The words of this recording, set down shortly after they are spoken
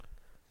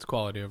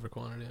quality over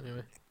quantity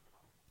anyway.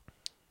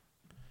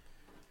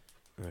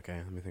 Okay,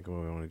 let me think of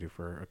what we want to do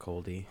for a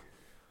coldie.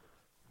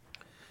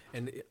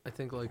 And I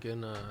think like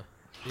in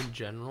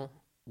general,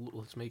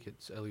 let's make it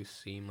at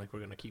least seem like we're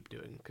gonna keep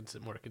doing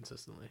more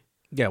consistently.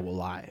 Yeah, we'll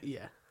lie.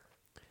 Yeah.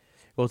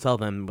 We'll tell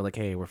them, like,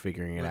 hey, we're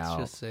figuring it Let's out.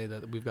 just say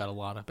that we've got a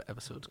lot of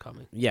episodes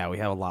coming. Yeah, we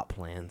have a lot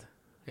planned.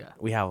 Yeah.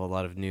 We have a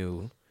lot of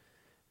new,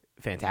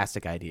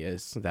 fantastic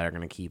ideas that are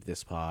going to keep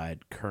this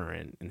pod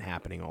current and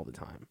happening all the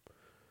time.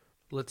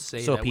 Let's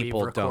say So that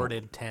people we've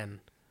recorded 10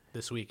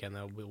 this weekend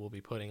that we'll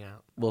be putting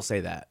out. We'll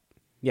say that.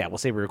 Yeah, we'll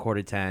say we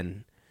recorded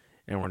 10,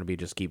 and we're going to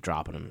just keep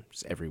dropping them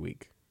just every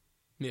week.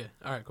 Yeah.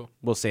 All right, cool.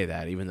 We'll say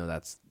that, even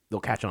though they'll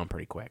catch on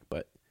pretty quick,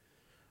 but,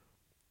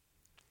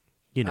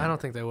 you know. I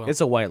don't think they will. It's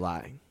a white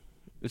lie.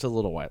 It's a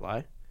little white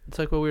lie. It's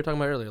like what we were talking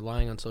about earlier,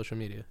 lying on social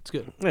media. It's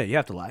good. Yeah, you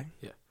have to lie.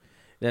 Yeah.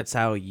 That's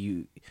how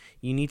you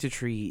need to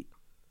treat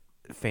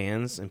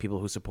fans and people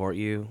who support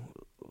you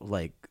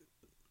like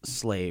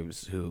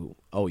slaves who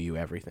owe you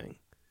everything.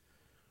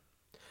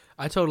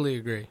 I totally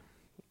agree.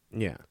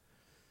 Yeah.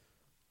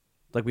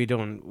 Like we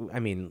don't, I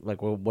mean,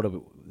 like, well,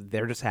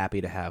 they're just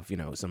happy to have,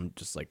 some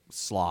just like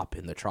slop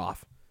in the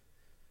trough.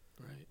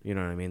 Right. You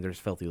know what I mean? There's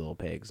filthy little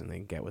pigs and they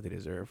get what they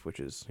deserve, which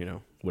is,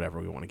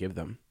 whatever we want to give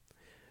them.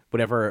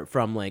 Whatever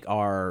from like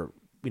our,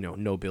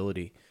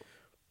 nobility,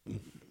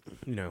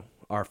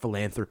 our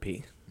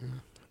philanthropy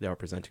that we're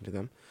presenting to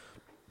them.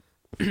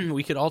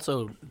 We could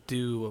also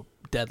do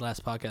a Dead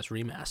Last Podcast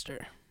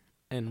remaster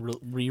and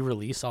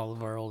re-release all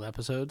of our old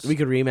episodes. We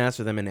could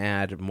remaster them and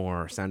add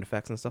more sound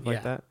effects and stuff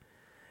like that.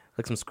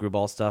 Like some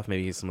screwball stuff,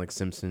 maybe some like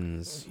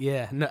Simpsons.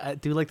 Yeah, no,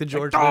 do like the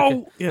George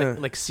Lucas,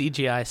 like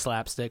CGI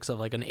slapsticks of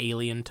like an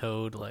alien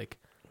toad. Like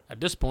at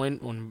this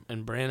point, when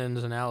in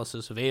Brandon's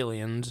analysis of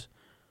aliens,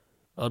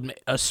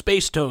 a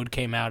space toad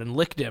came out and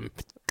licked him.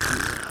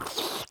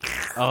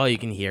 Oh, you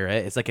can hear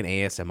it. It's like an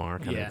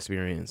ASMR kind of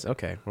experience.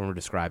 Okay, when we're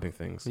describing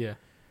things. Yeah,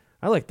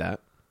 I like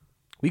that.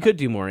 We could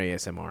do more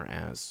ASMR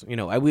as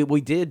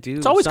we did do.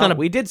 It's always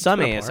we did some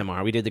ASMR.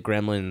 part. We did the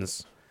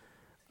Gremlins,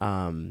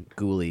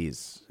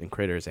 Ghoulies, and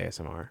Critters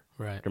ASMR.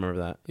 right.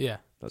 Remember that? Yeah,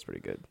 That's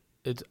pretty good.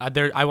 it's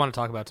I want to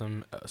talk about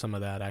some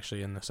of that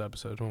actually in this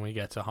episode when we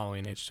get to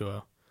Halloween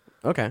H2O.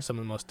 Okay. Some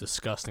of the most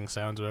disgusting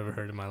sounds I've ever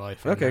heard in my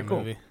life. Okay, in that cool.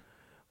 Movie.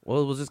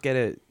 Well, we'll just get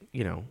it.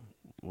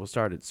 We'll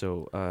start it.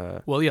 So,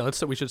 Well, yeah.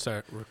 We should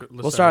start.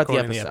 We'll start the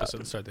recording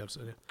episode. Start the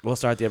episode. Yeah. we'll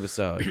start the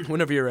episode.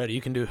 Whenever you're ready,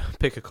 you can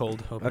pick a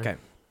cold opener. Okay.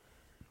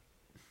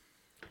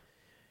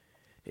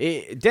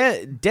 Dead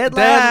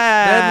last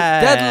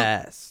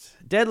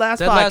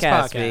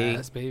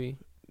podcast, baby.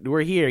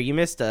 We're here. You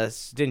missed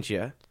us, didn't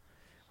you?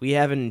 We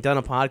haven't done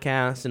a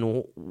podcast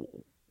in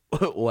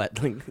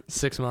what, like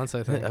 6 months,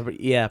 I think.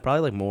 yeah,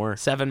 probably like more.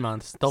 7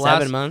 months.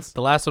 7 months.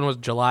 The last one was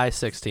July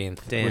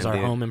 16th. Damn, it was our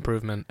dude. home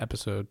improvement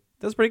episode.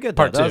 That was pretty good.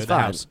 Part though. 2, That was the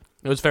fun. house.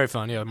 It was very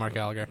fun. Yeah, Mark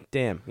Gallagher.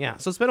 Damn. Yeah.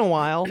 So it's been a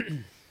while.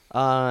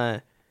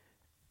 I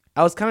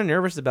was kind of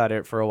nervous about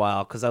it for a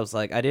while because I was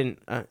like, I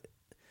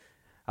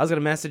was gonna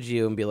message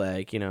you and be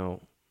like, are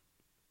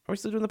we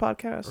still doing the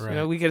podcast?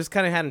 Right. We just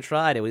kind of hadn't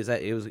tried. It was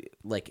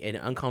like an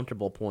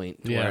uncomfortable point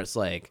where it's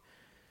like,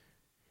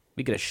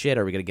 we get a shit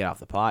or we gotta get off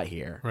the pot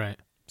here. Right.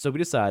 So we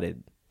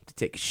decided to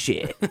take a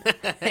shit.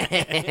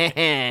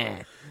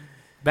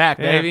 Back,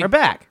 baby. We're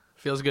back.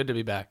 Feels good to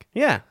be back.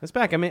 Yeah, it's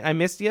back. I mean, I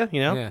missed you.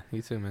 Yeah,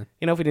 you too, man.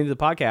 If we didn't do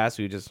the podcast,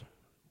 we just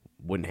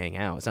wouldn't hang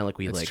out. It's not like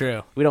It's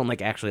true. We don't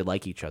like actually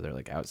like each other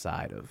like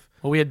outside of.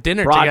 Well, we had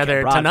dinner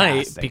together tonight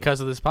broadcasting.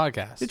 because of this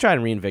podcast. We try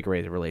and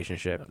reinvigorate the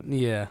relationship.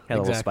 Yeah, Had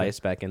a little spice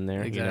back in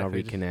there.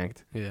 Exactly.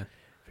 Reconnect. Yeah.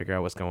 Figure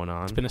out what's going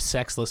on. It's been a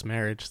sexless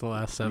marriage the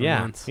last 7 yeah,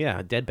 months. yeah,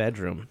 a dead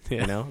bedroom.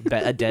 Yeah.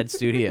 A dead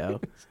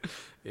studio.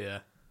 Yeah.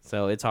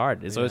 So it's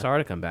hard. It's always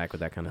hard to come back with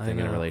that kind of I thing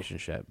in a know.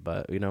 relationship.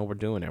 But we're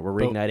doing it. We're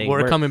But reigniting.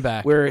 We're coming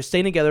back. We're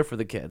staying together for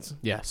the kids.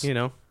 Yes.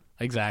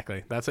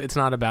 Exactly. It's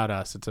not about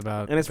us. It's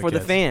about And it's for the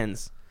kids.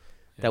 fans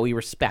that we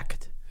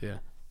respect. Yeah.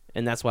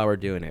 And that's why we're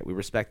doing it. We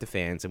respect the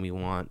fans, and we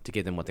want to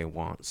give them what they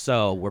want.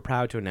 So we're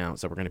proud to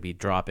announce that we're going to be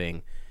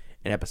dropping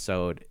an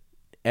episode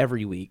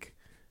every week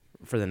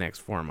for the next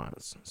 4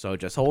 months. So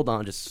just hold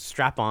on. Just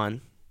strap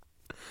on.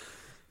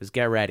 Just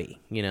get ready,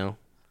 because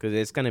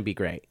it's going to be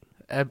great.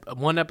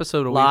 One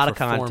episode a A lot week of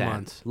for 4 content.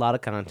 months. A lot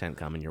of content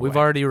coming your way. We've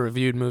already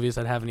reviewed movies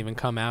that haven't even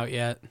come out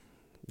yet.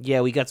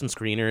 Yeah, we got some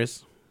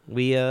screeners.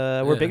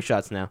 We're Yeah. big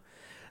shots now.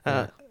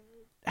 Yeah.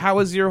 How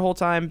was your whole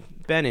time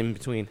been in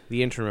between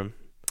the interim?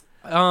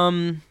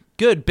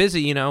 Good,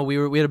 busy.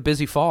 We had a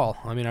busy fall.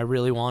 I mean, I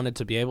really wanted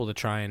to be able to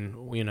try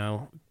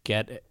and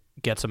get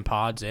some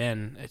pods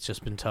in. It's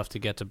just been tough to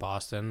get to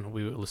Boston.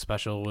 The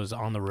special was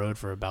on the road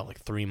for about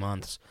like 3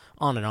 months,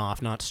 on and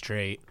off, not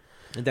straight.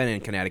 And then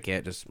in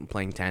Connecticut, just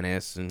playing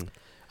tennis and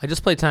I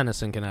just play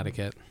tennis in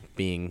Connecticut.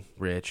 being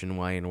rich and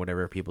white and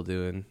whatever people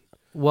do in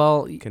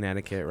Well,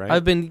 Connecticut, right?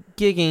 I've been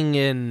gigging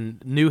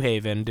in New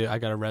Haven. I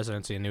got a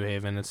residency in New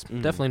Haven. It's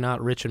definitely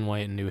not rich and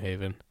white in New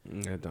Haven.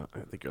 I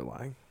think you're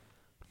lying.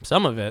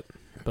 Some of it,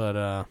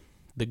 but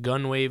the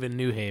gun wave in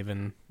New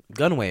Haven.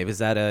 Gunwave, is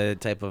that a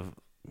type of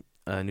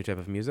a new type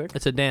of music?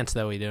 It's a dance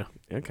that we do.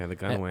 Okay, the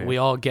gun wave. We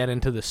all get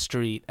into the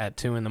street at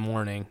 2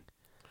 a.m,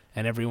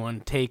 and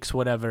everyone takes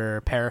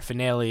whatever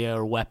paraphernalia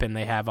or weapon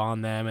they have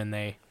on them, and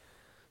they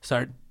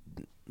start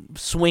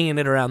swinging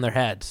it around their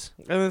heads.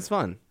 And it's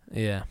fun.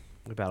 Yeah.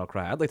 The battle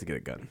cry. I'd like to get a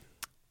gun.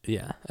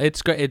 Yeah.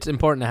 It's great. It's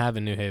important to have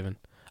in New Haven.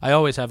 I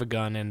always have a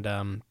gun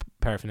and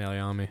paraphernalia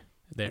on me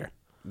there.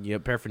 Yeah,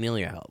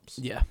 paraphernalia helps.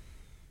 Yeah.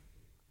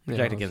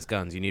 Protect against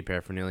guns. You need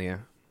paraphernalia.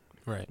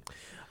 Right.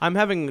 I'm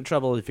having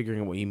trouble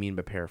figuring out what you mean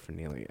by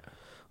paraphernalia.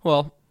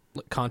 Well,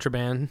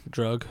 contraband,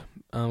 drug,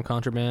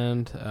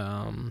 contraband,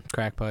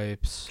 crack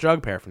pipes.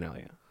 Drug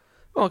paraphernalia.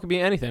 Well, it could be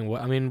anything.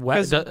 I mean,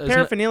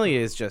 paraphernalia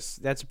is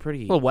just, that's a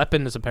pretty... Well,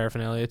 weapon is a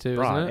paraphernalia too,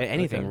 broad. isn't it?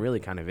 Anything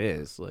really kind of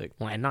is. Like,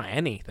 well, not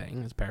anything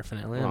is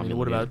paraphernalia. Well, I mean,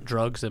 what yeah. about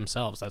drugs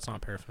themselves? That's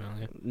not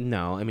paraphernalia.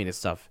 No, I mean, it's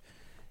stuff...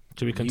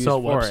 Should we used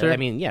consult for it. Webster? I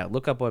mean, yeah,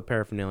 look up what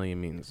paraphernalia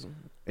means.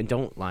 And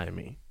don't lie to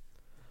me.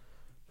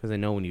 Because I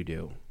know when you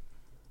do.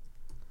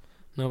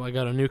 No, I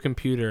got a new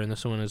computer, and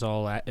this one is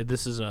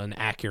this is an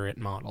accurate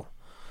model.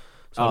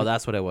 So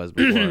that's what it was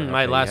before.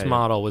 My Okay, last yeah,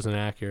 model was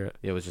inaccurate.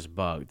 It was just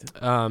bugged.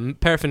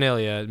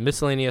 Paraphernalia,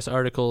 miscellaneous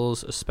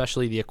articles,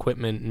 especially the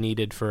equipment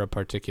needed for a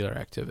particular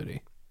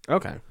activity.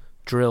 Okay.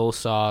 Drill,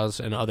 saws,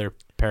 and other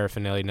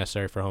paraphernalia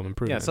necessary for home Yeah,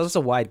 improvement. so that's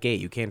a wide gate.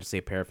 You can't just say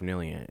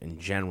paraphernalia in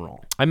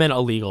general. I meant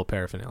illegal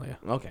paraphernalia.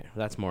 Okay,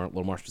 that's a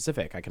little more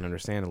specific. I can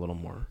understand a little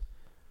more.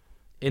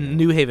 In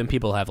New Haven,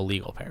 people have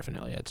illegal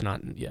paraphernalia. It's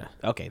not, yeah.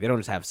 Okay, they don't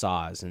just have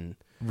saws and,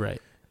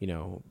 Right.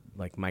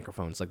 like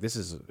microphones. Like, this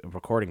is a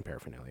recording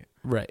paraphernalia.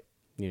 Right.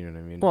 You know what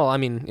I mean? Well, I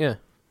mean, yeah.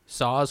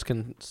 Saws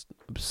can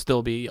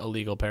still be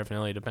illegal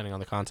paraphernalia depending on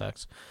the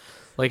context.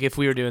 Like if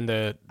we were doing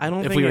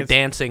if we were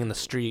dancing in the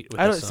street with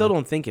a saw. still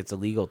don't think it's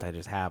illegal to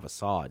just have a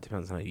saw. It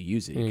depends on how you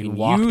use it. You can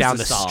walk use down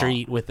the the saw.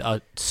 street with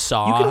a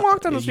saw. You can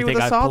walk down the street with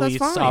a saw, that's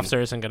Police fine.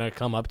 officer isn't going to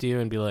come up to you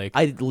and be like,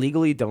 I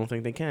legally don't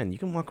think they can. You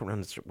can walk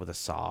around the street with a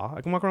saw.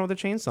 I can walk around with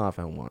a chainsaw if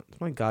I want.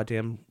 It's my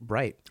goddamn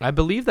right. I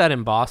believe that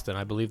in Boston.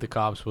 I believe the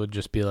cops would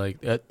just be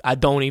like, I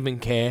don't even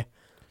care.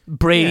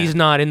 Brady's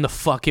not in the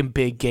fucking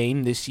big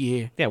game this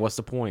year. Yeah, what's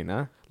the point,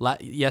 huh?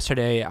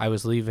 Yesterday, I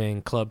was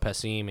leaving Club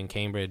Passim in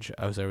Cambridge.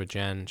 I was there with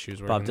Jen. She was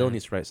working Bob Dylan there.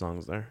 used to write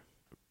songs there.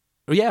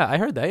 Yeah, I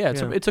heard that. Yeah,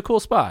 Yeah. it's a cool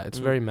spot. It's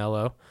very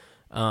mellow.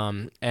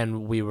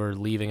 And we were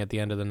leaving at the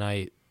end of the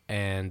night,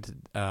 and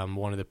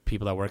one of the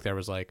people that worked there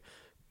was like,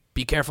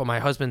 "Be careful! My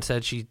husband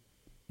said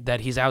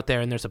that he's out there,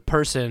 and there's a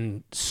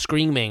person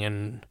screaming,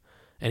 and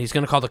he's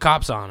gonna call the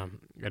cops on him."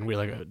 And we're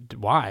like,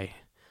 "Why?"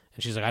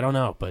 And she's like, "I don't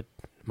know, but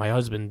my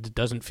husband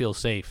doesn't feel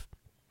safe."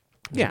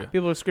 Yeah,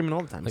 people are screaming all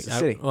the time. It's the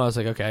city. I was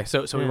like, okay.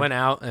 So we went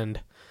out, and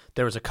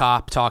there was a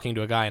cop talking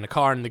to a guy in the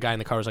car, and the guy in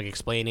the car was like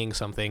explaining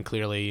something,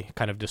 clearly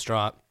kind of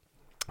distraught.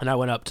 And I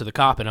went up to the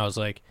cop, and I was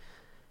like,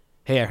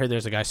 "Hey, I heard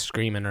there's a guy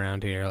screaming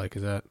around here. Like,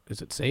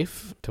 is it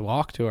safe to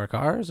walk to our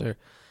cars?"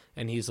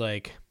 And he's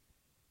like,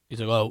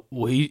 "Oh,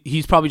 well,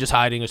 he's probably just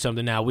hiding or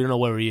something now. We don't know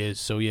where he is,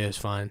 so yeah, it's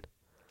fine."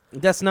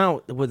 That's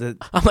not with the.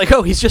 I'm like,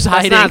 "Oh, he's just That's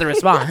hiding." not the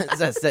response.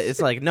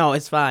 It's like, no,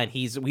 it's fine.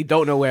 We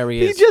don't know where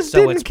he is. just so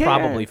didn't it's care.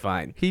 probably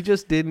fine. He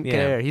just didn't Yeah.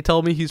 care. He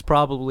told me he's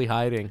probably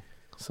hiding.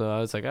 So I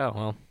was like, "Oh,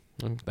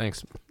 well,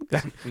 thanks.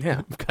 Yeah,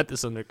 I've got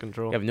this under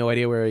control." you have no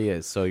idea where he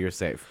is, so you're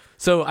safe.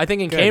 So I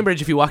think in Good.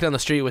 Cambridge, if you walk down the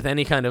street with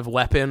any kind of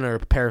weapon or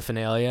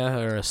paraphernalia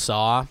or a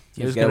saw,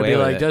 You it's get gonna be away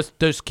with like, it.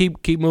 just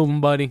keep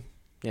moving, buddy.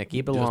 Yeah,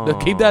 keep it Just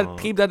along.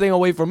 keep that thing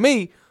away from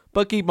me,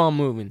 but keep on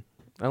moving.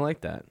 I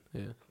like that.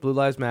 Yeah. Blue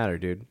lives matter,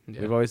 dude.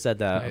 Yeah. We've always said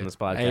that on this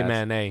podcast.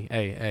 Amen.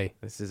 Hey.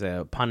 This is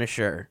a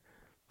Punisher,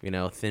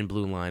 thin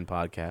blue line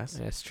podcast.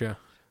 Yeah, it's true.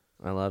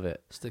 I love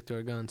it. Stick to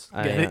our guns.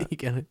 I, Get it? You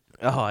get it?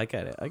 Oh, I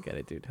get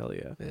it, dude. Hell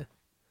yeah. Yeah.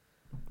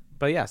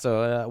 But yeah,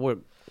 so we're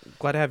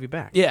glad to have you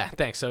back. Yeah,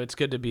 thanks. So it's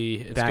good to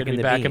be Back in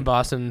the back beam. in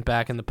Boston,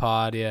 back in the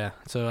pod. Yeah.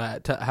 So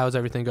how's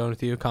everything going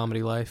with you?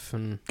 Comedy life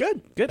and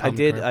Good.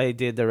 Comedy career. I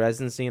did the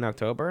residency in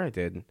October. I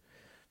did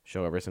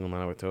show every single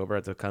month of October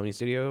at the Comedy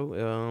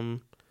Studio.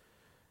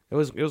 It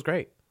was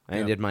great. I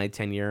Yeah. did my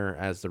 10-year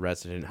as the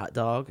resident hot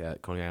dog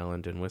at Coney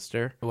Island and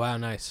Worcester. wow,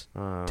 nice.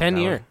 10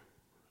 10-year.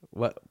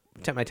 What?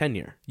 My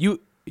 10-year. You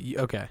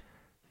okay?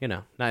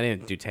 I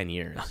didn't do 10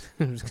 years.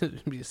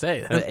 You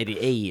say that. A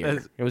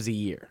year. It was a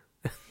year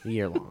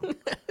long.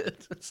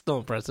 It's still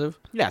impressive.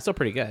 Yeah, still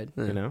pretty good.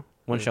 Yeah.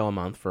 One show a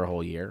month for a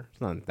whole year.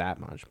 It's not that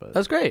much, but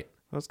That's great.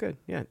 that was good.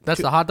 Yeah,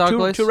 That's the hot dog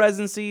place? Two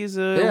residencies,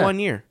 Yeah. 1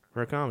 year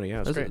for a comedy.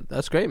 Yeah, it was great.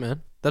 That's great,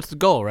 man. That's the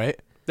goal, right?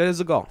 That is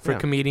the goal For yeah.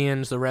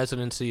 comedians, the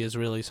residency is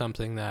really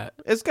something that,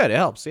 It's good. It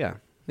helps. Yeah,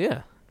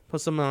 yeah, put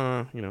some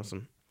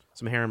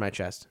some hair in my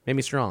chest. Made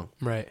me strong.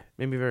 right.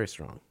 Made me very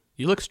strong.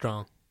 You look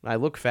strong. I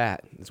look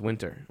fat. It's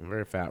winter. I'm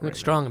very fat You right look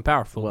strong and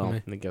powerful. now. to Well,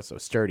 me. I guess so.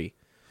 Sturdy.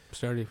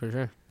 Sturdy for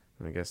sure.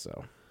 I guess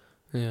so.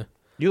 Yeah.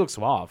 You look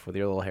suave with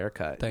your little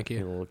haircut. Thank you.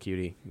 Your little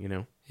cutie.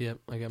 Yep.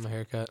 I got my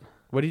hair cut.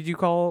 What did you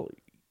call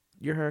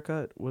your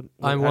haircut?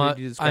 How did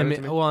you describe I'm it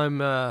to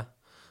me?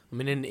 I'm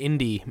in an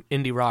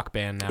indie rock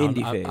band now.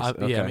 Indie phase,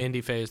 Yeah, I'm okay.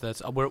 indie phase.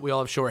 We all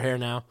have short hair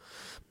now.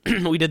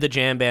 we did the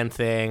jam band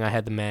thing. I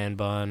had the man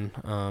bun.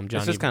 Johnny,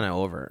 It's just kind of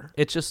over.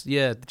 It's just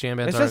the jam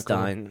bands. It's aren't just cool.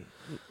 dying.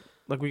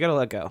 Like we gotta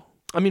let go.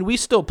 I mean, we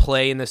still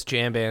play in this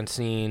jam band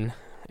scene,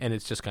 and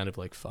it's just kind of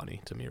like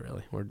funny to me.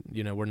 Really,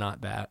 we're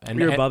not that. And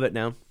We're above it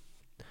now.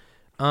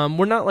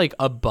 We're not like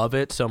above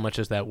it so much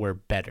as that we're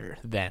better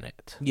than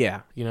it.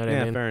 Yeah, You know what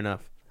I mean? fair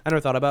enough. I never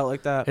thought about it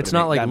like that. It's but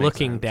not like that makes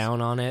looking sense.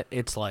 down on it.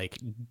 It's like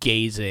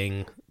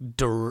gazing,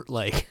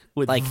 like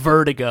with Like,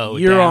 vertigo.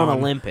 You're down. on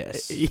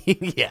Olympus,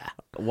 Yeah,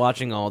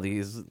 watching all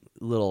these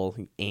little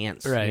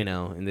ants, Right.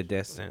 in the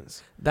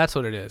distance. that's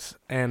what it is.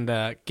 And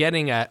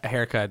getting a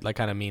haircut like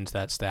kind of means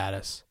that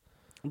status.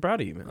 I'm proud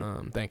of you,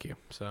 man. Thank you.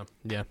 So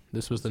yeah,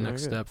 this was the That's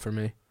next very good. step for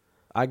me.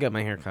 I got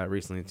my hair cut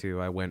recently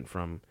too. I went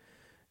from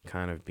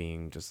kind of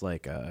being just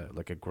like a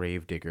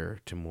grave digger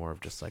to more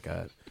of just like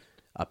a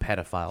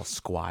pedophile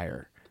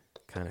squire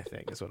kind of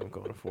thing is what I'm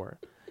going for.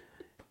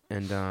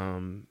 And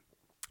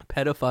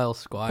Pedophile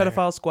squire.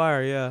 pedophile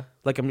squire, yeah.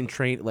 Like I'm I'm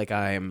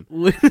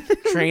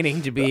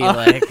training to be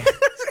like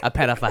a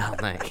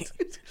pedophile. Like,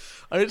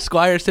 Aren't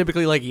squires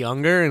typically like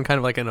younger and kind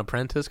of like an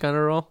apprentice kind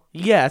of role?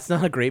 yeah, it's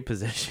not a great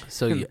position.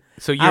 So you're,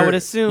 I would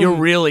assume- you're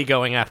really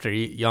going after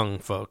young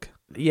folk.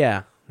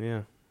 Yeah.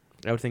 I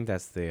would think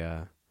that's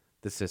the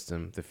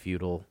system, the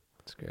feudal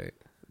That's great.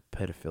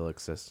 pedophilic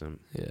system.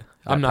 Yeah, That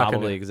I'm not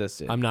probably gonna.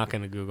 existed. I'm not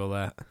gonna Google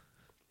that.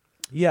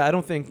 Yeah, I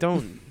don't think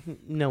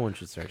no one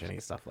should search any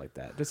stuff like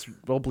that.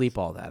 We'll bleep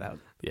all that out.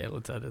 Yeah,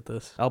 let's edit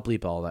this. I'll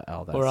bleep all that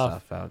We're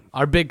off. stuff out.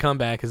 Our big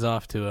comeback is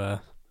off to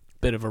a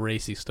bit of a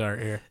racy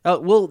start here.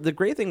 Well, the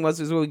great thing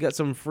is we got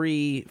some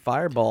free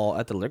Fireball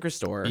at the liquor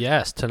store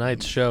Yes,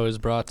 tonight's show is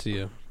brought to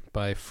you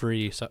by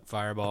free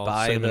Fireball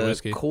by cinnamon the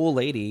whiskey. cool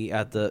lady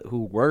who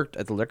worked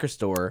at the liquor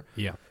store,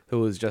 Yeah, who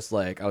was just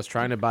like, I was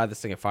trying to buy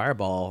this thing of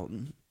Fireball,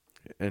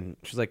 and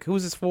she's like,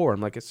 "Who's this for?" I'm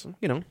like, "It's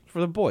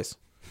for the boys."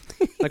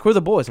 Like, we're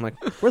the boys. I'm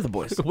like, "We're the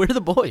boys." we're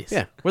the boys.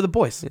 Yeah, we're the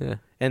boys. Yeah.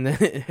 And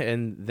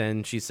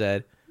then she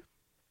said,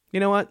 "You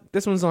know what?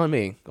 This one's on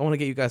me. I want to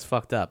get you guys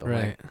fucked up." I'm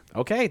Right. like,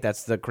 okay,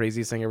 that's the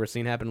craziest thing I've ever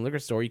seen happen in a liquor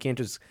store. You can't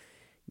just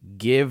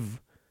give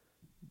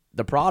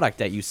the product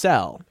that you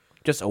sell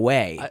just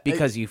away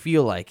because you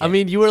feel like it. I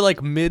mean, you were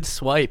like mid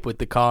swipe with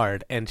the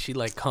card, and she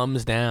like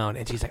comes down,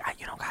 and she's like,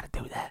 "You don't gotta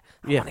do that.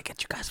 I Yeah. want to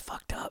get you guys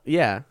fucked up."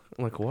 yeah.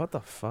 I'm like, what the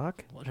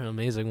fuck? What an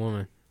amazing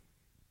woman.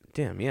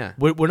 Damn, yeah.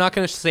 We're not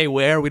gonna say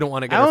where. We don't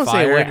want to get I her don't say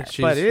fired. where,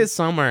 She's- but it is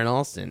somewhere in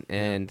Alston,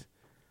 and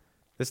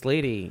this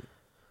lady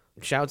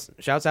shouts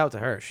out to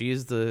her.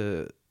 She's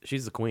the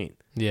queen.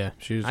 Yeah,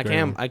 she was.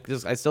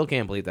 I still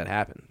can't believe that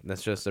happened.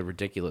 That's just a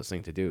ridiculous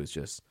thing to do. It's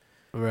just,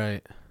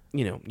 Right.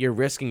 you're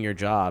risking your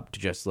job to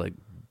just like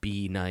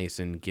be nice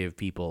and give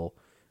people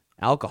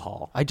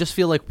alcohol. I just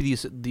feel like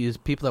these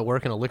people that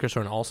work in a liquor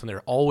store in Alston,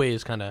 they're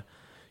always kind of,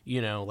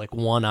 like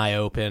one eye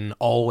open,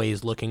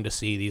 always looking to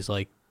see these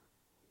like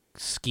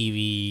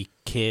skeevy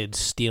kids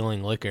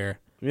stealing liquor.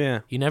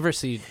 Yeah. You never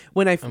see.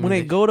 When I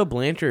they- go to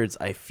Blanchard's,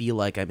 I feel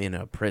like I'm in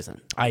a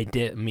prison. I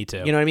did. Me too.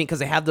 You know what I mean? Because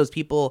they have those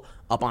people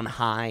up on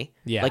high,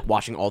 Yeah. like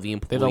watching all the They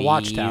employees. have a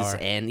watchtower.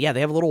 And yeah,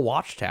 they have a little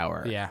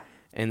watchtower. Yeah.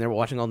 And they're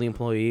watching all the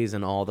employees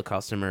and all the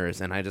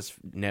customers, and I just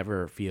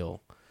never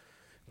feel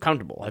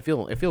comfortable. I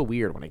feel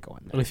weird when I go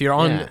in there. And if you're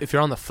on Yeah. if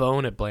you're on the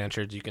phone at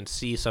Blanchard's, you can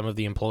see some of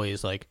the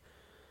employees like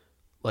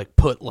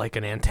put like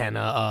an antenna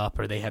up,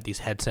 or they have these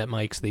headset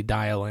mics. They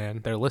dial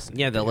in. They're listening.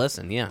 Yeah, they'll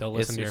listen. Yeah, They'll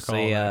listen to your It's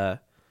call,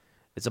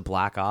 it's a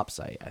black ops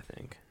site, I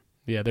think.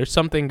 Yeah, there's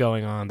something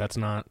going on that's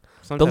not.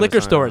 Some The type of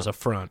liquor sign store up. is a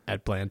front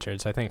at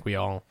Blanchard's. I think we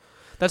all.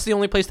 That's the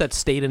only place that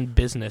stayed in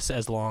business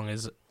as long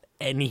as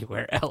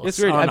anywhere else. It's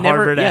weird. on I've never,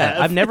 Harvard Ave.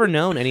 I've never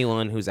known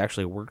anyone who's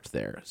actually worked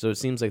there. So it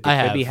seems like they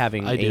I could be have.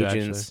 having I do,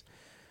 agents.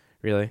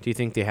 Really? Do you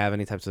think they have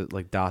any types of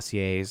like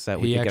dossiers that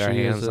we He could get our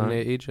actually hands is an on?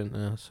 agent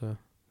now. So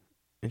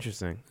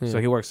Interesting. Yeah. So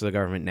he works for the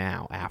government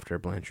now after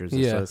Blanchard's.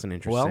 Yeah. So that's an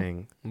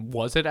interesting.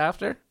 was it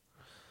after?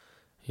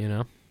 Might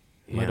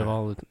Yeah. have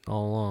all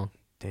along.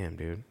 Damn,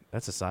 dude,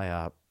 that's a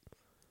psyop.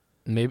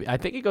 Maybe I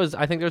think it goes.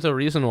 I think there's a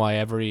reason why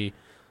every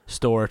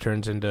store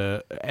turns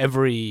into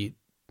every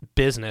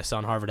business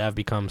on Harvard Ave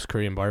becomes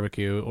Korean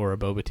barbecue or a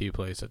boba tea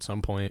place at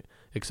some point,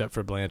 except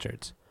for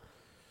Blanchard's.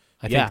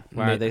 I think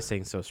Why are they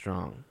staying so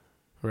strong?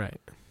 right?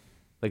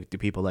 Like, do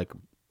people like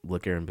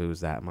liquor and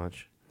booze that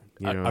much?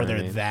 You know Are what I there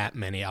mean? that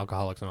many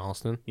alcoholics in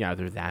Alston? Yeah, are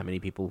there that many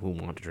people who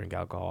want to drink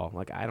alcohol?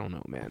 Like, I don't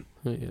know, man.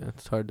 Yeah,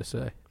 it's hard to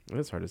say.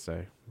 It's hard to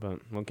say, but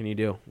what can you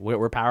do?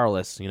 We're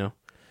powerless,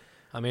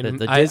 I mean,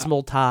 The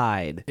dismal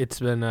tide. It's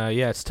been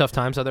it's tough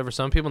times out there for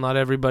some people. Not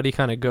everybody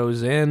kind of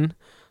goes in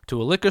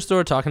to a liquor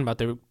store talking about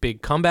their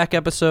big comeback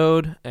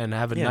episode and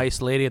have a Yeah.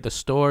 nice lady at the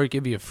store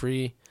give you a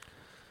free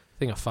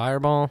thing of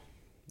Fireball.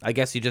 I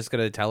guess you just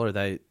gotta tell her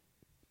that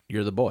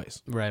you're the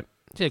boys. Right.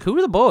 She's like, who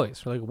are the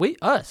boys? We're like, wait,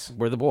 us.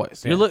 We're the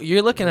boys. You're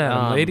looking at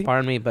them, lady.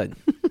 Pardon me, but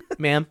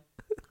ma'am,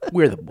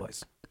 we're the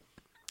boys.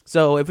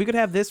 So if we could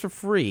have this for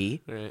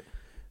free, Right.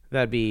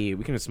 we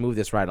can just move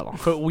this right along.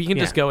 But we can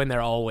Yeah. just go in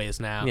there always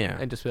now. Yeah.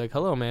 And just be like,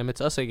 hello, ma'am, it's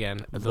us again.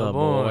 The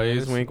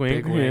boys, wink, wink.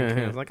 Big wink. Yeah.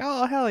 Yeah. It's like,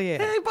 oh hell yeah,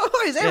 Hey,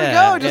 boys, there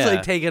Yeah, we go. Just yeah.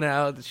 like taking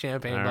out the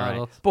champagne All right.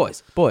 bottles.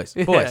 Boys, boys,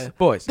 Yeah. boys,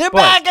 boys. They're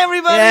boys. back,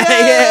 everybody. Yeah,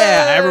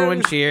 Yay!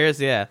 everyone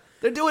cheers. Yeah,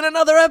 They're doing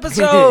another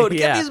episode.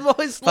 Yeah. Get these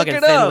boys fucking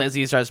looking Thin up.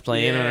 Lizzy starts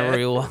playing Yeah. whenever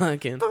we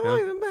walk in. Boys Yeah.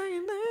 are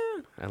banging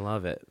down. I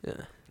love it. Yeah.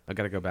 I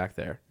gotta go back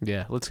there.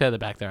 Yeah, let's head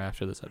back there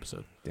after this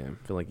episode. Damn,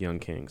 feel like young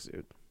kings,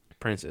 dude.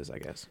 Princes, I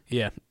guess.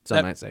 Yeah.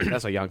 Some might say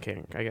that's a young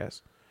king, I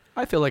guess.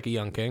 I feel like a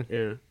young king.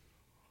 Yeah.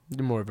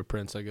 You're more of a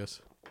prince, I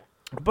guess.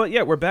 But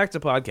yeah, we're back to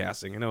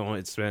podcasting.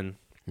 It's been.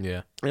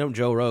 Yeah.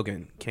 Joe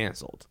Rogan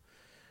canceled.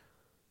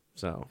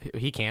 So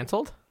He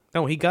canceled?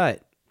 no,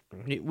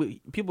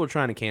 people were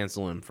trying to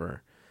cancel him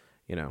for,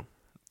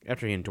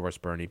 after he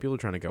endorsed Bernie, people were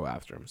trying to go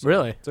after him. So,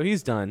 Really? So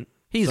he's done.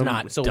 He's So-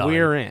 not So done.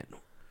 we're in.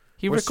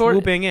 We're recorded.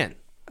 swooping in.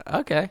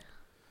 Okay.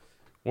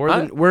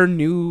 We're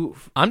new.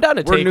 I'm down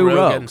to We're take new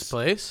Rogan's rogues.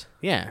 place.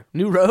 Yeah.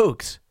 New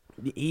rogues.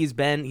 He's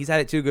had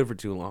it too good for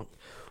too long.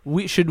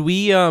 Should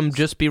we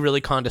just be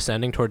really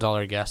condescending towards all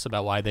our guests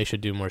about why they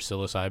should do more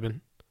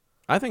psilocybin?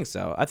 I think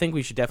so. I think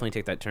we should definitely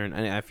take that turn.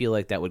 And I feel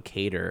like that would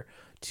cater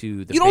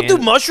to the You don't do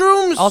fans.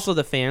 mushrooms? Also,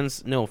 the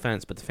fans, no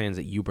offense, but the fans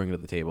that you bring to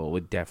the table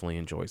would definitely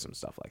enjoy some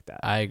stuff like that.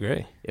 I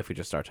agree. If we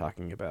just start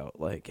talking about,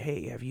 like,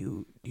 hey, do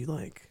you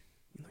like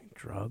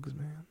drugs,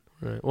 man?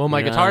 Right. Well, my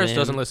You know what guitarist I mean?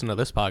 doesn't listen to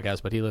this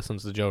podcast, but he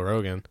listens to Joe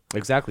Rogan.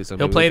 Exactly. So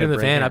He'll maybe play we it in could the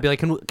bring van. him. I'd be like,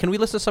 can we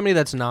listen to somebody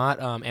that's not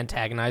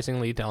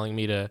antagonizingly telling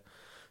me to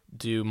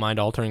do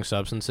mind-altering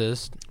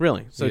substances?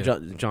 Really? So Yeah.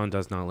 John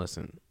does not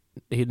listen.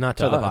 He'd not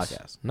To to the us.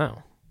 podcast.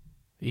 No.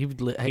 He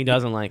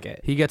doesn't like it.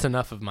 He gets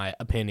enough of my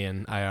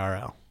opinion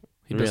IRL.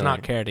 He does Really?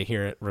 not care to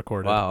hear it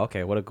recorded. Wow.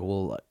 Okay. What a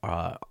cool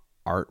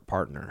art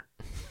partner.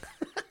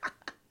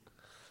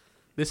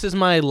 This is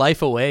my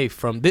life away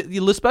from...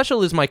 The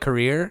special is my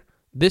career.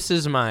 This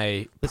is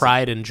my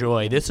pride and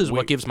joy. This is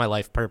what gives my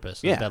life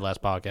purpose. Yeah. Is Dead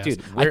Last Podcast.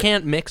 Dude, I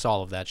can't mix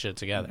all of that shit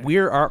together.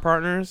 We're art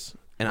partners,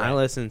 and I Right.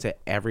 listen to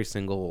every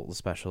single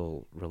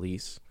special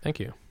release. Thank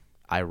you.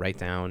 I write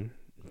down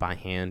by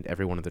hand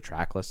every one of the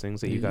track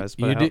listings that you guys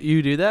put out.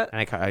 You do that?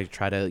 And I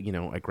try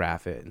to, I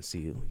graph it and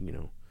see,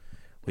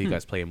 what you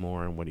guys play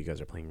more and what you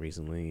guys are playing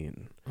recently.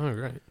 And Oh,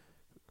 right.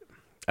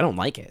 I don't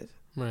like it.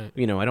 Right.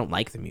 I don't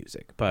like the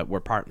music, but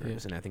we're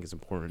partners, and I think it's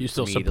important You for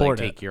still me support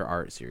to it. take your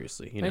art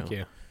seriously. Thank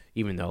you.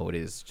 Even though it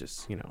is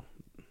just,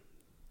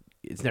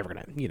 it's never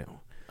going to,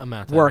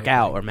 Amount to work anything.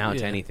 out or amount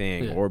to Yeah.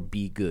 anything Yeah. or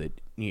be good.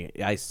 Yeah,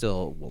 I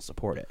still will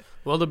support it.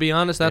 Well, to be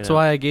honest, that's know?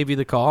 why I gave you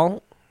the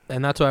call,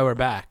 and that's why we're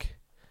back.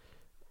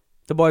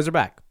 The boys are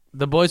back.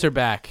 The boys are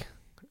back.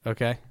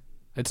 Okay?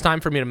 It's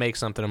time for me to make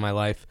something in my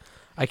life.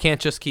 I can't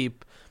just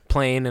keep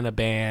playing in a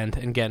band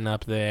and getting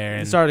up there. It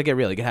And started to get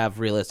real. You can have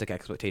realistic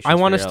expectations. I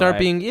want to for your start life.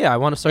 being, I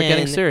want to start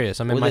getting And serious.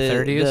 I'm in my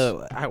 30s.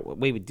 The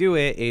way we do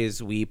it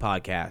is we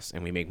podcast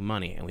and we make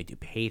money and we do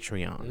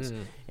Patreons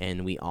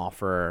and we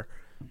offer,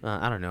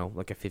 I don't know,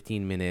 like a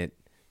 15-minute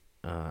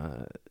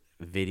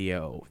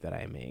video that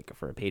I make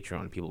for a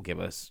Patreon. People give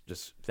us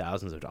just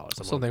thousands of dollars.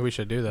 I still think we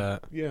should do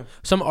that. Yeah.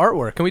 Some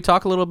artwork. Can we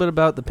talk a little bit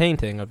about the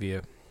painting of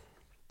you?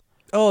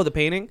 Oh, the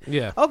painting?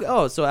 Yeah. Okay.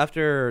 Oh, so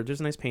there's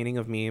a nice painting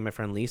of me and my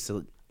friend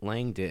Lisa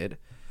Lang did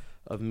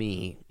of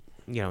me,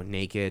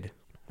 naked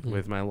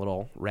with my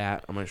little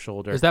rat on my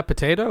shoulder. Is that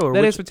Potato? Or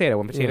That which? is Potato.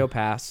 When Potato Yeah.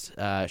 passed,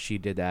 she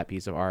did that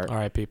piece of art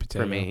R.I.P.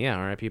 Potato. for me. Yeah,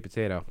 R.I.P.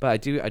 Potato.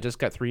 But I just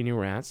got 3 new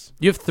rats.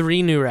 You have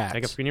 3 new rats. I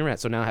got 3 new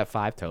rats, so now I have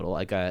 5 total.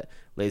 I got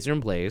Laser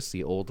and Blaze,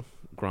 the old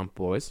Grump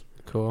boys.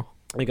 Cool.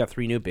 I got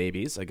 3 new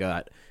babies. We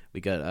got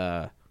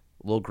a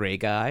little gray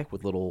guy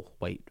with little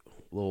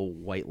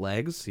white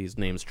legs. His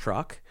name's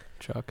Truck.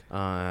 Chuck.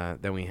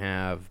 Then we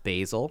have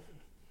Basil,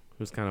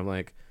 who's kind of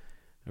like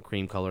a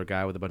cream colored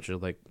guy with a bunch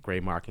of like gray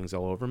markings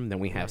all over him. Then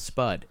we have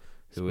Spud,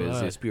 who is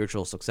Spud. a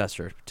spiritual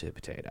successor to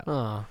Potato.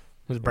 Oh,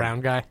 this brown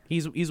guy.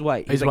 He's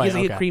white. He's white,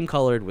 He's okay. cream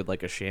colored with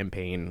like a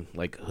champagne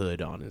like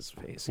hood on his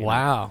face. you know?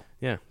 Wow.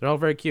 Yeah, they're all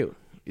very cute.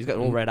 He's got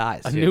little red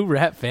eyes. A too. new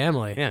rat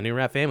family. Yeah, new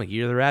rat family.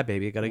 You're the rat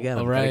baby. You gotta get him.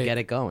 All Gotta right. get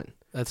it going.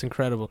 That's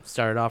incredible.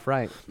 Started off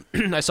right.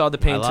 I saw the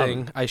I love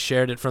painting. I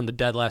shared it from the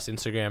Dead Last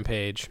Instagram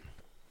page.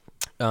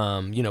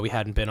 We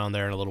hadn't been on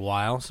there in a little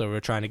while, so we were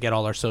trying to get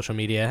all our social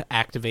media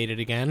activated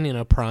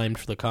again, primed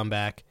for the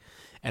comeback.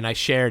 And I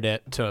shared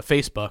it to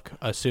Facebook,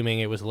 assuming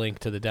it was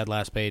linked to the Dead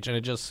Last page, and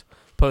it just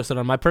posted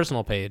on my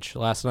personal page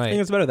last I think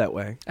night. it's better that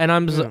way. And I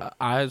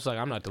was like,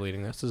 I'm not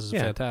deleting this. This is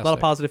fantastic. a lot of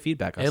positive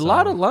feedback. I A saw.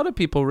 lot of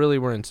people really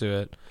were into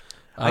it.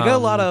 I got a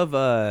lot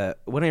of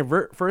when I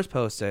first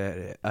posted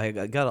it, I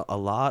got a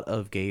lot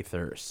of gay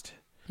thirst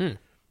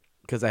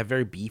because I have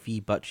very beefy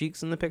butt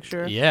cheeks in the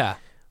picture. Yeah,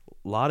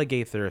 A lot of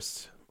gay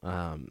thirst.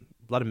 A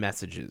lot of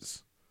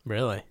messages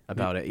really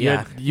about it. You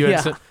Yeah, had, you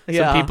had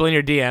some people in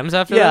your DMs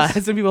after Yeah, I this?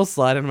 had some people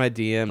slide in my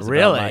DMs.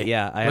 Really? I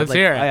had Let's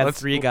hear it. I had Let's-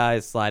 3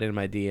 guys slide in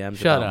my DMs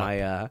Shut about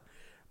up.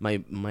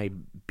 my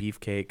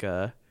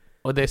beefcake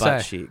What'd they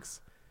butt say?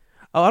 cheeks.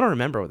 Oh, I don't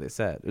remember what they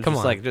said. It was Come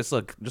just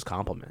on. like just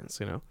compliments,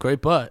 you know. Great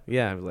butt.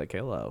 Yeah, I was like,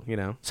 hello, you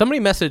know. Somebody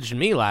messaged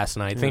me last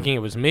night thinking it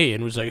was me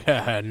and was like,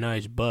 haha,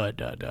 nice butt,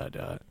 dot, dot,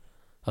 dot.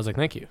 I was like,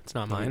 thank you. It's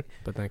not mine,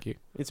 but thank you.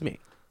 It's me.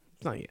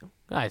 It's not you.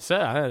 I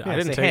said I Yeah,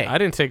 didn't say take hey. I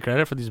didn't take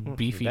credit for these You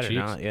beefy better cheeks.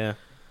 not, yeah.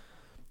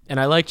 And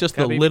I like just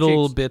the Gotta be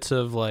little cheeks. bits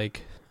of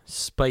like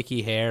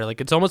spiky hair. Like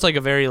it's almost like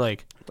a very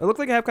like I look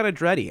like I have kind of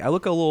dready. I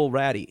look a little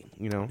ratty,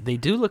 you know. they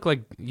do look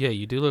like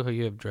you do look like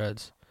you have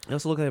dreads. I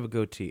also look like I have a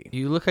goatee.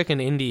 You look like an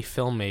indie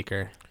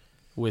filmmaker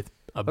with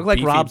a I look like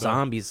beefy Rob butt.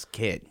 Zombie's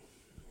kid.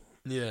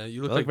 Yeah,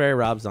 you I look look like very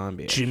Rob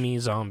Zombie. Jimmy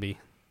Zombie.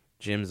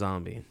 Jim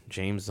Zombie.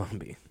 James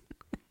Zombie.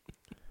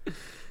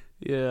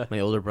 Yeah. My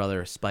older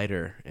brother,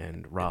 Spider,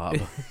 and Rob.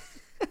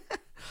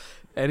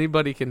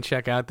 Anybody can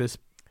check out this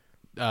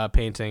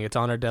painting. It's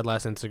on our Dead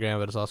Last Instagram,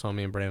 but it's also on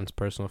me and Brandon's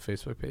personal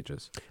Facebook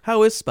pages.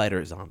 How is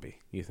Spider Zombie,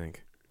 you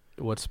think?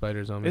 What's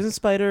Spider Zombie? Isn't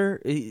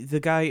Spider the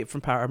guy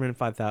from Power Man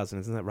 5000?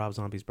 Isn't that Rob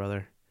Zombie's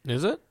brother?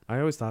 Is it? I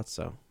always thought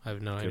so. I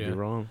have no Could idea. be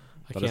wrong.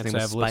 I But his can't name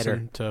say was I've Spider.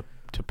 listened to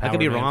Power I could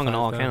be Man wrong on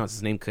all 5000. accounts.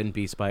 His name could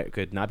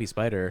not be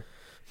Spider,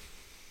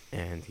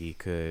 and he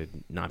could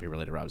not be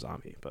related to Rob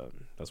Zombie. But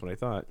that's what I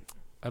thought.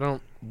 I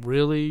don't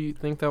really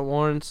think that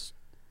warrants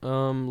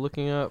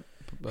looking up.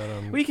 But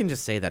We can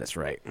just say that it's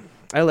right.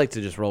 I like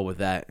to just roll with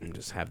that and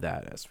just have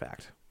that as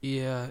fact.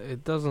 yeah,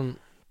 it doesn't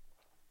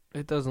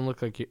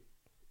look like you.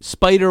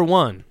 Spider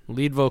 1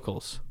 lead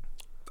vocals.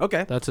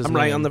 Okay, That's his I'm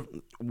right name. on the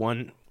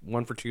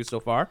one for two so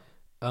far.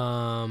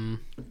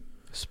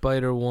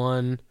 Spider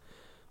 1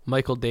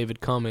 Michael David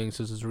Cummings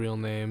is his real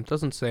name.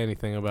 Doesn't say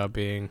anything about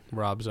being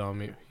Rob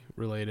Zombie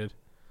related.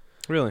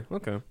 Really?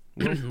 Okay.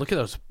 Look at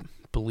those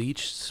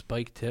bleached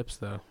spike tips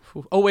though.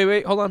 Phew. Oh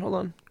wait, hold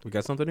on. We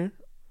got something here.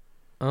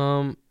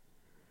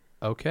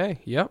 Okay,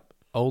 yep.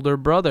 Older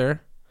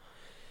brother,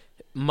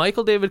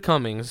 Michael David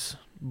Cummings,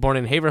 born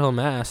in Haverhill,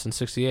 Mass. in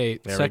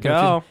 '68. There we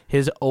go.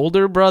 His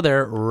older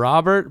brother,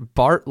 Robert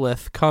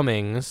Bartlett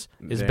Cummings,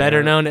 is There.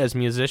 better known as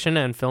musician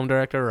and film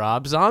director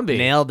Rob Zombie.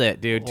 Nailed it,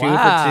 dude.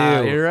 Wow, 2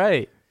 for 2. You're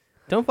right.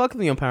 Don't fuck with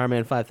me on Power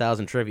Man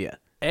 5000 trivia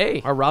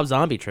Hey, or Rob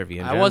Zombie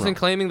trivia. In I wasn't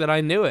claiming that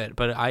I knew it,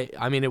 but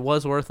I mean, it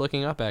was worth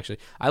looking up, actually.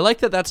 I like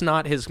that that's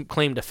not his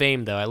claim to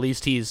fame, though. At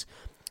least he's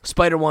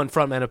Spider-1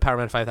 frontman of Power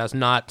Man 5000,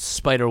 not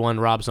Spider-1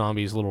 Rob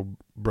Zombie's little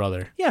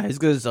brother. Yeah, he's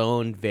got his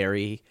own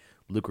very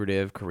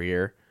lucrative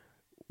career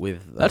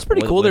with. That's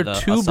pretty cool. with They're a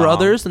two song.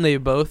 brothers, and they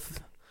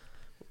both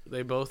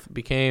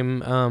became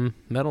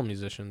metal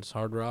musicians,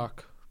 hard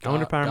rock. I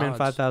wonder if Power Man gods.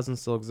 5000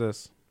 still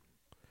exists.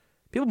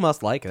 People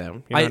must like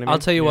them. You know what I mean? I'll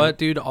tell you Yeah. what,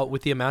 dude.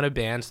 With the amount of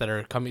bands that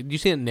are coming, do you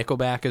see that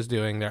Nickelback is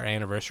doing their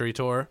anniversary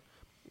tour,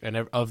 and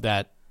of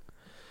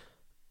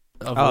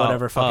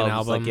whatever fucking it's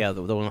album? Like, yeah,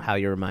 the one How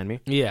You Remind Me.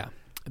 Yeah,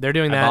 they're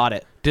doing I that. bought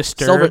it.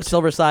 Disturbed,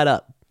 Silver Side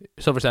Up.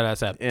 Silver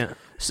Side Up. Yeah,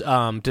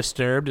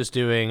 Disturbed is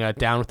doing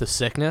Down with the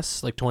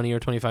Sickness, like 20 or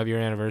 25 year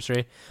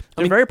anniversary.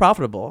 they're very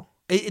profitable.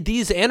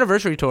 These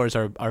anniversary tours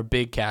are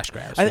big cash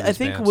grabs. for I these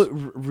think bands. what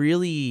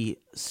really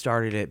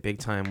started it big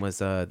time was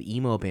the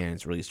emo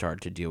bands really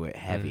started to do it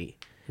heavy.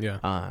 Yeah.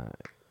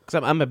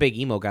 Because I'm a big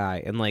emo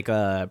guy, and like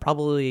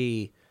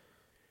probably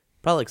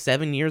like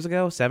 7 or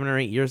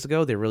 8 years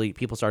ago,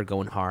 people started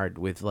going hard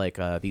with like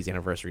these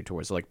anniversary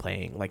tours, like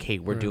playing like, hey,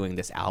 we're doing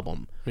this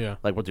album, Yeah.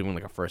 like we're doing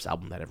like a first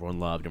album that everyone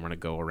loved, and we're gonna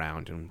go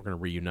around and we're gonna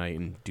reunite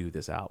and do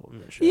this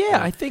album. And shit. Yeah,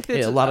 And, I think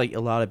that's a lot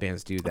of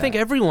bands do that. I think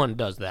everyone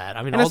does that.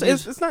 I mean, and all it's,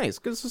 these, it's nice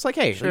because it's just like,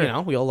 hey, Sure. you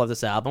know, we all love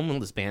this album,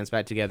 and this band's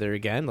back together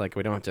again. Like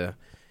we don't have to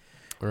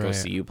go Right.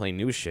 see you play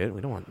new shit. We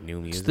don't want new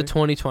It's music. the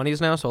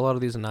 2020s now, so a lot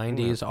of these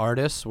 90s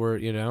artists we're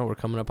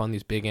coming up on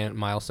these big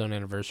milestone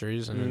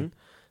anniversaries, and then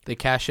they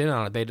cash in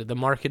on it. The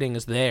marketing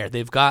is there.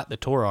 They've got the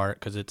tour art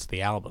because it's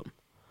the album.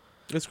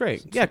 It's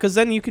great. Yeah, because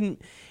then you can.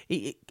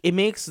 It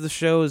makes the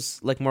shows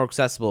like more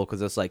accessible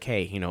because it's like,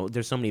 hey, you know,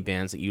 there's so many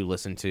bands that you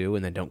listen to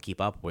and then don't keep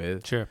up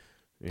with. Sure.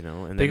 You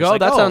know, and They then go,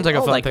 it's "That sounds like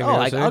a fun thing to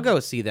go see." I'll go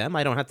see them.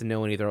 I don't have to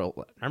know any of their. I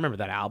remember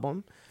that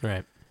album.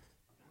 Right.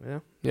 Yeah,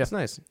 Yeah. it's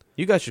nice.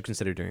 You guys should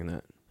consider doing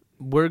that.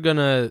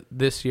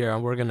 This year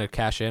we're gonna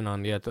cash in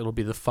on it'll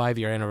be the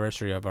 5-year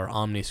anniversary of our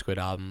Omni Squid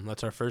album.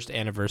 That's our first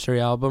anniversary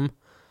album,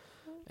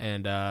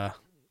 and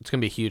it's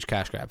gonna be a huge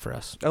cash grab for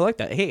us. I like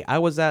that. Hey, I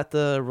was at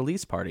the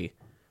release party.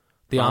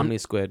 The for Omni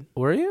Squid.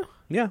 Were you?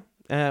 Yeah,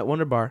 at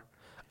Wonder Bar.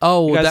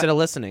 Oh, You guys did a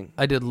listening.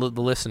 I did the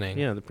listening.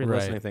 Yeah, the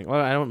pre-listening Right. thing.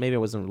 Well, I don't. Maybe it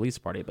wasn't a release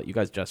party, but you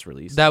guys just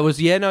released. That was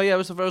it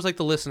was like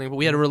the listening, but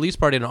we had a release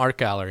party in an art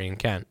gallery in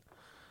Kent.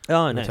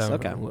 Oh, nice. Time-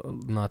 Okay,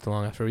 Not too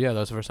long after. Yeah, that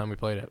was the first time we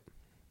played it.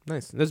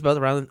 nice. This was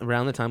about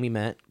around the time we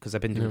met because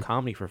I've been doing Yeah.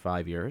 comedy for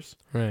 5 years,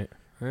 Right.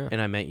 Yeah.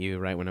 and I met you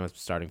right when I was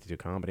starting to do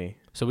comedy.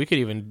 So we could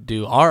even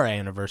do our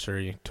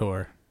anniversary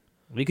tour.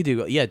 We could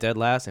do Dead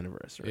Last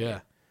Anniversary. Yeah.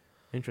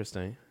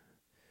 Interesting.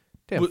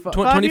 Damn, W-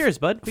 5 years,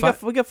 bud.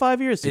 We got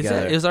 5 years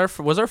together.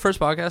 Was our first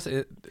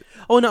podcast?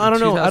 Oh no, I don't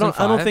know. I don't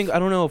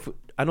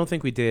 2005?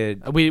 think we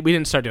did We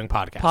didn't start doing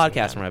podcasting.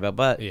 podcasting then. right about,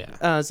 but Yeah.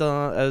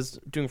 as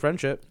doing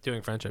friendship.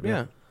 Doing friendship.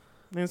 Yeah,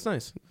 I mean, it's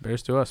nice.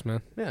 Bears to us,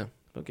 man. Yeah,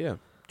 but yeah.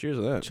 Cheers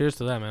to that. Cheers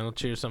to that, man.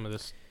 Let's cheers some of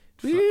this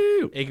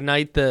Woo!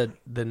 Ignite the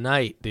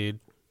night, dude.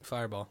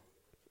 Fireball.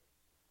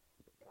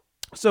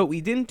 So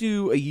we didn't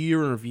do a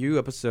year in review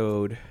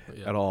episode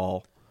Yeah. at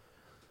all,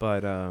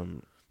 but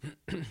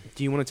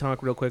do you want to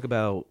talk real quick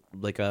about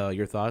like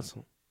your thoughts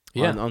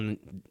on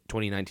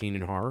 2019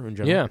 in horror in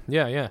general?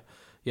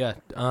 Yeah.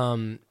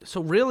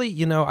 So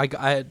really,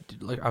 I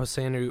like I was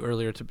saying to you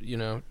earlier,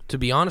 to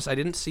be honest, I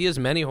didn't see as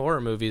many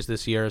horror movies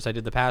this year as I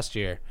did the past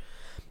year.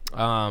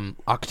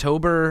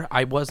 October,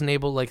 I wasn't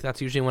able, like, that's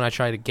usually when I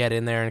try to get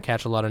in there and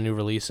catch a lot of new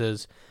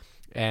releases.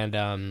 And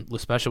Le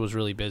Special was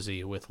really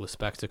busy with Le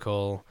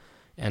Spectacle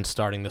and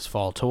starting this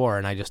fall tour,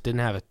 and I just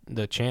didn't have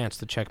the chance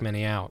to check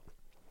many out.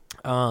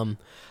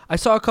 I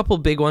saw a couple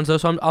big ones though,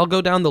 so I'll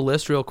go down the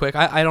list real quick.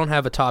 I don't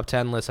have a top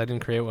 10 list. I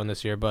didn't create one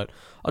this year, but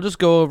I'll just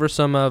go over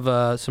some of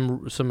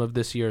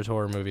this year's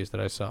horror movies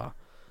that I saw.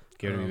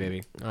 Give it to me,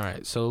 baby. All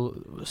right,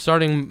 so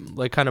starting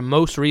like kind of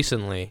most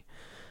recently,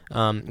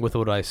 with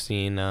what I've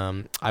seen,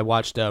 I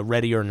watched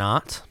Ready or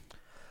Not.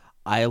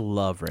 I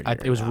love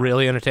Ready. It was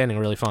really entertaining,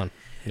 really fun.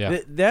 Yeah,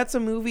 That's a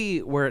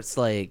movie where it's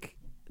like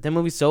that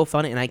movie's so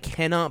funny, and I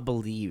cannot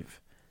believe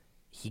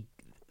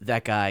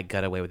that guy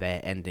got away with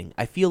that ending.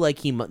 I feel like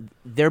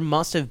there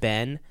must have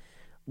been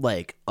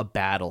like a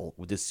battle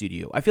with the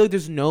studio. I feel like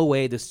there's no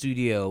way the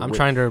studio. I'm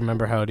trying to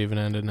remember how it even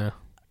ended now.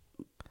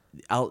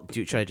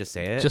 Should I just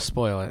say it? Just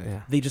spoil it.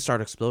 Yeah. They just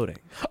start exploding.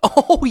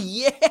 Oh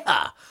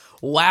yeah!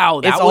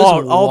 Wow, that It's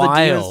was all the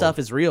demon wild. stuff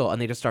is real,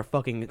 and they just start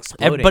fucking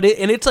exploding.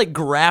 It's like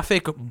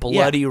graphic,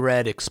 bloody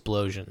red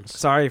explosions.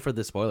 Sorry for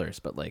the spoilers,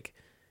 but like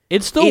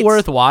It's still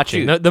worth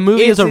watching. Dude, The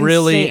movie is a it's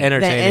really insane.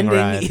 entertaining The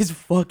ending ride. is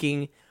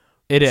fucking.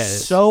 It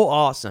is. so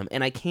awesome,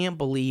 and I can't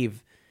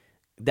believe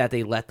that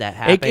they let that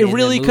happen. It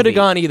really could have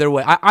gone either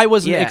way. I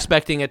wasn't Yeah.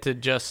 expecting it to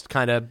just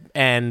kind of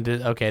end.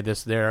 Okay,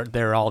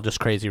 they're all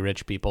just crazy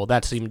rich people.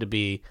 That seemed to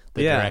be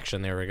the Yeah.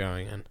 direction they were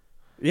going in.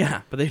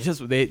 Yeah, but they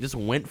just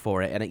went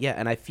for it,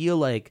 and I feel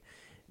like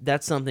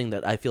that's something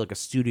that I feel like a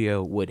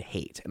studio would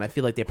hate, and I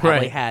feel like they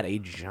probably Right. had a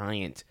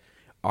giant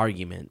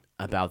argument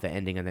about the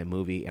ending of that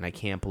movie, and I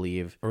can't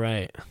believe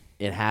Right.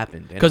 it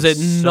happened Because it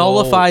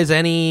nullifies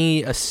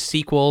any a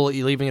sequel,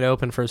 leaving it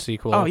open for a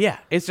sequel. Oh yeah,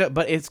 it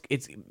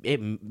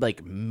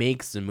like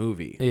makes the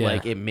movie. Yeah.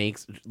 Like it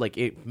makes like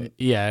it.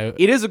 Yeah.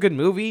 It is a good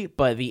movie,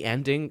 but the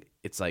ending,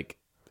 it's like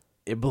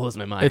it blows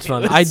my mind. It's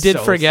fun. It's I did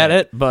so forget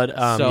sick. it, but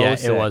So yeah,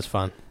 sick. it was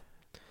fun.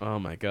 Oh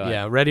my god.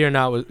 Yeah, Ready or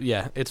Not was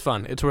it's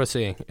fun. It's worth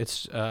seeing.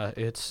 It's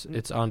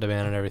on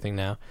demand and everything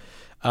now.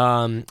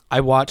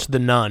 I watched The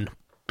Nun.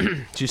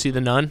 Did you see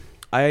The Nun?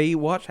 I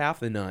watched half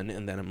The Nun,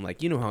 and then I'm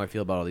like, you know how I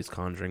feel about all these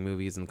Conjuring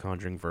movies and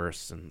Conjuring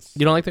verse, and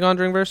You don't like the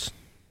Conjuring verse?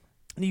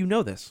 you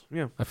know this.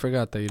 Yeah, I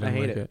forgot that you didn't hate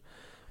like it. it.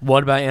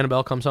 What about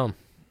Annabelle Comes Home?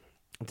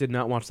 did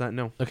not watch that.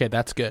 No. Okay,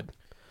 that's good.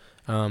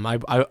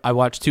 I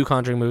watched 2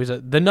 Conjuring movies.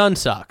 The Nun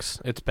sucks.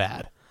 It's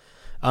bad.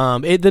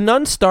 The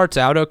Nun starts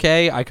out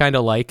okay. I kind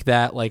of like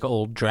that, like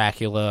old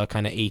Dracula,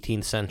 kind of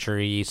 18th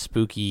century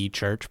spooky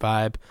church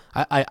vibe.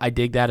 I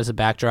dig that as a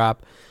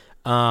backdrop.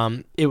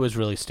 It was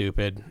really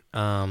stupid.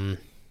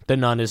 The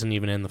Nun isn't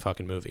even in the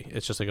fucking movie.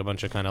 It's just like a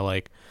bunch of kind of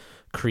like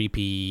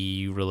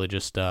creepy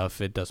religious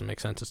stuff. It doesn't make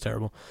sense. It's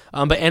terrible.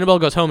 But Annabelle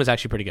Goes Home is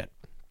actually pretty good.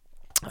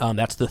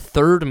 That's the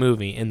 3rd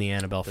movie in the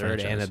Annabelle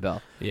Third franchise.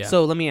 Annabelle. Yeah.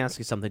 So let me ask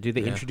you something. Do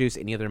they Yeah. introduce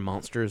any other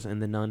monsters in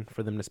The Nun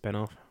for them to spin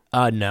off?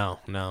 No.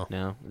 No.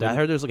 I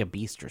heard there's like a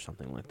beast or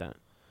something like that.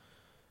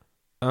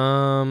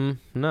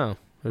 No.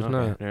 There's Okay,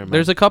 not. never mind.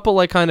 There's a couple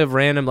like kind of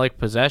random like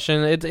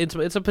possession.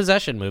 It's a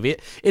possession movie.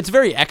 It's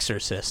very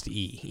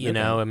Exorcist-y, you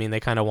know. I mean, they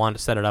kind of want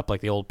to set it up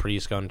like the old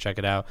priest. Go and check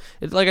it out.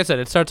 It's like I said,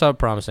 it starts out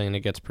promising and it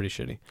gets pretty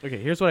shitty. Okay,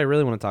 here's what I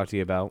really want to talk to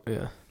you about.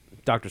 Yeah.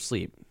 Dr.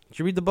 Sleep. Did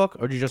you read the book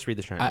or did you just read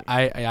The Shining?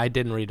 I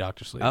didn't read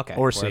Doctor Sleep. Okay.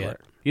 Or see whatever.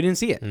 it. You didn't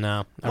see it?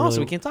 No. So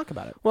we can't talk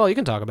about it. Well, you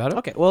can talk about it.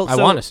 Okay, well, I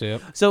want to see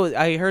it. So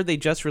I heard they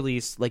just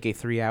released like a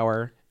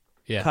 3-hour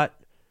Yeah. cut.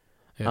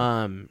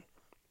 Yeah.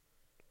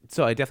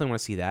 So I definitely want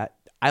to see that.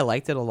 I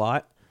liked it a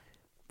lot.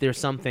 There's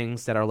some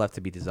things that are left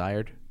to be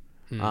desired.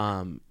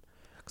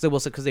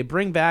 Because they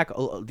bring back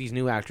these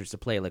new actors to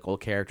play like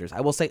old characters.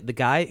 I will say the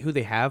guy who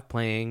they have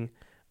playing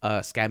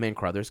Scatman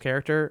Crothers'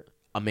 character,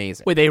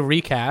 amazing. Wait, they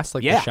recast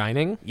like Yeah. The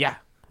Shining? Yeah,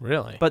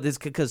 Really? but it's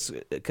because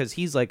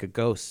he's like a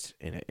ghost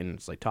in it, and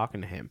it's like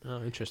talking to him.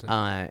 Oh, interesting.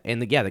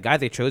 And the guy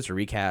they chose to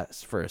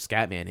recast for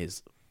Scatman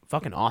is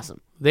fucking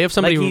awesome. They have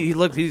somebody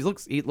Like who...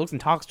 he looks and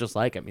talks just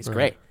like him. He's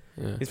great.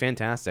 Yeah. He's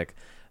fantastic.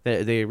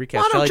 They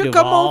recast. Why don't Shelley you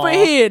come Duvall. over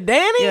here,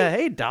 Danny? Yeah,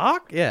 hey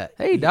Doc. Yeah,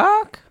 Hey,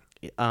 Doc.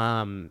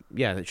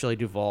 yeah, Shelley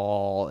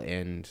Duvall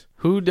and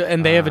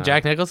And they have a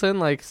Jack Nicholson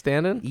like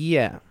stand-in?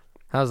 yeah,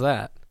 How's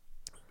that?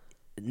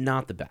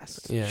 not the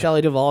best. Yeah.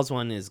 Shelley Duvall's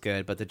one is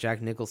good, but the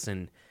Jack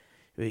Nicholson,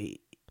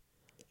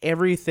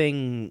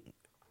 everything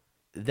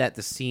that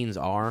the scenes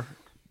are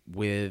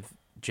with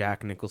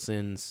Jack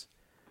Nicholson's,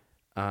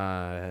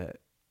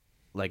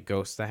 like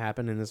ghosts that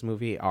happen in this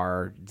movie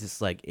are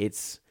just like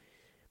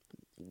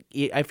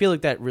I feel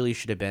like that really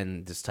should have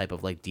been this type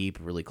of like deep,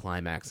 really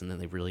climax, and then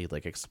they really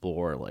like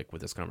explore like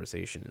with this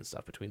conversation and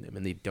stuff between them,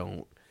 and they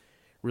don't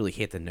really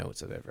hit the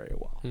notes of it very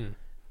well.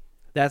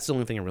 That's the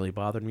only thing that really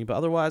bothered me. But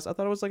otherwise, I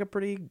thought it was like a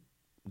pretty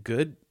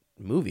good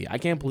movie. I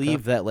can't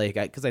believe that, like,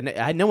 because I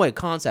had no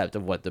concept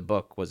of what the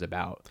book was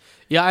about.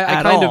 Yeah,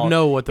 I kind of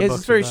know what the book's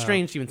It's very about.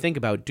 strange to even think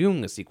about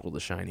doing a sequel to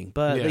Shining,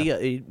 but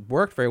it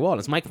worked very well. And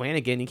it's Mike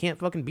Flanagan. You can't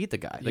fucking beat the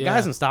guy. The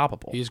guy's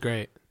unstoppable. He's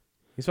great.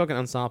 He's fucking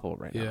unstoppable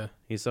right now. Yeah.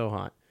 He's so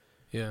hot.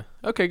 Yeah.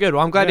 Okay, good.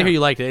 Well, I'm glad to Yeah. hear you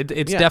liked it.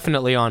 It's Yeah.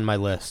 definitely on my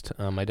list.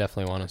 I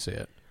definitely want to see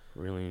it.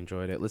 Really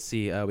enjoyed it. Let's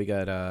see. We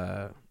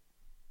got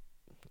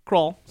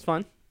Crawl. It's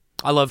fun.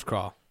 I loved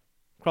Crawl.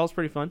 Crawl's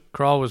pretty fun.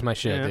 Crawl was my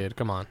shit, Yeah. dude.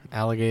 Come on.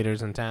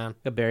 Alligators in town.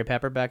 Got Barry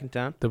Pepper back in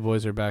town. The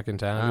boys are back in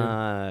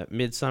town.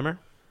 Midsummer.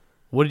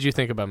 What did you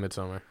think about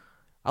Midsummer?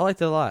 I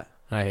liked it a lot.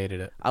 I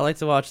hated it. I like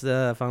to watch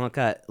the final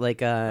cut.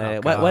 Like, why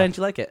God. didn't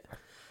you like it?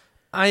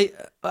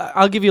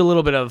 I'll give you a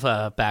little bit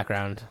of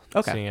background.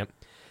 Okay. Seeing it.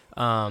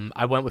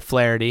 I went with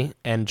Flaherty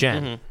and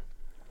Jen. Mhm.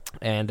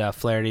 And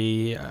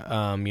Flaherty,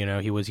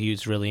 he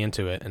was really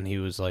into it, and he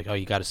was like, "Oh,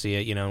 you got to see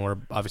it," and we're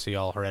obviously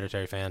all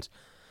Hereditary fans.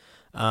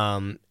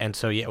 And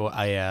so we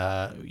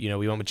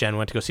went with Jen.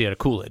 Went to go see it at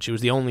Coolidge. It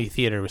was the only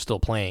theater it was still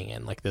playing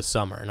in, like, this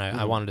summer, and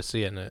I wanted to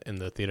see it in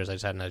the theaters. I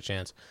just hadn't had a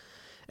chance.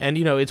 And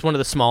it's one of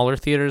the smaller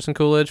theaters in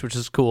Coolidge, which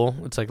is cool.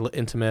 It's like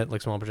intimate,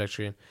 like small projector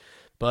screen.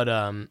 But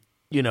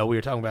we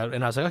were talking about it,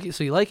 and I was like, "Okay,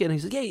 so you like it?" And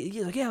he's like,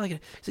 "Yeah, I like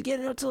it." He's like,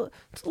 "Yeah, it's a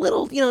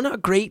little, not a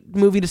great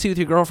movie to see with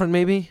your girlfriend,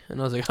 maybe."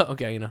 And I was like, "Oh,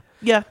 okay,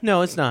 Yeah,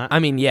 no, it's not. I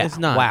mean, yeah, it's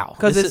not. Wow,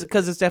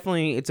 because it's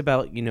definitely it's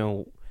about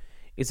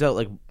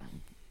like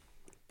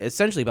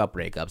essentially about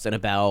breakups and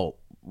about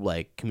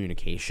like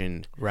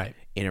communication right,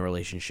 in a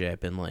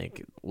relationship and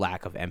like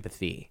lack of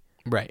empathy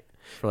right."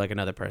 for like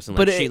another person.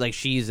 But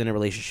She's in a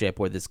relationship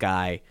where this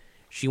guy,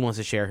 she wants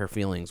to share her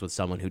feelings with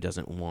someone who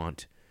doesn't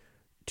want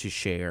to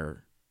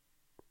share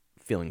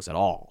feelings at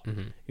all,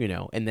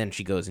 and then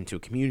she goes into a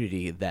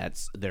community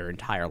that's their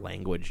entire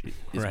language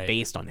is Right.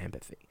 based on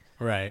empathy.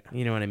 Right.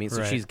 You know what I mean?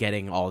 So Right. she's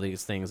getting all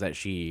these things that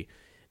she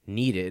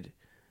needed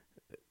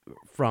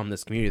from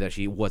this community that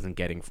she wasn't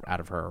getting out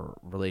of her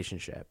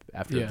relationship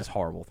after Yeah. this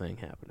horrible thing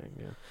happening.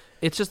 Yeah.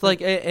 It's just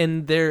like,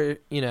 and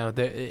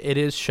it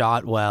is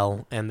shot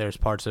well, and there's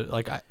parts of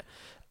like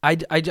I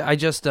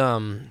just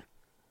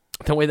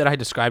the way that I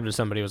described it to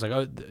somebody was like,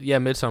 oh yeah,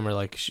 Midsummer,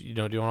 like do you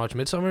want to watch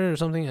Midsummer or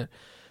something?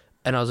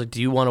 And I was like,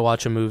 do you want to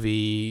watch a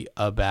movie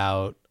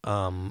about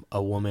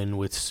a woman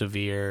with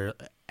severe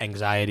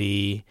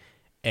anxiety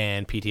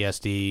and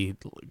PTSD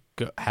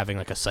having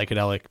like a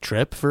psychedelic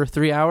trip for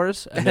 3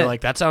 hours? And they're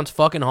like, that sounds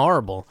fucking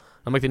horrible.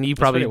 I'm like, then you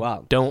probably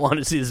don't want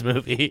to see this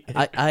movie.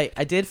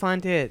 I did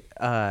find it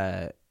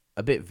a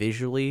bit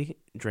visually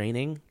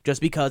draining,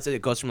 just because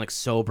it goes from like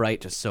so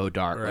bright to so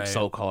dark, like Right.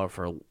 so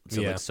colorful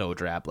to like so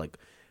drab, like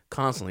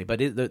constantly. But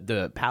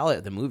the palette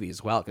of the movie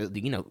as well,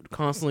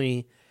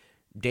 constantly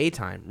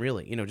daytime,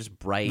 really, just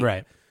bright,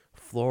 Right.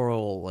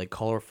 floral, like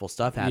colorful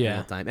stuff happening Yeah.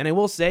 all the time. And I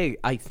will say,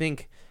 I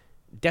think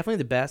definitely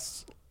the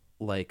best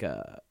like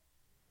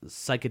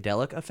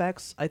psychedelic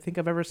effects I think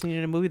I've ever seen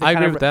in a movie. I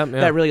agree with that. Yeah.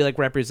 That really like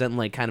represent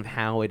like kind of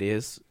how it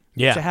is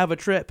to have a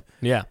trip.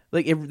 Yeah.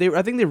 Like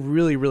I think they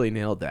really, really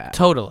nailed that.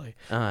 Totally.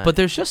 But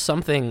there's just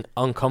something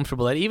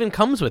uncomfortable that even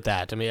comes with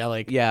that to me.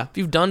 If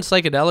you've done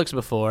psychedelics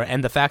before,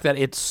 and the fact that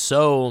it's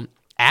so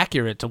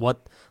accurate to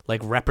what,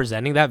 like,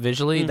 representing that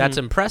visually, that's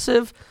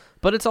impressive.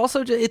 But it's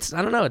also just,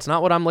 I don't know, it's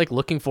not what I'm like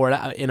looking for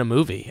in a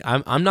movie.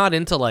 I'm not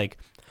into like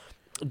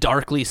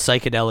darkly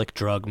psychedelic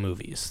drug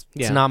movies.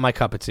 It's not my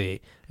cup of tea.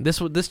 This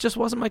just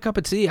wasn't my cup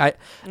of tea.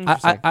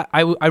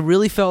 I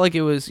really felt like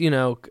it was,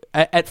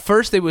 at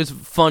first it was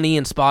funny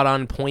and spot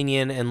on,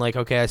 poignant, and like,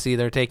 okay, I see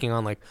they're taking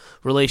on like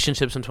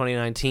relationships in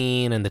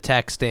 2019 and the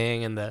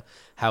texting and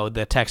how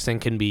the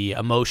texting can be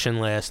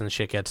emotionless and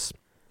shit gets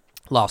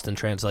lost in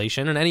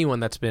translation, and anyone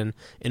that's been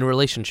in a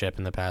relationship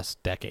in the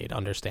past decade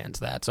understands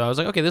that. So I was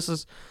like, okay, this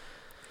is,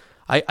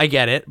 I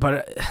get it,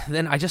 but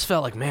then I just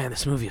felt like, man,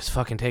 this movie is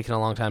fucking taking a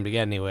long time to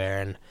get anywhere,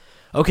 and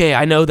okay,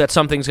 I know that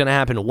something's gonna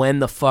happen. When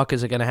the fuck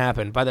is it gonna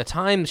happen? By the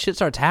time shit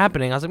starts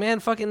happening, I was like, man,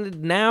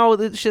 fucking now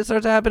the shit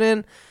starts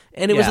happening,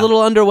 and it was a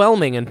little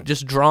underwhelming and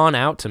just drawn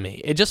out to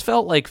me. It just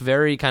felt like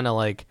very kind of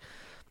like,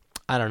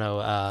 I don't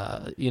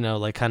know,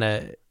 like kind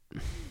of.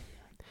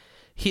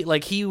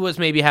 He was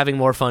maybe having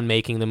more fun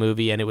making the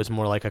movie, and it was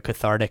more like a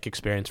cathartic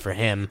experience for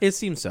him. It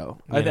seems so.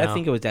 I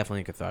think it was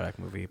definitely a cathartic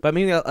movie, but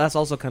maybe that's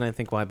also kind of I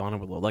think why I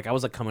bonded with Will. Like I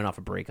was like coming off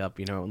a breakup,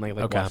 and like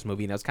watched the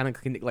movie, and I was kind of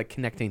like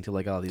connecting to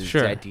like all these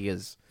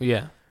ideas,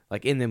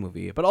 like in the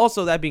movie. But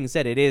also that being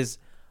said, it is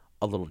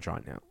a little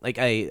drawn out. Like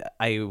I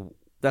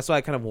that's why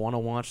I kind of want to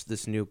watch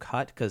this new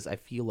cut, because I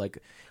feel like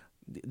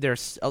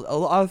there's a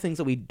lot of things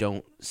that we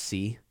don't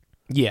see.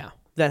 Yeah.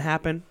 That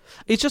happen.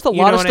 It's just a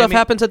lot of stuff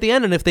happens at the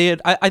end, and if they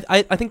had,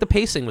 I think the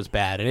pacing was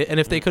bad, and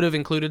if they could have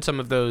included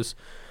some of those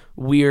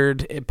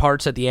weird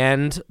parts at the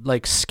end,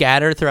 like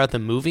scattered throughout the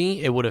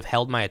movie, it would have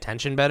held my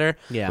attention better,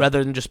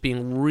 rather than just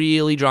being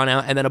really drawn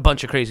out, and then a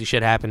bunch of crazy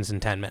shit happens in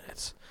 10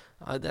 minutes.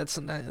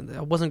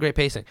 That wasn't great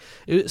pacing.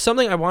 It was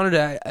something I wanted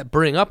to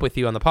bring up with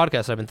you on the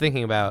podcast I've been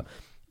thinking about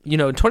in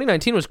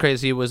 2019 was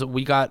crazy. Was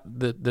we got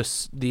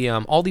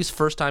the all these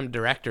first time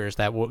directors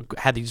that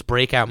had these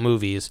breakout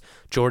movies: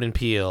 Jordan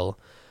Peele,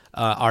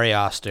 Ari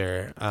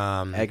Aster,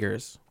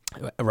 Eggers,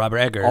 Robert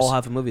Eggers. all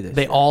have a movie this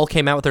They year. all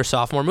came out with their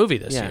sophomore movie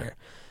this year.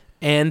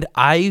 And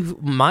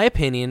my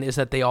opinion is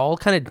that they all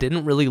kind of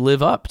didn't really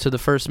live up to the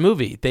first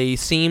movie. They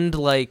seemed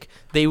like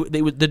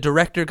the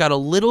director got a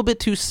little bit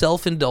too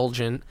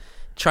self-indulgent,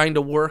 trying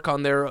to work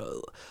on their,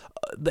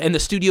 and the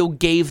studio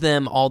gave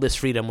them all this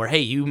freedom where, hey,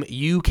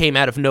 you came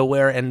out of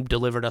nowhere and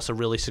delivered us a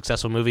really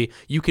successful movie.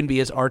 You can be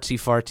as artsy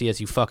fartsy as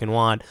you fucking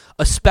want,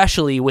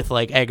 especially with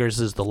like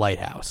Eggers' The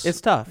Lighthouse. It's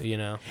tough.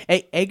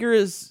 Hey,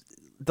 Eggers,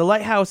 The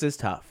Lighthouse is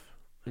tough,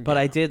 but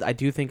I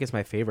do think it's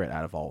my favorite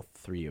out of all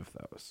three of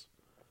those.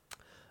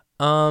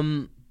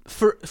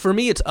 For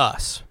me, it's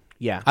Us.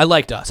 Yeah, I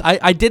liked Us.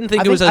 I didn't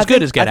think it was as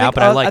good as Get Out,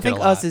 but I liked it a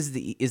lot. I think Us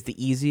is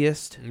the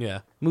easiest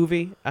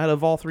movie out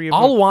of all three of them.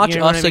 I'll watch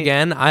Us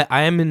again.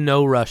 I am in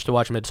no rush to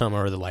watch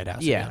Midsommar or The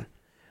Lighthouse again.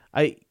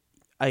 I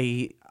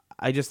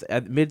just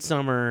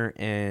Midsommar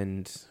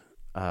and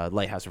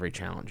Lighthouse are very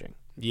challenging.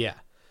 Yeah.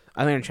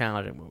 I think they're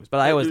challenging movies, but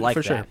I always like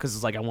for that sure. because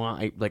it's like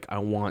I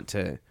want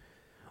to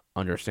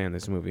understand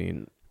this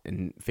movie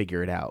and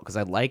figure it out because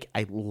I like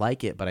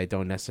it, but I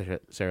don't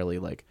necessarily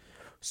like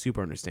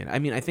super understand. I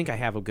mean, I think I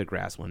have a good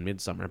grasp on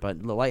Midsommar,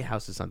 but The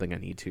Lighthouse is something I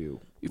need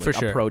to For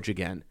sure. approach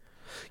again.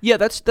 Yeah,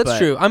 that's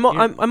true.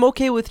 I'm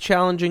okay with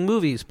challenging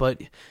movies,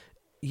 but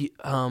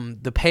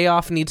the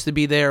payoff needs to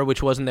be there,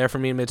 which wasn't there for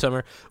me in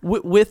Midsommar.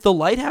 With The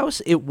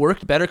Lighthouse, it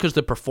worked better because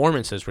the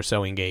performances were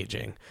so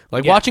engaging.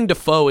 Like watching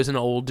Dafoe as an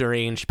old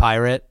deranged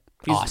pirate.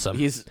 Awesome.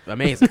 He's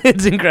amazing.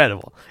 It's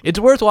incredible. It's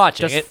worth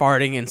watching. Just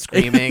farting and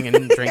screaming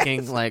and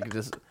drinking like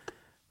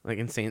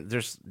insane.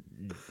 There's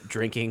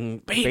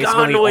drinking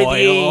basically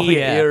oil.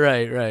 Yeah, you're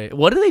right.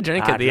 What do they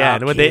drink at the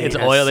end? It's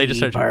oil. They just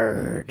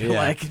start.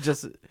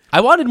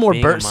 I wanted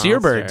more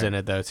seabirds in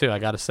it though too. I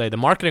got to say, the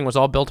marketing was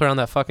all built around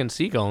that fucking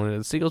seagull,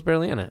 and the seagull's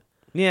barely in it.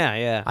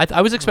 Yeah.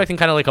 I was expecting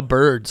kind of like a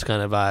Birds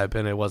kind of vibe,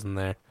 and it wasn't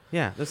there.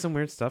 Yeah, there's some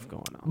weird stuff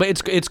going on.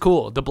 But it's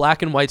cool. The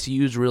black and white's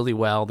used really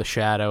well. The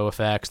shadow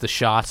effects, the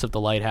shots of the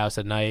lighthouse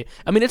at night.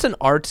 I mean, it's an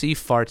artsy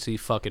fartsy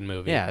fucking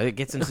movie. Yeah, it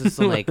gets into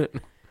some like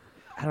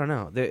I don't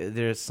know.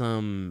 There's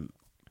some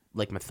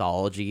like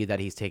mythology that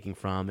he's taking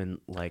from,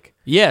 and like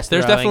yes,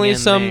 there's definitely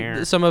some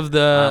of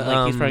the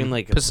like he's throwing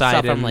like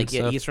Poseidon stuff from like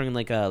stuff. he's throwing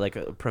like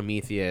a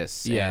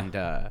Prometheus and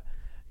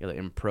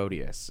and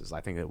Proteus is I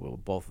think that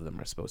both of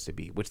them are supposed to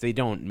be, which they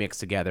don't mix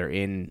together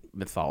in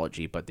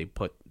mythology, but they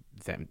put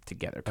them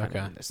together kind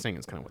of in this thing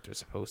is kind of what they're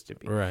supposed to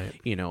be, right?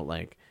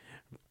 Like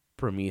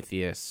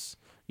Prometheus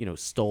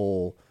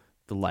stole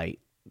the light,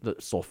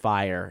 stole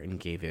fire and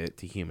gave it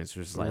to humans,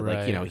 which is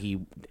like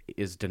he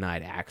is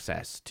denied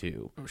access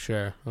to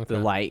the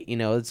light.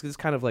 It's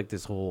kind of like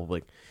this whole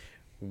like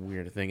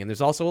weird thing, and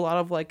there's also a lot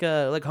of like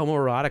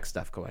homoerotic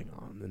stuff going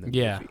on in the movie.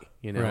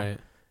 Right.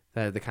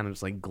 That they kind of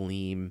just like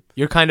gleam.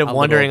 You're kind of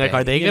wondering like,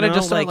 are they gonna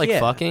just start like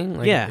fucking?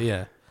 Like,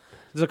 yeah.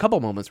 There's a couple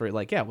moments where you're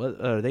like, what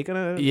are they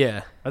gonna?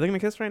 Yeah. Are they gonna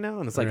kiss right now?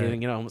 And it's like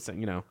almost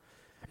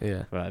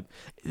Yeah. But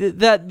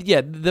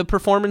the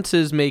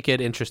performances make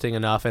it interesting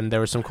enough, and there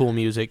were some cool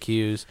music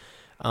cues.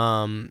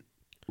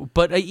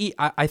 But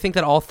I think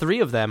that all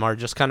three of them are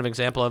just kind of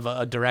example of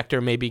a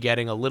director maybe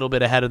getting a little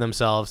bit ahead of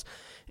themselves,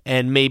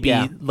 and maybe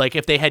like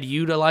if they had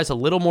utilized a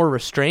little more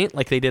restraint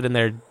like they did in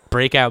their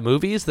breakout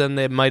movies, then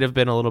they might have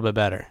been a little bit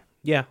better.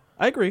 Yeah,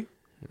 I agree.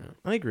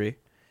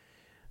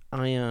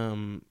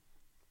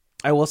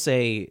 I will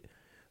say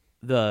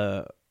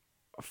the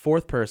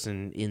fourth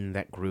person in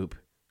that group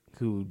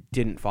who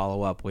didn't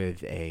follow up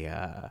with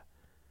a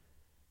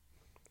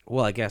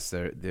well, I guess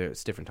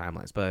there's different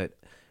timelines, but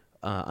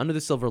Under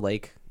the Silver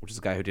Lake, which is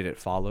the guy who did It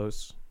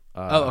Follows.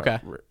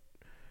 Robert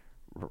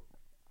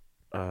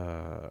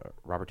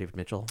David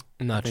Mitchell,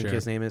 I think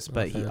his name is,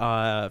 but he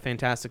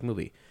fantastic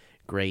movie,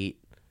 great,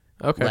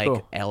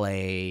 cool.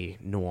 L.A.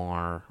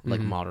 noir,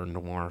 like modern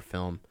noir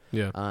film.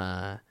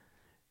 Yeah.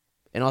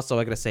 And also,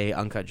 I gotta say,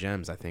 Uncut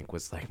Gems, I think,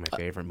 was like my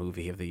favorite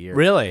movie of the year.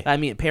 Really? I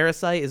mean,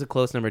 Parasite is a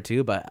close number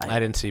 2, but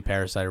I didn't see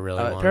Parasite.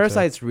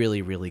 Parasite's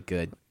really, really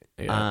good.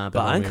 Yeah,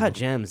 but Uncut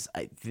Gems,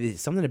 there's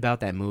something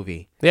about that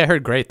movie. Yeah, I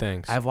heard great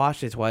things. I've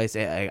watched it twice.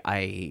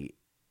 I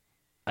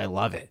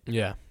love it.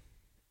 Yeah,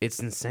 it's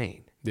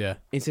insane. Yeah,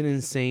 it's an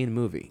insane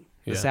movie.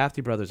 The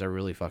Safdie brothers are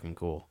really fucking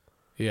cool.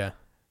 Yeah.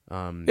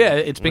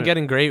 It's been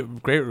getting great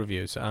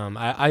reviews.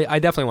 I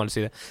definitely want to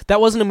see that. That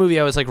wasn't a movie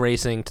I was like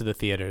racing to the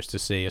theaters to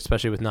see,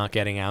 especially with not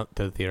getting out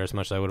to the theater as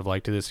much as I would have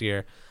liked to this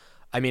year.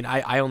 I mean,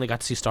 I only got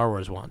to see Star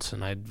Wars once,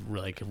 and I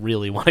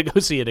really want to go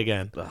see it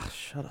again. Ugh,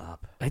 shut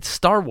up! It's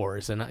Star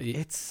Wars, and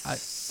it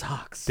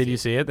sucks. Did you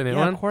see it? The new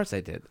one? Of course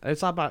I did. I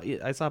saw it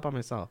by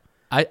myself.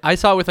 I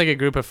saw it with like a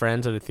group of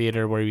friends at a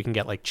theater where we can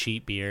get like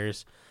cheap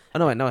beers.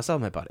 Oh no, I saw it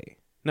with my buddy.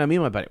 No, me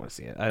and my buddy want to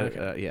see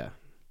it. Yeah.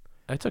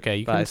 It's okay.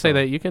 You can say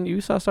that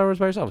you saw Star Wars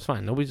by yourself. It's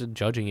fine. Nobody's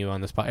judging you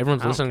on this podcast.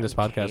 Everyone's listening to this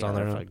podcast on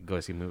their own. If I go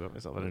see a movie by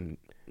myself, I don't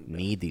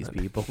need these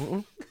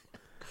people.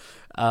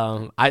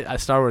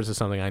 Star Wars is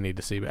something I need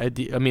to see.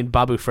 I mean,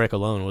 Babu Frick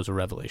alone was a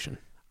revelation.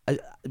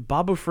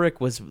 Babu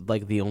Frick was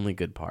like the only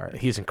good part.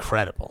 He's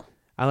incredible.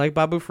 I like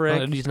Babu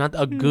Frick. He's not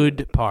a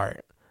good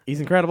part. He's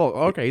incredible.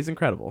 Okay, he's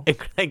incredible.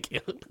 Thank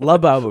you.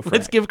 Love Babu Frick.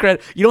 Let's give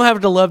credit. You don't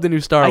have to love the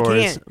new Star I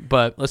Wars, can't.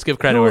 but let's give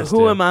credit where it's Who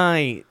due. am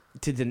I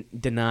to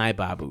deny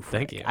Babu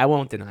Frick? Thank you. I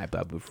won't deny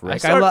Babu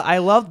Frick. I I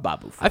loved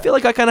Babu Frick. I feel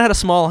like I kind of had a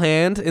small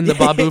hand in the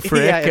Babu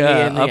Frick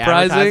in the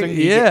uprising. advertising,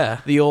 Yeah,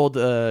 the old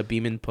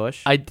Beeman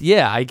push. I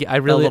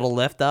a really little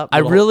lift up. I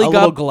really got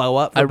little glow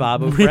up for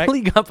Babu Frick.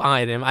 really got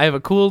behind him. I have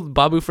a cool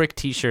Babu Frick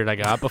T-shirt I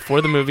got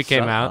before the movie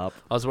came Shut out. up.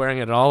 I was wearing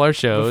it at all our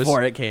shows.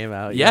 Before it came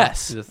out.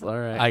 Yes. Yeah. Just, all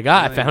right.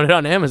 I found it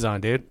on Amazon,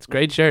 dude. It's a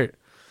great shirt.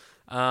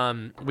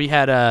 We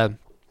had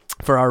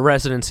for our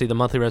residency, the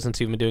monthly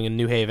residency we've been doing in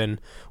New Haven,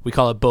 we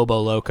call it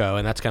Bobo Loco,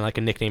 and that's kind of like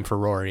a nickname for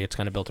Rory. It's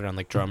kind of built around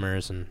like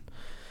drummers and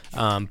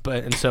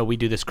so we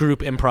do this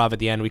group improv at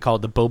the end. We call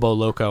it the Bobo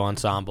Loco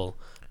Ensemble.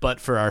 But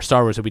for our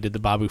Star Wars, we did the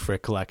Babu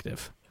Frick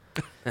Collective.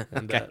 And,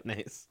 Okay,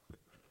 nice.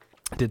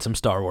 did some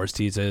Star Wars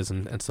teases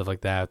and stuff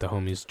like that. The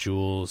homies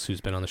Jules,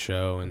 who's been on the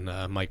show, and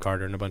Mike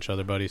Carter and a bunch of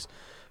other buddies.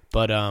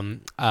 But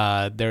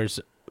there's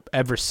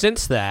ever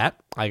since that,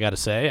 I gotta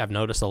say, I've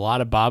noticed a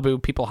lot of Babu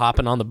people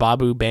hopping on the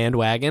Babu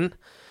bandwagon.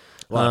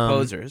 A lot of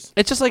posers.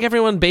 It's just like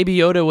everyone. Baby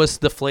Yoda was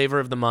the flavor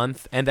of the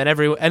month, and then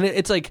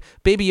it's like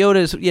Baby Yoda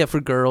is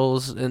for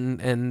girls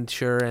and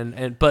sure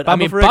but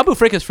Babu Frick? Babu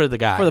Frick is for the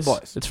guys, For the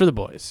boys. It's for the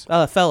boys.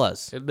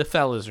 Fellas. The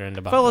fellas are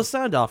into Babu. Fellas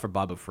sound off for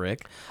Babu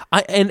Frick.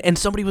 And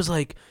somebody was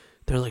like,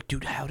 they're like,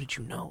 dude, how did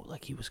you know?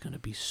 Like, he was going to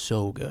be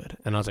so good.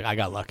 And I was like, I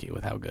got lucky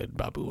with how good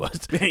Babu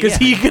was. Because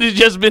he could have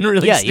just been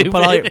really stupid.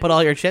 You put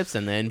all your chips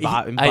in there, and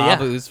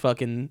Babu's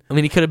fucking... I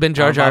mean, he could have been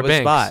Jar Jar Babu's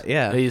Binks. spot,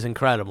 yeah. He's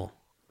incredible.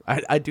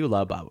 I do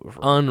love Babu Frick.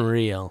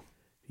 Unreal.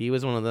 He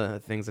was one of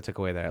the things I took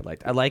away that I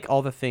liked. I like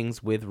all the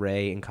things with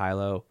Rey and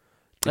Kylo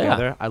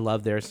together. Yeah. I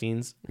love their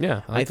scenes.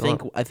 Yeah. I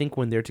think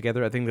when they're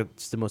together, I think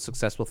that's the most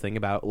successful thing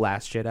about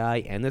Last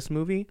Jedi and this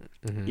movie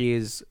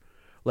is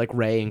like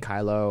Rey and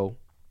Kylo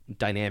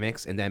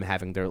dynamics and them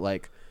having their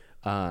like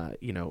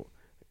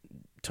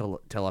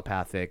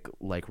telepathic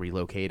like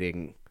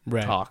relocating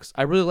talks.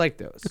 I really like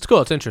those. It's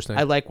cool. It's interesting.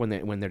 I like when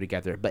they're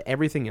together, but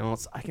everything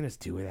else I can just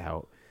do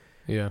without.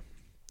 Yeah.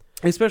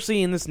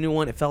 Especially in this new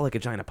one, it felt like a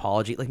giant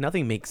apology. Like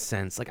nothing makes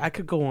sense. Like I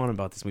could go on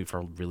about this movie for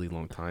a really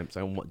long time,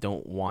 so I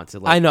don't want to.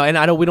 Like, I know,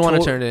 and we don't want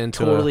to turn it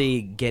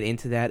into get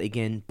into that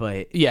again.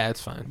 But yeah,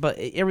 it's fine. But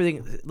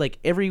everything, like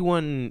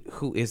everyone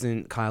who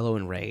isn't Kylo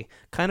and Rey,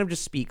 kind of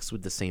just speaks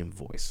with the same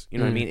voice. You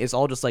know what I mean? It's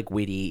all just like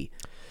witty,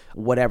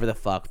 whatever the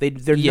fuck.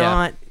 They're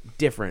not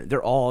different.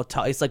 They're all.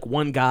 It's like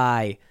one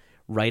guy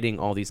writing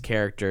all these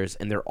characters,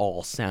 and they're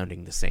all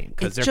sounding the same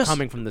because they're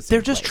coming from the same.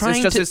 They're just place. trying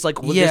it's just to this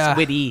like this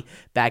witty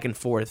back and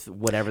forth,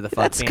 whatever the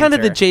fuck. That's kind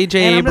of the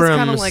J.J.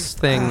 Abrams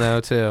thing,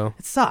 though, too.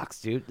 It sucks,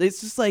 dude.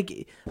 It's just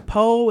like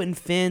Poe and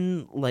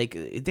Finn, like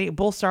they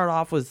both start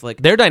off with like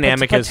their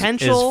dynamic is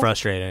potential.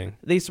 frustrating.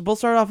 They both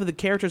start off with the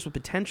characters with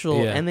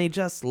potential, and they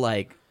just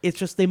like it's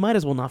just they might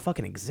as well not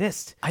fucking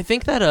exist. I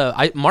think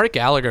that Mark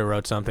Gallagher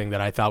wrote something that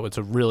I thought was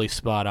a really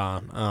spot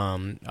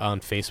on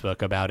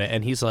Facebook about it,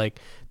 and he's like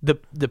the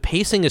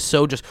pacing is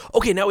so just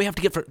okay. Now we have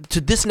to get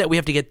to this net. We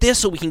have to get this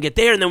so we can get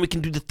there, and then we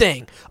can do the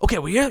thing. Okay,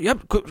 well, yeah,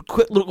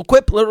 quick little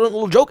quip,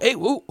 little joke. Hey,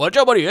 woo, watch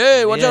out, buddy.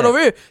 Hey, watch out over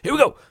here. Here we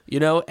go. You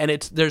know, and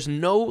there's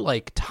no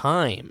like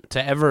time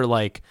to ever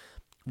like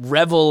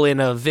revel in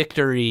a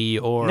victory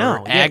or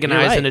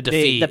agonize in a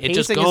defeat. The it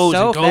just pacing goes is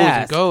so and goes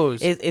fast. and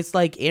goes. It's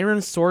like Aaron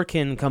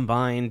Sorkin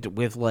combined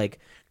with like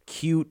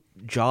cute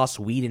Joss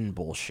Whedon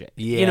bullshit.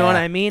 Yeah. You know what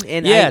I mean?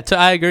 And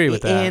I agree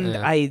with that.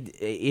 And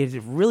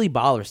it really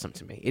bothersome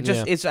to me. It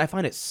just I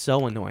find it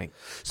so annoying.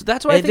 So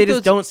that's why I think they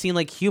just don't seem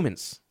like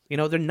humans. You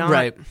know, they're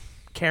not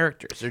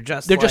characters. They're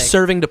just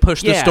serving to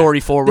push the story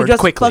forward they're just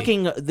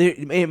quickly.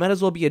 It might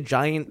as well be a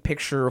giant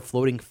picture of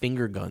floating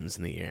finger guns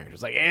in the air.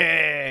 It's like,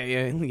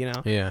 you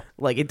know,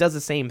 like it does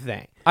the same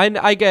thing.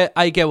 I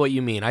get what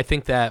you mean. I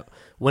think that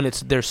when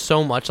there's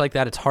so much like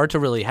that, it's hard to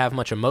really have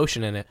much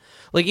emotion in it.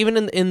 Like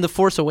even in The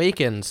Force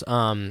Awakens,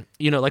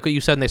 you know, like what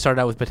you said, and they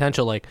started out with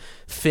potential, like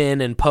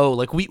Finn and Poe.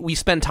 Like we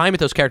spend time with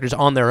those characters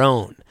on their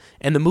own,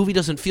 and the movie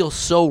doesn't feel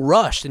so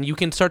rushed, and you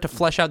can start to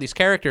flesh out these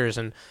characters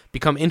and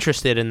become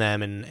interested in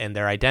them, and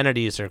their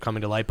identities are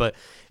coming to light. But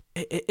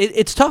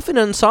it's tough in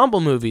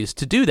ensemble movies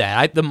to do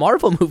that. The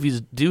Marvel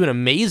movies do an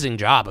amazing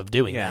job of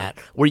doing that,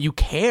 where you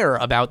care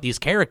about these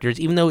characters,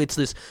 even though it's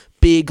this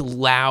big,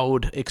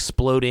 loud,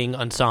 exploding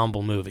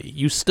ensemble movie.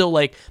 You still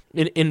like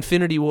in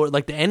Infinity War,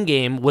 like the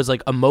Endgame was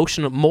like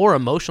more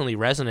emotionally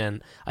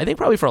resonant, I think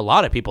probably for a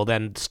lot of people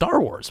than Star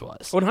Wars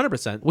was.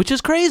 100%. Which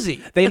is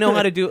crazy. They know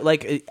how to do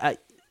like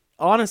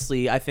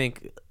honestly, I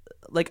think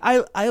like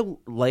I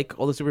like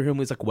all the superhero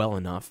movies like well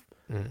enough.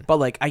 But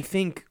like I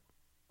think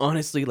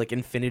honestly, like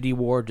Infinity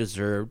War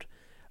deserved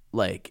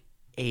like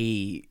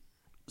a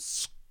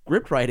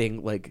script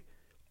writing like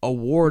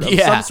award of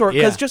some sort,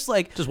 because just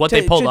what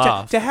they pulled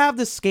off to have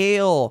the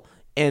scale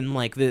and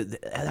like the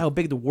how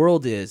big the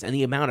world is and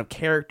the amount of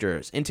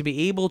characters, and to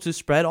be able to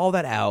spread all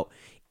that out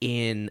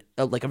in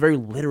like a very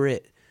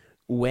literate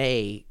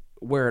way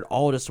where it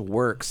all just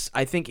works,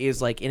 I think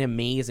is like an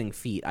amazing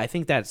feat. I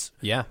think that's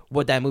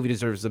what that movie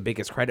deserves the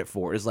biggest credit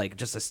for, is like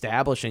just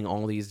establishing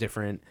all these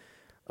different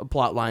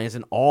plot lines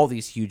and all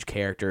these huge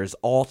characters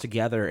all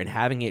together and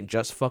having it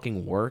just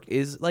fucking work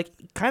is like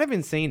kind of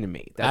insane to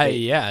me.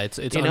 It's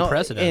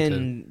unprecedented.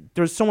 And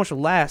there's so much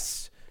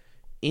less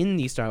in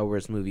these Star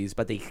Wars movies,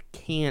 but they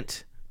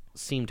can't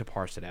seem to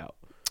parse it out.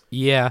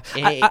 Yeah,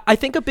 I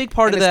think a big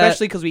part of that,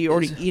 especially because we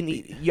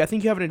already, I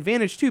think you have an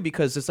advantage too,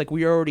 because it's like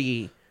we're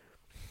already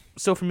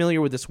so familiar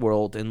with this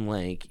world and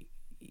like.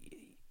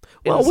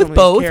 Well, with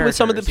both, with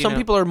some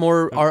people are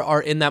more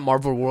are in that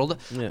Marvel world.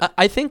 Yeah.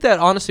 I think that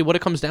honestly, what it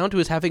comes down to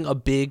is having a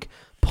big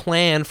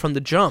plan from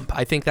the jump.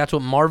 I think that's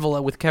what Marvel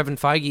with Kevin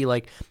Feige,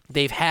 like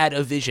they've had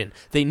a vision.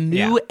 They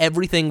knew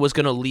everything was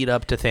going to lead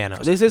up to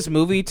Thanos. This is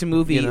movie to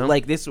movie,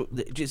 like this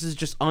is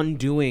just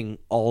undoing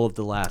all of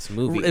the last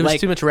movie. It was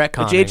like, too much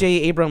retconning. J.J.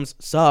 Abrams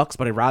sucks,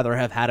 but I'd rather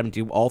have had him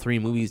do all 3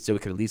 movies so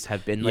it could at least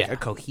have been like a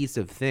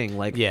cohesive thing.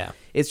 Like,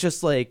 it's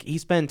just like he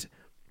spent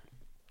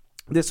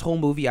this whole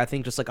movie, I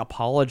think, just like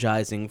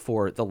apologizing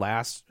for the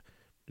last,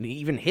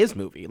 even his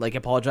movie, like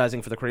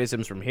apologizing for the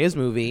criticisms from his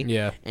movie,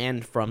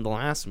 and from the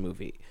last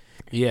movie,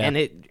 and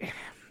I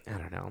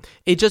don't know.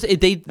 It just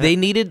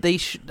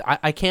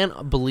I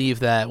can't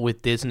believe that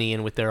with Disney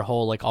and with their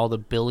whole like all the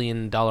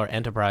billion-dollar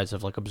enterprise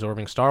of like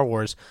absorbing Star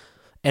Wars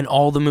and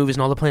all the movies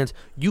and all the plans,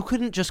 you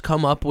couldn't just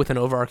come up with an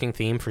overarching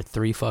theme for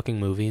 3 fucking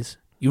movies.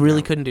 You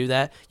really couldn't do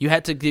that. You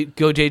had to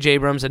go J.J.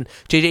 Abrams, and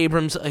J.J.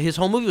 Abrams, his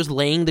whole movie was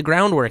laying the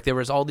groundwork. There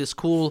was all this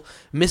cool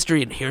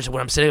mystery, and here's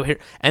what I'm sitting here.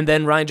 And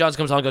then Rian Johnson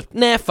comes on and goes,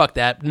 nah, fuck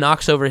that,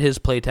 knocks over his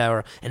play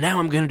tower, and now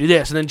I'm going to do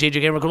this. And then J.J.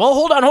 Abrams goes, well,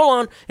 hold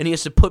on. And he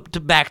has to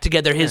put back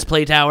together his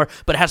play tower,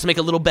 but it has to make it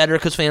a little better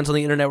because fans on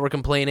the internet were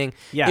complaining.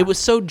 Yeah. It was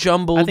so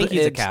jumbled. I think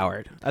he's a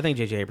coward. I think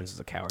J.J. Abrams is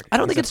a coward. I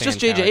don't think it's just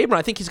J.J. Abrams.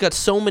 I think he's got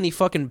so many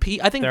fucking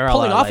I think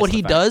pulling off what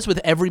he does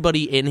with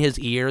everybody in his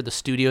ear, the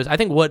studios, I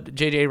think what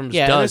J.J. Abrams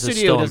does is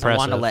still impressive.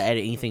 Want to let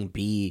anything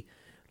be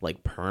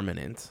like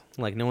permanent.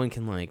 Like no one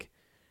can like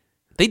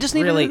they just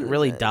need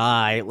really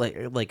die like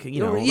like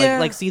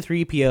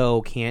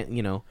C-3PO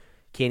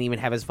can't even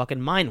have his fucking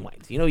mind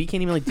wiped. You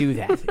can't even like do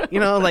that.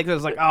 Like it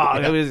was like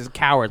it was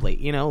cowardly.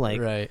 Like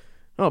right.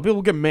 Oh,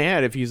 people get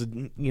mad if he's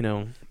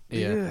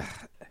yeah.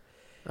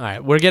 All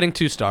right, we're getting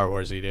too Star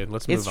Warsy, dude.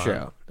 Let's move on. It's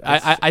true.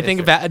 I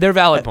think they're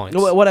valid points.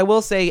 What I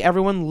will say,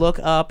 everyone look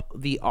up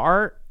the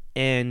art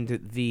and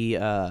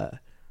the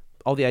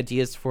all the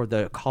ideas for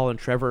the Colin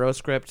Trevorrow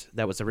script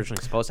that was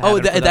originally supposed to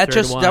happen.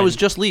 That was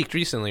just leaked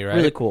recently, right?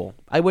 Really cool.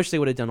 I wish they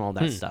would have done all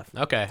that stuff.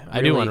 Okay,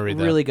 I do want to read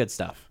that. Really good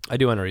stuff. I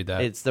do want to read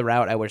that. It's the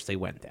route I wish they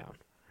went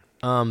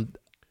down.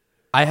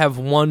 I have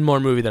one more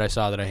movie that I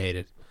saw that I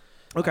hated.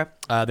 Okay.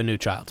 The new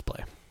Child's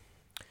Play.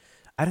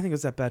 I don't think it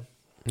was that bad.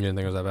 You didn't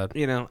think it was that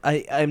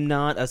bad? I'm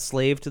not a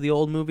slave to the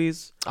old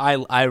movies. I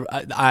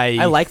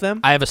like them.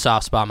 I have a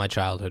soft spot in my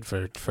childhood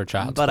for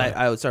Child's Play. But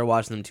I started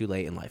watching them too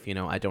late in life.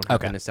 I don't have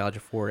the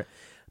nostalgia for it.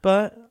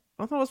 But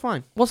I thought it was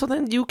fine. Well, so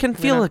then you can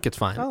feel like it's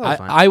fine.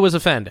 I was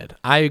offended.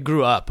 I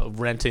grew up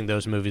renting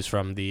those movies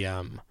from the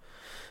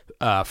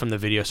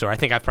video store. I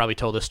think I've probably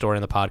told this story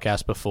in the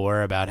podcast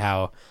before about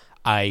how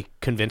I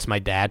convinced my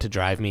dad to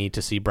drive me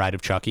to see Bride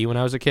of Chucky when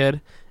I was a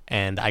kid.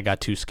 And I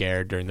got too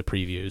scared during the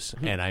previews,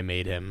 and I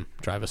made him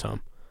drive us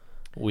home.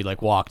 We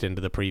walked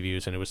into the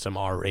previews, and it was some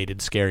R-rated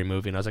scary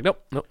movie, and I was like,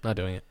 nope, not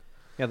doing it.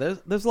 Yeah,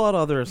 there's a lot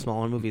of other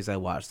smaller movies I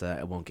watched that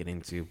I won't get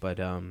into, but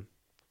what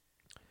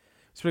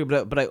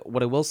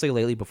I will say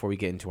lately before we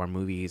get into our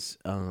movies,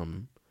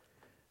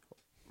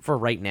 for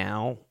right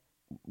now,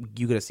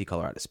 you got to see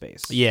Color Out of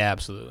Space. Yeah,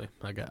 absolutely.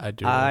 I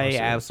do. I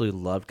absolutely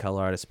loved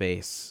Color Out of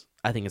Space.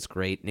 I think it's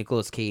great.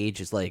 Nicolas Cage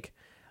is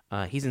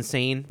he's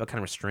insane, but kind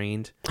of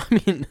restrained. I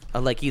mean,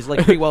 he's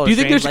pretty well. Do you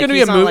think there's going to be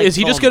a movie? Is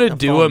he just going to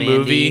do a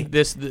movie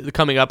Mandy.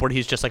 Coming up where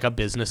he's just like a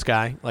business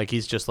guy? Like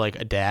he's just like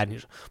a dad. And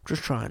he's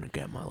just trying to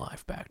get my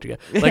life back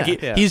together.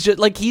 He's just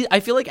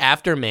I feel like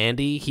after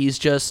Mandy, he's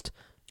just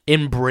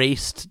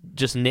embraced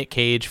just Nick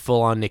Cage,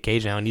 full on Nick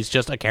Cage now, and he's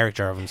just a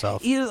character of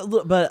himself. Yeah,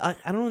 but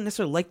I don't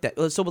necessarily like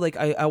that. So,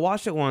 I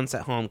watched it once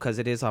at home because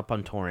it is up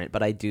on torrent.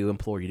 But I do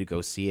implore you to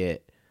go see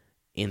it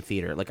in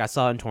theater. I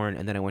saw it in torrent,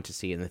 and then I went to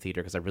see it in the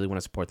theater because I really want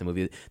to support the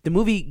movie. The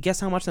movie, guess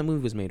how much that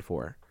movie was made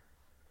for?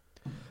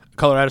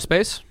 Color Out of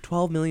Space?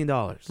 $12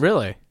 million.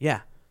 Really?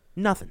 Yeah.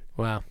 Nothing.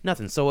 Wow.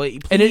 Nothing. So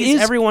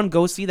please, everyone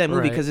go see that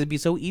movie because it'd be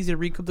so easy to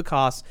recoup the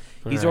costs.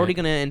 He's already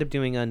going to end up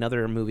doing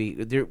another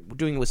movie. They're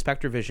doing it with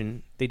Spectre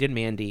Vision. They did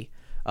Mandy.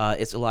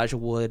 It's Elijah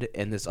Wood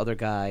and this other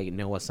guy,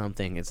 Noah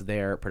something. It's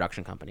their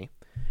production company.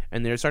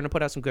 And they're starting to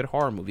put out some good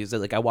horror movies.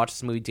 I watched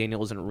this movie,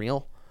 Daniel Isn't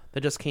Real, that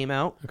just came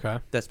out. Okay.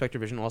 That Spectre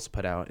Vision also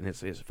put out, and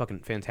it's fucking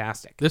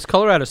fantastic. This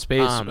Color Out of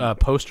Space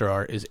poster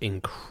art is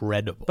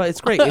incredible. But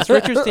it's great. It's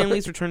Richard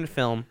Stanley's return to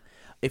film.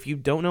 If you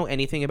don't know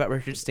anything about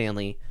Richard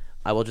Stanley,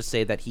 I will just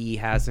say that he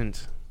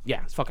hasn't.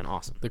 Yeah, it's fucking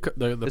awesome. The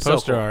poster so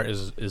cool. art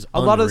is a unreal.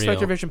 lot of the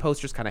Spectre Vision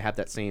posters kind of have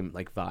that same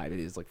vibe. It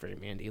is very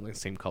Mandy,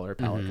 same color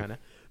palette kind of.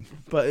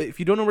 But if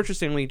you don't know Richard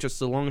Stanley, just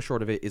the long and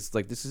short of it is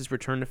this is his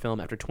return to film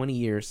after 20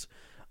 years.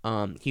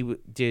 He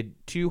did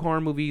 2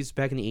 horror movies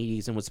back in the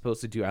 80s and was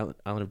supposed to do Island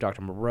of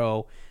Dr.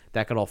 Moreau.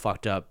 That got all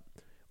fucked up.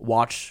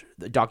 Watch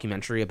the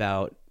documentary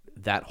about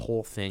that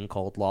whole thing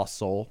called Lost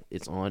Soul.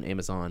 It's on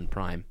Amazon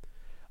Prime.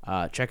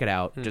 Check it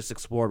out. Just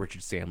explore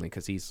Richard Stanley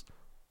because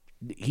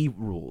he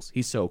rules.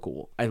 He's so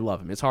cool. I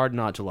love him. It's hard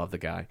not to love the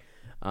guy.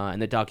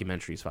 And the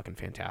documentary is fucking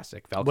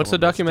fantastic. Val What's the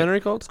Kilmer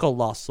documentary called? It's called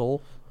Lost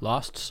Soul.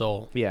 Lost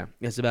Soul. Yeah,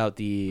 it's about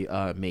the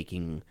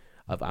making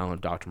of Island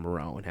of Dr.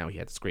 Moreau and how he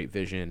had this great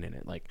vision and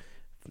it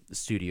the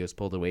studios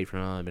pulled away from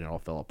him and it all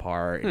fell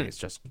apart and it's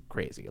just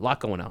crazy. A lot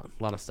going on.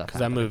 A lot of stuff. Because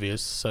that movie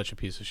is such a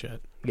piece of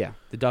shit. Yeah,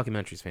 the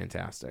documentary is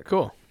fantastic.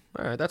 Cool.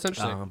 All right, that's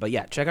interesting. But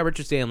yeah, check out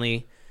Richard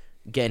Stanley.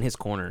 Get in his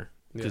corner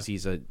because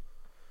he's a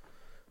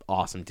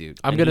awesome dude.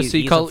 I'm gonna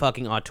see. He's a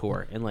fucking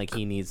auteur, and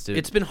he needs to.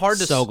 It's been hard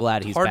to. So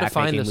glad he's hard back to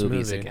find making this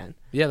movies movie again.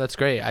 Yeah, that's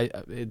great.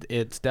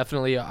 It's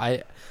definitely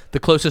the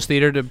closest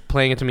theater to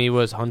playing it to me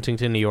was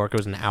Huntington, New York. It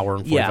was an hour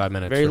and 45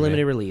 minutes. Very for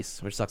limited me.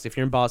 release, which sucks. If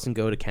you're in Boston,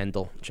 go to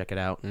Kendall, check it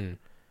out.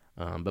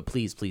 But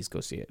please go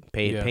see it.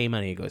 Pay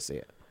money to go see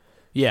it.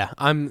 Yeah,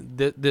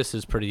 this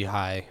is pretty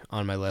high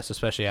on my list,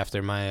 especially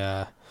after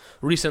my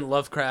recent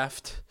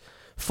Lovecraft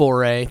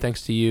foray,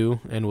 thanks to you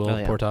and Will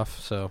Portoff.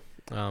 So,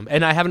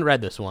 and I haven't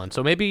read this one,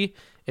 so maybe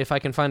if I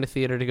can find a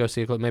theater to go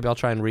see it, maybe I'll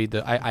try and read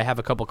I have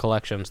a couple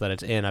collections that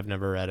it's in. I've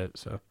never read it,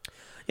 so.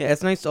 Yeah,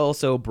 it's nice to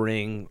also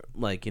bring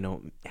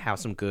have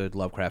some good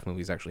Lovecraft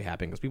movies actually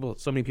happen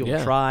because so many people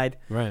tried.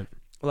 Right.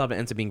 A lot of it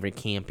ends up being very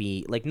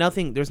campy.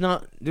 Nothing. There's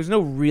no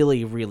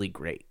really really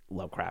great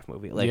Lovecraft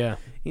movie.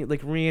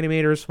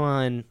 Reanimator is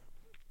fun.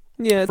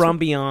 Yeah. From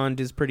Beyond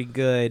is pretty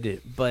good,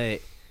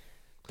 but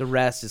the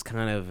rest is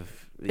kind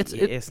of.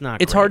 It's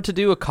not. It's great. hard to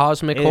do a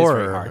cosmic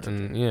horror. Very hard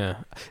to do. Yeah.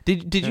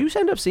 Did you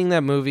end up seeing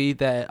that movie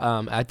that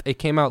it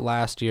came out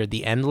last year,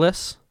 The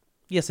Endless?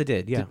 Yes, I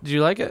did. Yeah. Did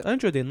you like it? I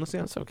enjoyed The Endless.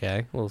 Yeah, That's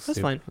okay. That's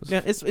fine.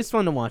 Yeah, it's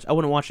fun to watch. I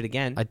wouldn't watch it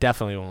again. I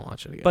definitely won't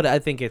watch it again. But I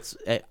think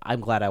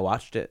I'm glad I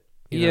watched it.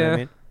 You know what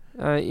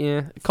I mean?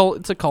 Yeah.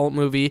 It's a cult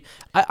movie.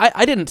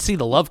 I didn't see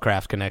the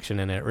Lovecraft connection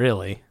in it,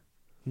 really.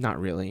 Not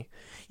really.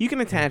 You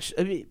can attach.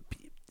 I mean,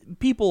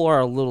 people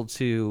are a little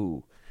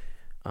too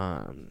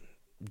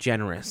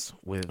generous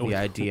with the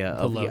idea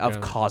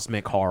of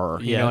cosmic horror.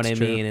 You know what I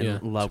mean?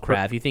 And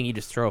Lovecraft. You think you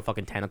just throw a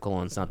fucking tentacle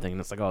on something and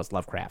it's it's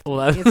Lovecraft.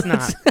 Well, it's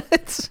not.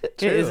 It's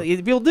true.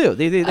 People do.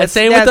 That's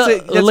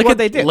what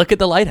they do. Look at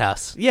the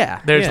lighthouse.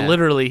 Yeah. There's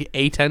literally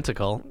a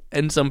tentacle,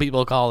 and some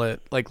people call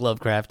it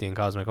Lovecraftian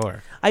cosmic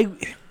horror.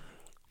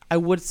 I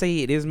would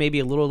say it is maybe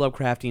a little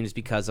Lovecraftian just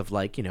because of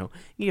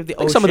you have the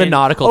ocean, some of the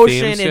nautical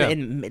ocean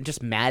themes, and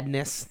just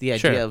madness. The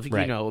idea of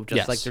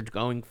they're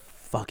going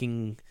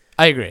fucking.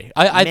 I agree.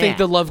 I think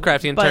the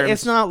Lovecraftian but terms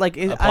it's not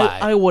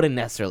I wouldn't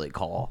necessarily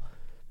call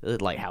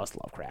Lighthouse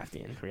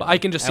Lovecraftian. Really. I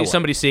can just see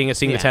somebody seeing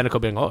the tentacle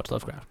being, oh, it's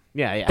Lovecraft.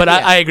 Yeah. But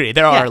I agree.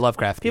 There are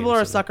Lovecraft people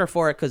are a sucker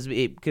for it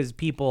because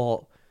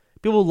people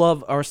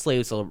are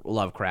slaves to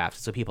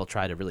Lovecraft, so people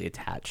try to really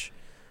attach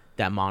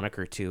that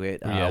moniker to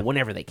it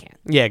whenever they can.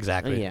 Yeah,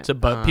 exactly.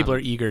 But people are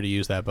eager to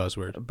use that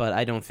buzzword. But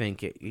I don't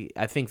think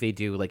I think they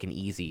do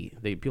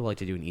people like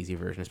to do an easy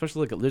version,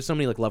 especially there's so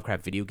many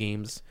Lovecraft video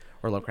games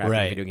or Lovecraft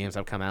video games that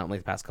have come out in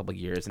the past couple of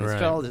years, and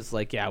it's all just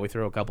we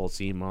throw a couple of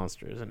sea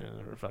monsters and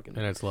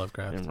it's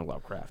Lovecraft. And we're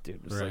Lovecraft,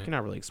 dude. It's you're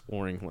not really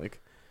exploring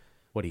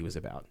what he was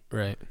about,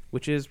 right?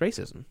 Which is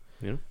racism,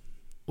 you know.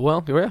 Well,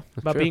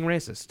 about being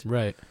racist,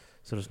 right?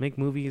 So just make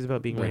movies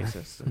about being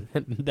racist.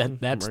 And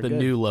that's the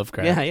new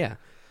Lovecraft. Yeah.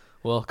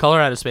 Well, Color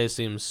Out of Space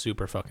seems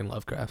super fucking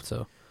Lovecraft,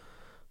 so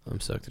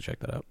I'm stoked to check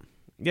that out.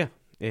 Yeah,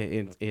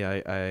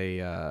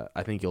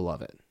 I think you'll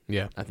love it.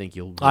 Yeah, I think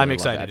you'll. Really I'm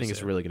excited. I think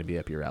it's really going to be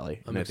up your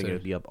alley, and I think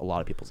it'll be up a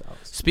lot of people's alleys.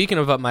 Speaking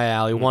of up my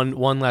alley,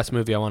 one last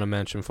movie I want to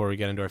mention before we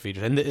get into our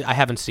features, and I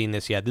haven't seen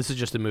this yet. This is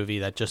just a movie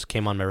that just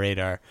came on my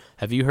radar.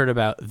 Have you heard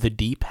about The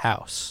Deep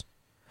House?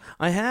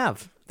 I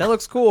have. That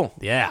looks cool.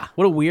 Yeah.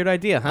 What a weird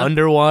idea, huh?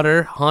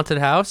 Underwater haunted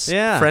house.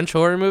 Yeah. French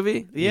horror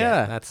movie.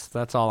 Yeah.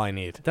 That's all I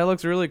need. That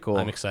looks really cool.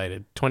 I'm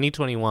excited.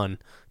 2021.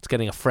 It's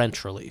getting a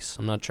French release.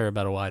 I'm not sure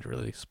about a wide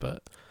release,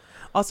 but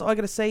also I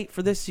gotta say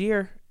for this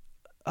year,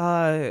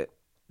 I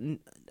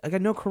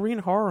got no Korean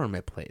horror on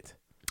my plate.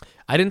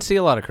 I didn't see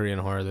a lot of Korean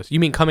horror this. You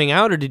mean coming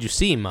out, or did you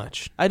see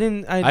much? I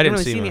didn't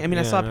really see any. I mean,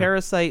 I saw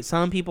Parasite.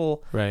 Some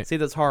people say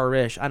that's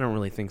horror-ish. I don't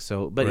really think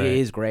so, but it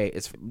is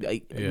great.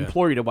 I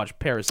implore you to watch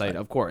Parasite,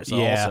 of course.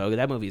 Yeah. Also,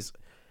 that movie's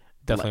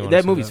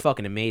definitely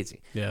fucking amazing.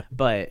 Yeah.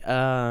 But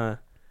I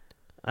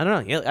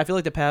don't know. Yeah, I feel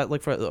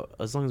like for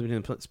as long as we've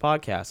been doing this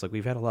podcast,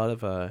 we've had a lot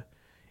of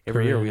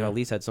every year we at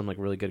least had some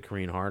really good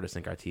Korean horror to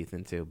sink our teeth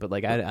into. But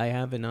I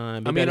haven't. I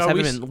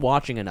haven't been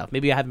watching enough.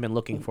 Maybe I haven't been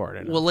looking for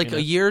it enough. Well, a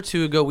year or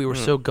two ago, we were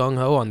so gung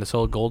ho on this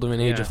whole golden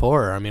age of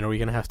horror. I mean, are we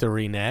gonna have to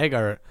renege?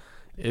 Or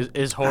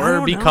Is horror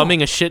don't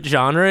becoming a shit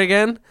genre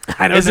again?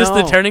 I don't Is this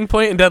the know. turning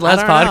point in Dead Last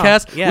don't know.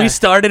 Podcast? Yeah. We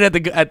started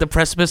at the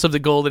precipice of the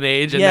golden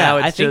age, and now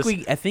it's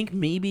I think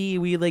maybe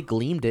we like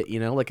gleamed it. You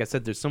know, like I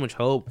said, there's so much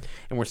hope,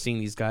 and we're seeing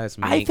these guys.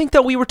 I think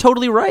that we were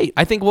totally right.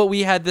 I think what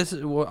we had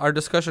our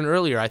discussion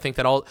earlier. I think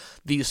that all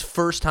these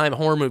first time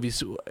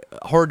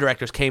horror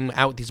directors came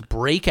out with these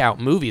breakout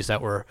movies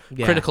that were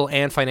critical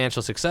and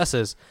financial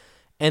successes,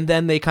 and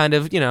then they kind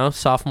of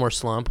sophomore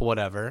slump,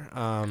 whatever.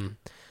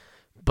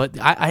 But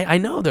I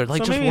know they're like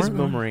so just maybe it's weren't-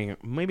 boomerang.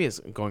 Maybe it's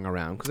going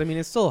around because I mean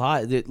it's still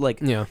hot.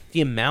 The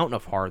amount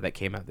of horror that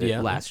came out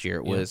last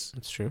year was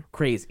That's true.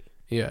 crazy.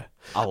 Yeah.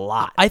 A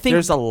lot. I think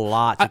there's a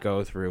lot to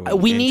go through.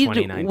 We in need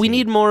 2019. we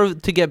need more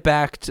to get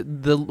back to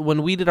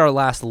when we did our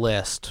last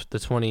list, the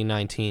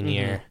 2019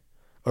 year,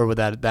 or would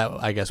that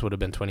I guess would have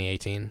been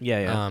 2018.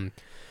 Yeah.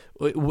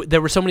 There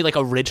were so many like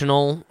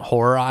original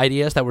horror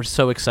ideas that were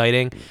so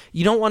exciting.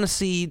 You don't want to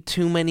see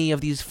too many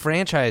of these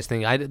franchise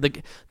things.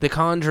 The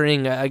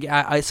Conjuring,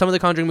 some of the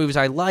Conjuring movies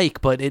I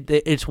like, but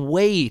it's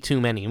way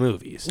too many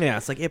movies. Yeah,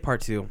 it's like It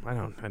Part 2. I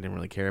didn't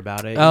really care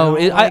about it.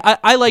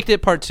 I liked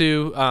it Part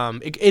 2.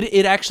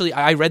 It actually,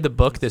 I read the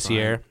book this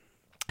year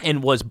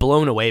and was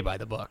blown away by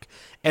the book.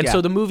 And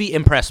so the movie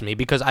impressed me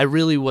because I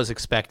really was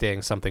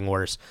expecting something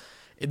worse.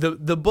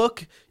 The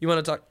book, you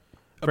want to talk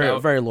very,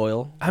 very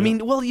loyal. I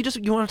mean, well, you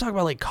want to talk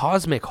about like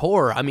cosmic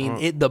horror. I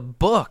mean, the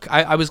book.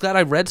 I was glad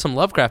I read some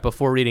Lovecraft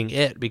before reading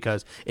it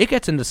because it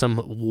gets into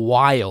some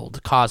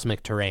wild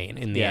cosmic terrain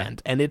in the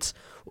end, and it's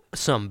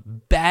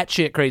some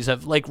batshit crazy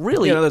stuff. Like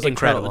really there's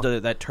incredible.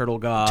 Like that turtle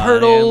god.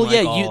 Turtle, and,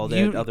 like, all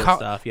that other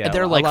stuff. Yeah,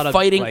 they're a like lot of,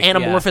 fighting like,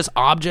 anamorphous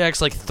objects,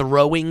 like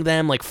throwing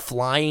them, like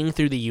flying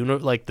through the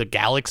like the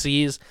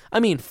galaxies. I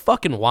mean,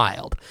 fucking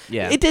wild.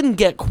 Yeah. It didn't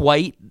get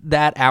quite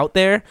that out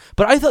there,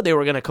 but I thought they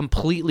were gonna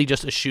completely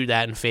just eschew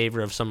that in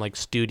favor of some like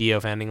studio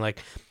funding,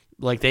 like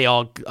they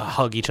all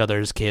hug each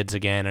other's kids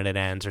again and it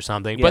ends or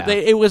something. Yeah. But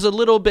it was a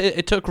little bit.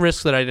 It took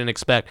risks that I didn't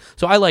expect.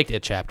 So I liked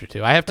it. Chapter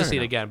 2. I have to see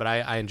it again, but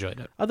I enjoyed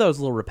it. I thought it was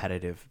a little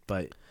repetitive,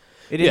 but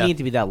it didn't need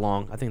to be that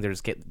long. I think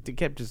they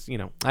kept just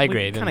I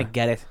agree. Kind of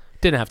get it.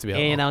 Didn't have to be.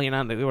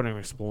 And we weren't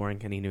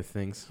exploring any new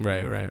things.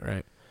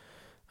 Right.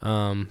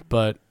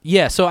 But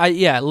yeah, so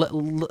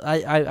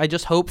I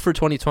just hope for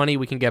 2020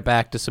 we can get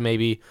back to some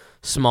maybe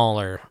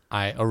smaller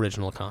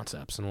original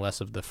concepts and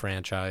less of the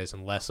franchise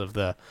and less of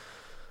the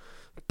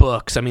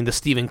books. I mean, the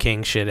Stephen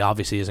King shit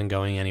obviously isn't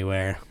going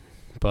anywhere.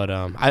 But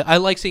I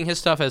like seeing his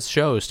stuff as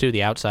shows too.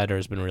 The Outsider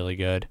has been really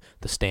good.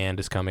 The Stand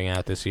is coming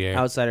out this year.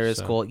 Outsider is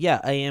cool.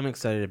 Yeah, I am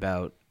excited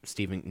about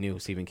new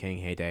Stephen King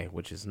heyday,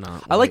 which is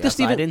not. I like the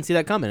Stephen. I didn't see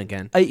that coming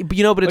again. But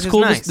it's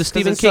cool. Nice, the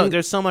Stephen King.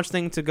 there's so much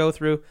thing to go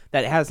through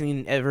that hasn't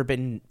even ever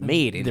been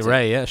made. Into.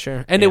 Right. Yeah.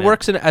 Sure. And it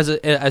works as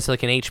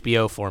like an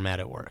HBO format.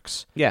 It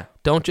works. Yeah.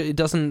 Don't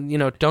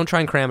try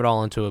and cram it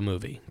all into a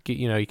movie.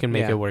 You can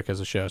make it work as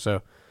a show.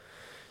 So.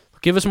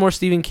 Give us more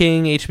Stephen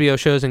King HBO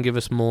shows and give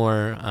us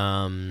more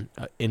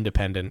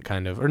independent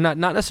kind of, or not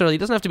necessarily. It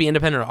doesn't have to be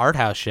independent or art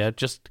house shit.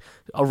 Just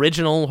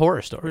original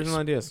horror stories. Original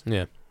ideas.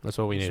 Yeah, that's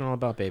what we need. It's all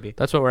about, baby.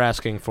 That's what we're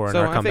asking for in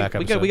our comeback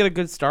episode. We got a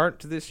good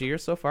start to this year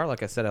so far.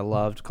 Like I said, I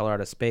loved Color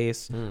Out of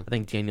Space. I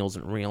think Daniel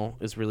Isn't Real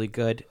is really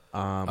good.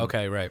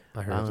 Okay, right.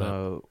 I heard of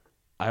that.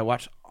 I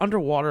watched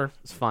Underwater.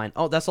 It's fine.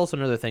 Oh, that's also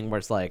another thing where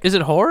it's like, is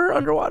it horror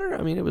underwater?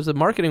 I mean, the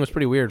marketing was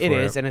pretty weird. It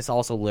is, and it's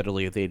also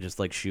literally they just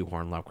like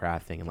shoehorn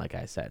Lovecraft thing, and like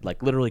I said,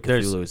 like literally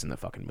Cthulhu's in the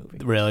fucking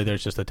movie. Really,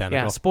 there's just a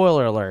tentacle. Yeah.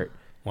 Spoiler alert.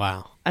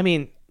 Wow. I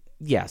mean,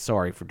 yeah.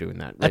 Sorry for doing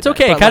that. That's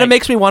okay. It kind of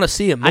makes me want to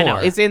see it more. I know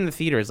it's in the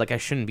theaters. Like I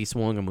shouldn't be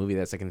spoiling a movie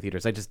that's like in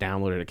theaters. I just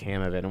downloaded a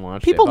cam of it and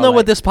watched. People it, know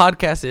what this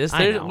podcast is.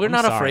 I know, We're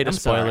not afraid of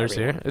spoilers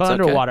here. But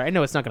Underwater, I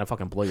know it's not gonna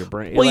fucking blow your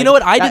brain. Well, you know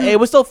what? It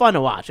was still fun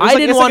to watch. I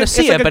didn't want to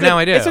see it, but now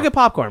I do. It's like a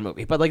popcorn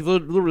movie, but like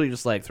literally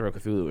just like throw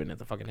Cthulhu in at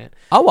the fucking head.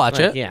 I'll watch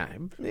it. Yeah,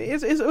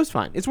 it was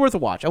fine. It's worth a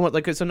watch. I want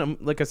like I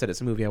said, it's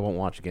a movie I won't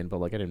watch again,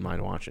 but like I didn't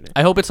mind watching it.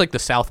 I hope it's like the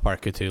South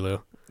Park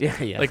Cthulhu.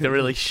 Yeah. Like the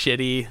really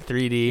shitty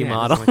 3D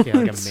model. Like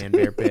a man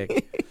bear pig.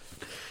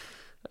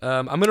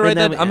 I'm gonna write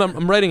that.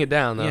 I'm writing it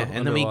down though. Yeah,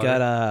 and then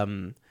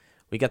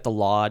we got The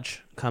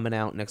Lodge coming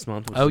out next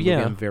month. Which is a movie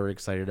I'm very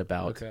excited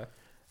about. Okay.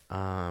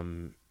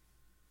 And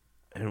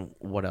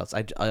what else?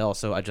 I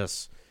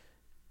just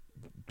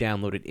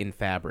downloaded In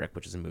Fabric,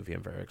 which is a movie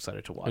I'm very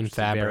excited to watch. In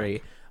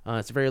Fabric.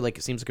 It's very like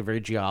it seems like a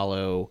very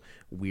giallo,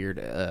 weird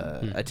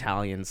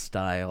Italian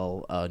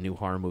style new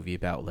horror movie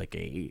about like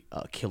a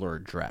killer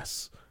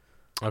dress.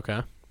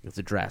 Okay. It's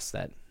a dress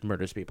that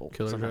murders people.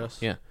 Killer somehow. dress.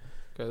 Yeah.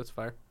 Okay, that's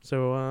fire.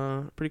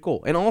 So pretty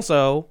cool. And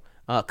also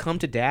Come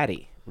to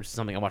Daddy, which is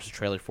something I watched the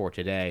trailer for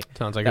today.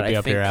 Sounds like it'd be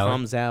up your alley.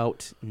 Comes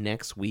out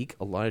next week.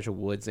 Elijah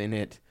Wood's in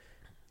it.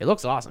 It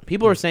looks awesome.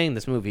 People are saying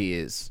this movie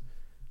is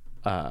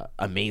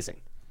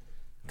amazing.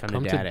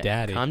 Come to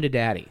Daddy. Come to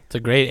Daddy. It's a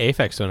great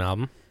Aphex Twin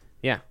album.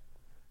 Yeah.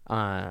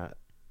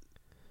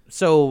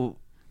 So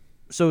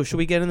should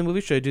we get in the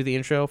movie? Should I do the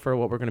intro for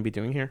what we're going to be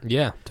doing here?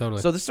 Yeah,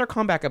 totally. So this is our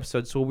comeback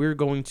episode. So we're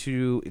going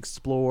to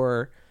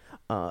explore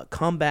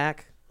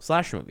comeback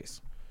slasher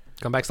movies.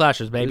 Comeback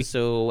slashers, baby.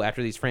 So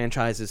after these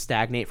franchises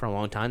stagnate for a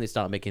long time, they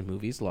stop making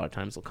movies. A lot of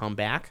times they'll come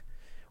back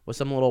with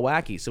something a little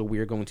wacky. So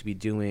we're going to be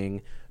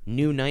doing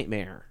New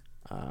Nightmare.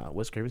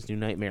 Wes Craven's New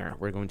Nightmare.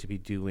 We're going to be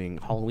doing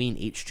Halloween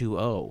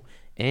H2O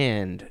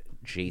and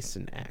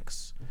Jason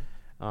X.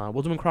 We'll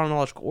do them in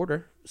chronological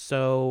order.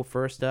 So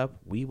first up,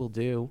 we will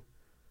do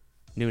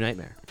New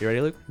Nightmare. You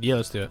ready, Luke? Yeah,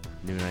 let's do it.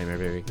 New Nightmare,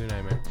 baby. New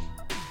Nightmare.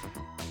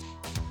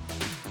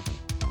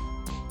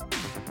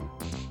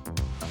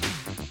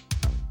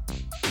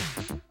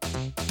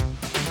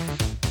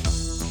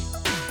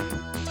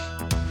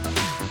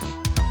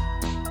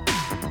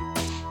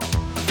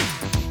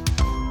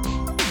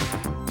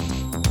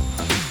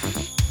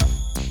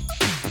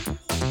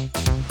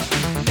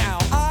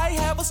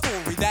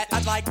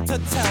 To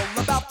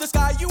tell about this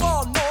guy, you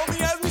all know me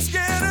as me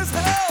scared as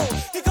hell.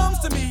 He comes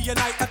to me at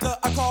night after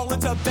I crawl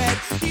into bed.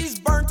 He's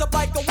burnt up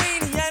like a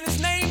weenie and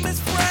his name is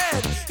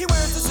Fred. He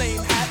wears the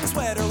same hat and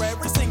sweater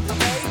every single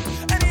day,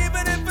 and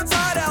even if it's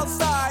hot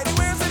outside, he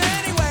wears it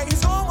anyway.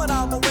 He's gone when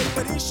I'm awake,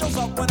 but he shows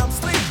up when I'm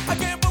asleep. I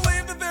can't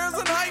believe that there's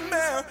a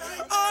nightmare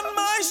on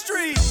my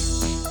street.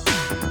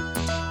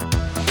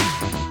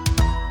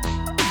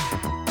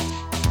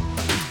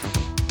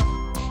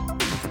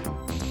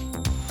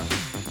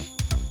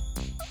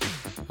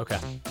 Okay.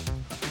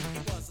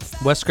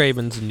 Wes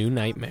Craven's New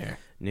Nightmare.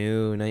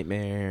 New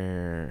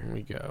Nightmare. Here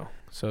we go.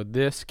 So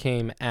this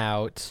came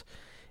out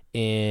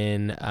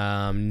in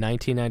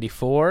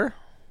 1994.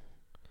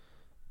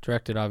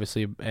 Directed,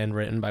 obviously, and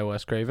written by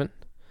Wes Craven.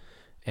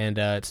 And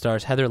it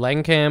stars Heather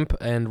Langenkamp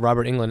and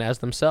Robert Englund as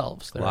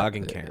themselves.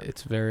 Langenkamp.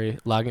 It's very...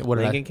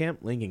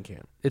 Langenkamp?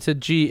 Langenkamp. It's a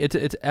G.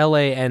 It's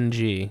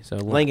L-A-N-G. So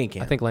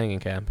Langenkamp. I think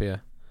Langenkamp, yeah.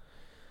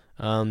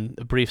 A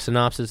brief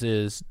synopsis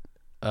is,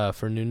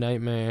 for New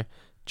Nightmare...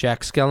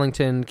 Jack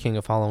Skellington, king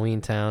of Halloween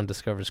Town,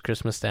 discovers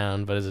Christmas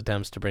Town, but his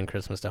attempts to bring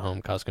Christmas to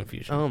home cause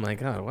confusion. Oh my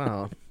god,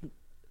 wow.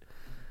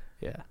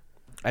 Yeah.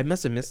 I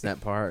must have missed that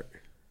part.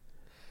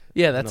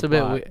 Yeah, that's a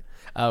plot. bit...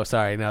 Oh,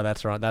 sorry. No,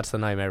 that's wrong. That's The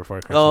Nightmare Before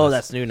Christmas. Oh,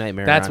 that's New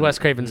Nightmare. That's Wes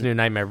Craven's New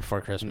Nightmare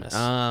Before Christmas.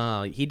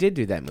 Oh, he did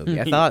do that movie.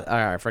 I thought... All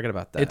right, I forgot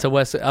about that. It's a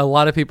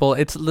lot of people...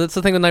 That's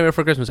the thing with Nightmare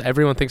Before Christmas.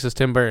 Everyone thinks it's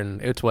Tim Burton.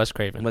 It's Wes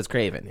Craven. Wes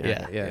Craven.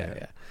 Yeah.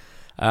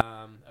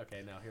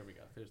 Okay, now here we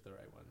go. Here's the right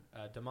one.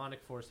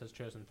 Demonic force has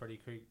chosen Freddy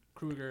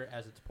Krueger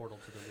as its portal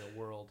to the real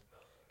world.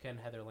 Can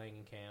Heather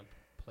Langenkamp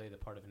play the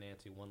part of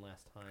Nancy one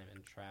last time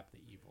and trap the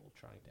evil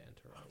trying to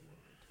enter our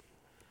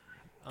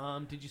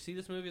world? Did you see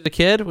this movie as a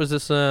kid? Was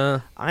this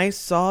I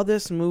saw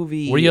this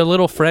movie... Were you a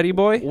little Freddy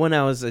boy? When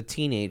I was a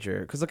teenager.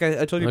 Because like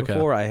I told you Okay.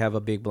 before, I have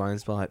a big blind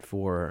spot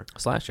for...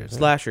 Slashers.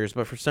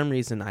 But for some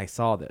reason, I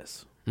saw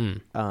this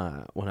Mm.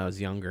 when I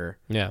was younger.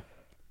 Yeah.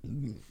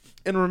 And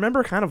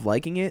remember kind of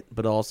liking it,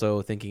 but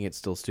also thinking it's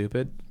still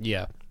stupid.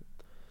 Yeah.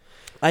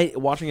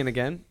 Watching it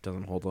again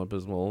doesn't hold up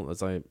as well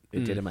as it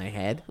did in my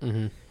head.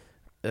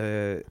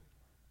 Mm-hmm.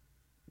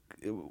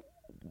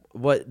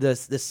 What the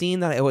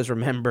scene that I always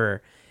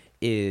remember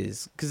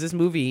is because this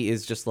movie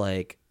is just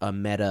like a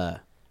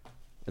meta.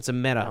 It's a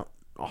meta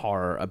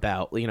horror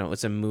about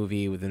it's a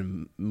movie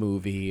within a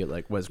movie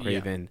like Wes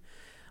Craven.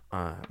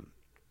 Yeah.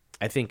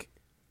 I think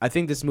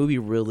this movie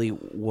really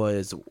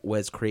was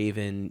Wes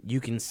Craven.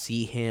 You can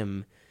see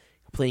him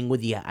playing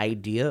with the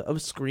idea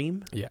of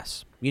Scream.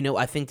 Yes.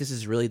 I think this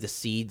is really the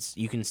seeds.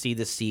 You can see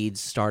the seeds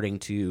starting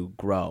to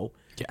grow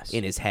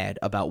in his head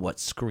about what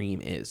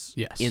Scream is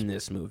in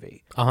this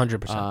movie.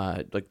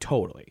 100%. Like,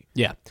 totally.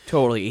 Yeah.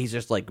 Totally. He's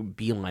just, like,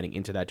 beelining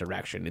into that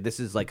direction. This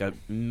is, like, a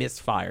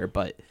misfire,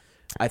 but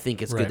I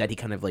think it's good that he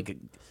kind of, like,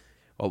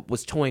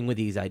 was toying with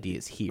these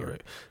ideas here.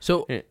 Right.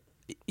 So,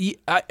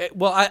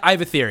 I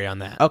have a theory on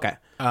that. Okay.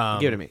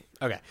 Give it to me.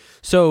 Okay.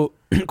 So,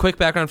 quick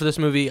background for this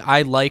movie.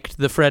 I liked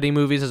the Freddy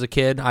movies as a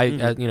kid.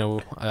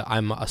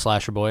 I'm a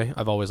slasher boy.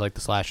 I've always liked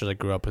the slashers. I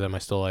grew up with them. I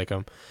still like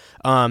them.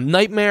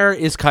 Nightmare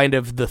is kind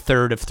of the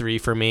third of three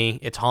for me.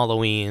 It's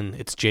Halloween.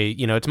 It's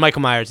it's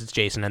Michael Myers. It's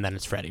Jason, and then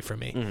it's Freddy for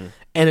me. Mm-hmm.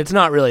 And it's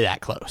not really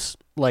that close.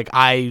 Like,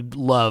 I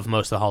love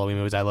most of the Halloween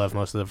movies. I love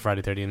most of the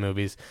Friday 13th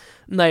movies.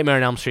 Nightmare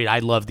on Elm Street, I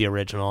love the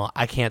original.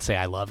 I can't say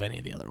I love any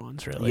of the other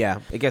ones, really.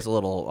 Yeah, it gets a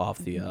little off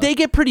the... They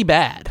get pretty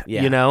bad,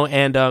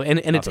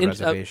 and it's...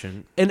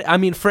 reservation. And, I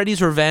mean,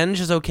 Freddy's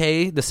Revenge is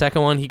okay. The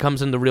second one, he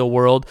comes in the real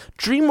world.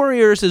 Dream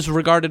Warriors is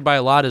regarded by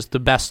a lot as the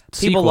best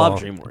sequel. People love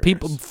Dream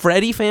Warriors.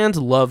 Freddy fans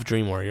love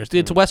Dream Warriors.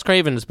 It's Wes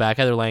Craven is back.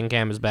 Heather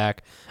Langenkamp is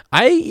back.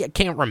 I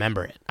can't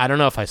remember it. I don't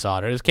know if I saw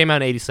it. It came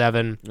out in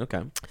 87.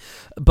 Okay.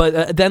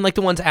 But then, like,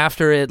 the ones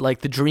after it, like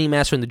the Dream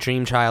Master and the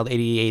Dream Child,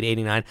 88,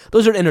 89,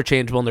 those are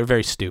interchangeable, and they're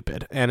very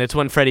stupid. And it's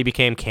when Freddy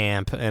became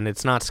camp, and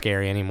it's not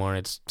scary anymore.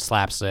 It's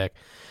slapstick.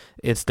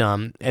 It's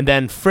dumb. And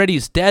then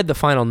Freddy's Dead, The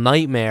Final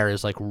Nightmare,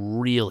 is, like,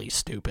 really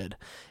stupid.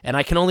 And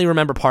I can only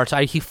remember parts.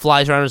 He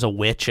flies around as a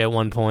witch at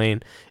one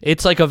point.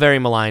 It's, like, a very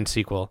maligned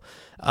sequel.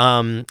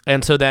 And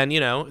so then,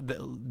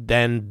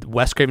 then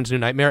Wes Craven's New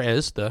Nightmare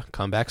is the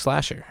comeback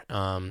slasher.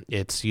 There's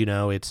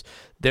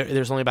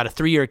only about a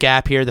 3-year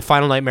gap here. The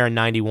Final Nightmare in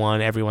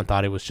 91, everyone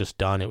thought it was just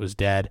done. It was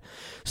dead.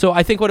 So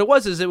I think what it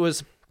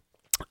was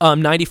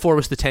 '94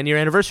 was the 10-year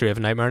anniversary of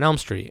Nightmare on Elm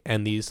Street,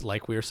 and these,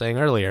 like we were saying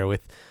earlier,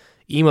 with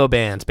emo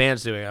bands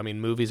doing. I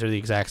mean, movies are the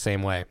exact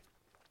same way.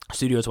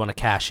 Studios want to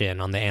cash in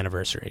on the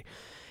anniversary.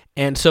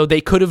 And so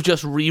they could have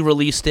just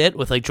re-released it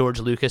with like George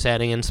Lucas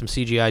adding in some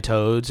CGI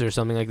toads or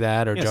something like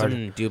that, or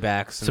some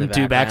dewbacks, some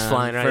dewbacks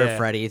flying for around,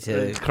 Freddy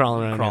to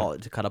crawling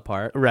around, to cut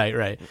apart.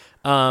 Right.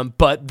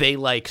 But they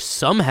like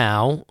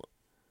somehow,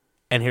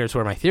 and here's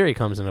where my theory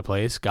comes into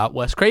place, got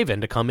Wes Craven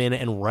to come in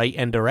and write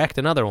and direct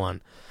another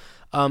one.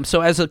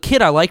 So as a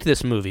kid, I liked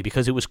this movie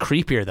because it was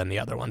creepier than the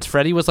other ones.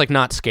 Freddy was like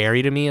not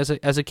scary to me as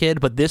a kid,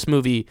 but this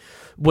movie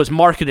was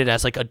marketed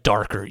as like a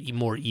darker,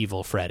 more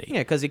evil Freddy.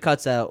 Yeah, because he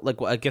cuts out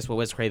like I guess what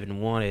Wes Craven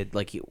wanted,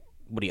 like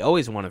what he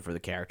always wanted for the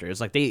character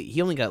is like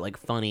he only got like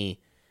funny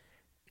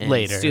and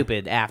later,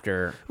 stupid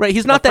after. Right,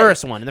 he's not the that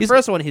first one. In the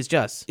first one, he's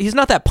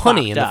not that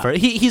punny in the up. first.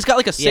 He's got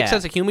like a sick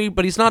sense of humor,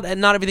 but he's not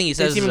everything he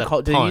says is a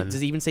pun.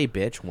 Does he even say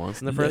bitch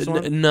once in the first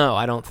one? No,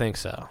 I don't think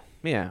so.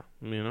 Yeah,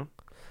 you know.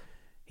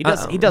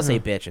 He does say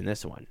bitch in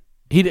this one.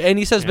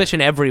 He says bitch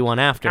in every one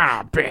after.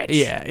 Ah, bitch.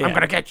 Yeah. I'm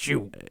gonna get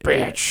you,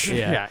 bitch.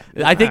 Yeah.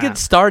 I think it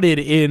started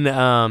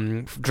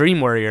in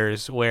Dream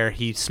Warriors where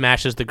he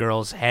smashes the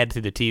girl's head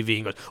through the TV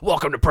and goes,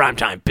 "Welcome to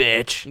primetime,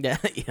 bitch."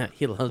 Yeah,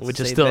 he loves which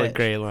to is say still bitch. a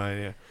great line.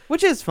 Yeah.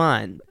 Which is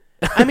fun.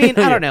 I mean,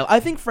 I don't know.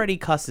 I think Freddy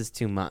cusses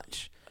too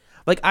much.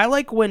 Like, I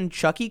like when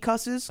Chucky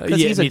cusses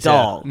because he's a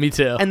doll. Me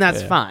too. And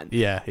that's fun.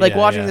 Yeah. Like,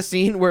 watching the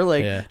scene where,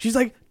 like, she's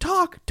like,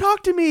 talk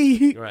to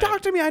me. Right.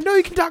 Talk to me. I know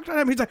you can talk to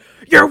him. He's like,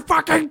 you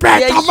fucking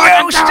bitch.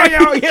 I'm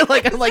fucking you.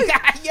 Like, I'm like,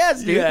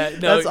 yes, dude. Yeah,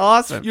 no, that's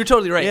awesome. You're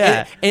totally right.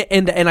 Yeah.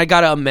 And I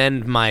got to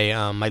amend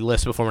my my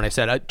list before when I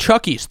said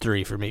Chucky's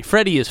 3 for me.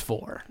 Freddy is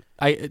 4.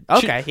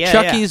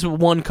 Chucky's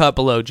one cut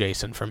below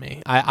Jason for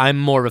me. I'm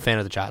more of a fan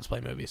of the Child's Play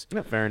movies.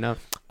 Yeah, fair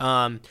enough.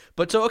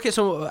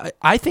 So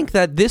I think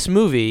that this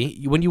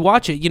movie, when you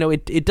watch it, you know,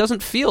 it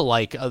doesn't feel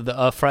like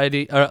a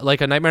Friday, like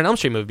a Nightmare on Elm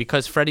Street movie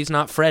because Freddy's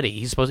not Freddy.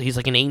 He's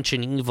like an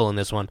ancient evil in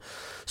this one.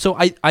 So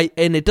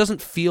and it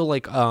doesn't feel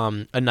like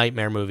a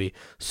Nightmare movie.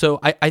 So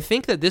I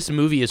think that this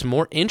movie is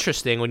more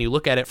interesting when you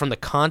look at it from the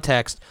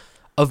context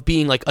of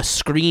being like a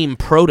Scream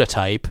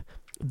prototype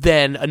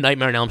than a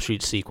Nightmare on Elm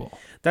Street sequel.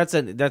 That's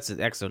an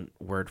excellent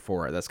word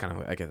for it. That's kind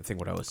of, I think,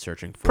 what I was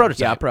searching for.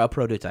 Prototype. Yeah,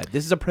 prototype.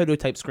 This is a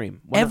prototype Scream.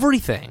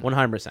 Everything.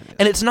 100%.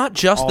 And it's not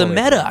just the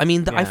meta. Through. I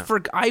mean, Yeah.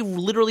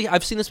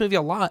 I've seen this movie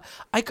a lot.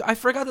 I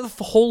forgot that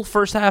the whole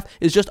first half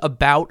is just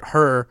about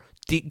her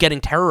getting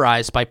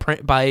terrorized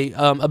by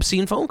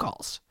obscene phone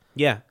calls.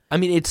 Yeah. I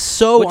mean, it's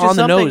so Which on is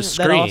the something nose.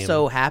 that Scream.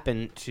 also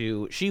happened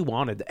to,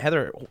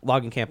 Heather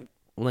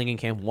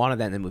Langenkamp wanted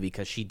that in the movie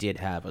because she did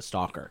have a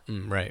stalker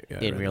right yeah,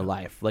 in right. real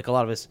life. Like a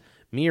lot of us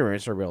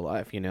mirrors are real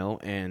life, you know?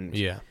 And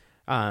Yeah.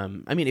 I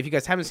mean, if you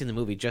guys haven't seen the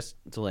movie, just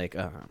to like,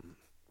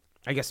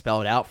 I guess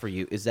spell it out for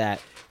you, is that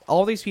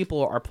all these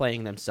people are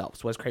playing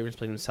themselves. Wes Craven's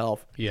playing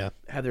himself. Yeah.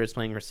 Heather is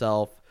playing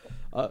herself.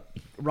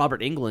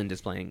 Robert Englund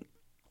is playing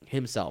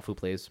himself, who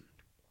plays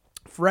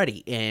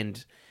Freddy.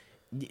 And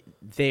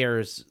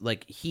there's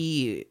like,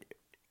 he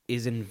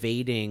is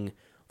invading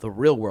the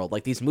real world.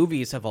 Like, these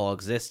movies have all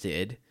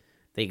existed.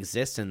 They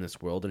exist in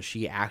this world, and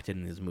she acted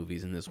in these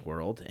movies in this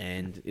world,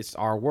 and it's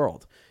our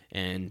world.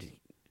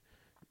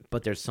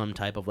 But there's some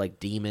type of like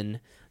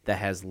demon that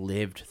has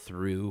lived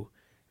through,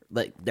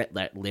 like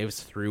that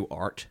lives through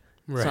art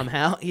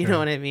somehow. You know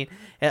what I mean?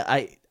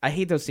 I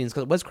hate those scenes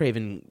because Wes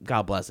Craven,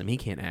 God bless him, he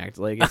can't act.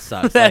 Like, it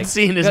sucks. That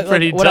scene is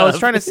pretty What I was tough.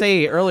 trying to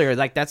say earlier,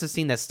 like that's a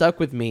scene that stuck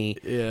with me.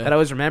 Yeah. That I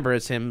always remember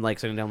is him like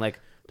sitting down like,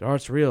 the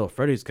art's real.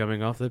 Freddy's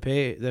coming off the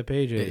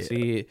pages.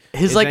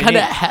 He's like kind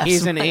of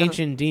he's an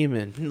ancient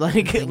demon.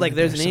 Like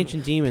there's an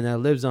ancient demon that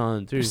lives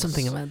on through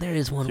something about there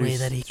is one way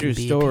that he through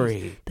can be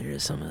story. There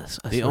is some a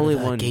The only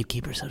one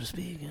gatekeeper, so to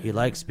speak. He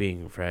likes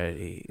being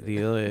Freddy.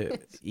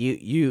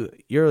 You're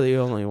the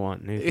only one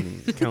who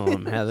can kill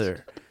him,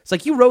 Heather. It's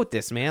like, you wrote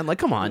this, man. Like,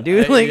 come on,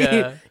 dude. Like,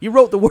 Yeah. you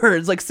wrote the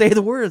words. Like, say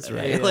the words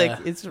right. Yeah. Like,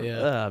 it's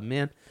Yeah.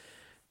 man.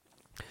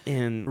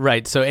 And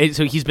Right, so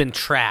he's been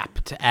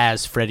trapped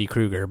as Freddy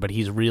Krueger, but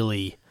he's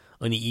really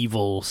an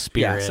evil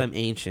spirit. some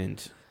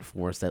ancient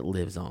force that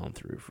lives on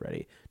through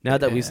Freddy. Now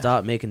that we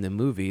stopped making the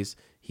movies,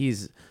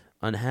 he's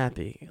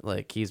unhappy.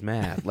 Like, he's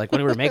mad. Like,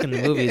 when we were making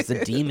the movies,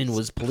 the demon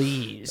was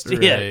pleased to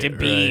be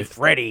right.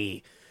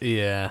 Freddy.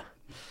 Yeah.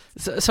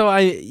 So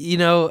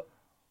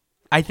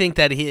I think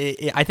that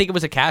I think it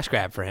was a cash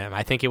grab for him.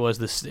 I think it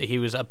was he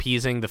was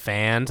appeasing the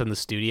fans and the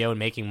studio and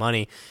making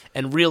money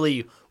and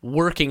really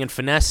working and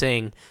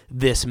finessing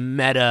this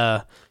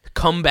meta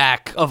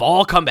comeback of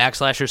all comeback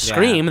slasher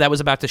Scream that was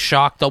about to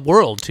shock the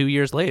world 2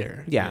 years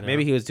later. Yeah, you know?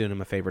 maybe he was doing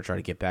him a favor, trying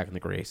to get back in the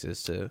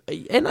graces to,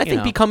 and I think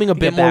know, becoming a to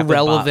bit get more back with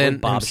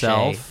relevant Bob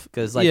himself.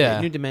 Because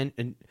New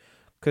Dimension,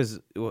 because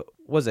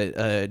was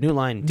it New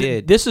Line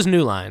did This is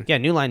New Line. Yeah,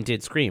 New Line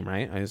did Scream,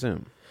 right? I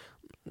assume.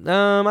 I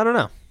don't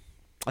know.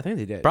 I think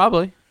they did.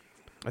 Probably.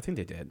 I think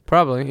they did.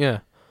 Probably, yeah.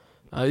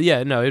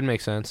 No, it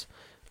makes sense.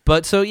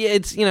 But so yeah,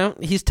 it's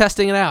he's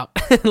testing it out,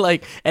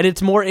 and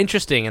it's more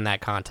interesting in that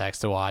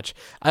context to watch.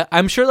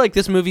 I'm sure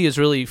this movie is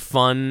really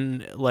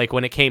fun. Like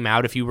when it came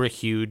out, if you were a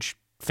huge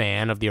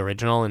fan of the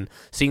original and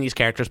seeing these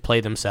characters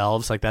play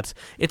themselves, like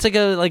it's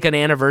like an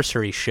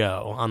anniversary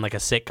show on like a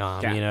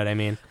sitcom. Yeah. You know what I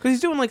mean? Because he's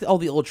doing like all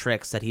the old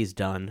tricks that he's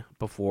done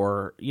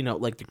before,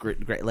 like the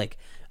great like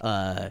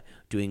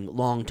doing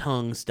long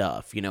tongue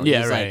stuff. He's right,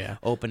 like yeah.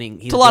 opening.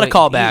 He's It's a lot of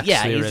doing- callbacks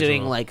Yeah, to the he's doing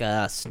original. like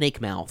a snake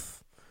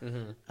mouth.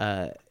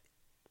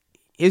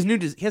 He has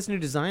a new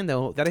design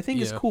though that I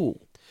think is Yeah.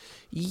 cool.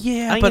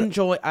 Yeah, I but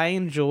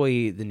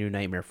enjoy the new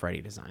Nightmare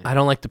Freddy design. I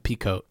don't like the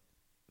peacoat.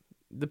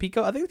 The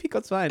peacoat, I think the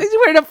peacoat's fine. He's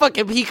wearing a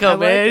fucking peacoat, I like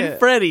man. it.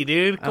 Freddy,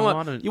 dude. I Come on.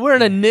 want it. You're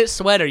wearing a knit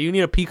sweater. You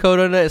need a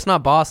peacoat on it. It's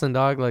not Boston,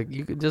 dog. Like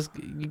you can just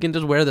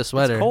wear the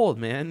sweater. It's cold,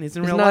 man. It's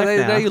in It's real not,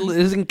 life now.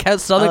 it's in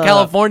Southern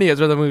California is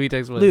where the movie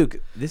takes place. Luke,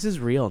 this is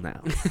real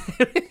now.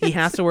 He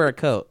has to wear a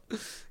coat.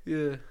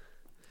 Yeah.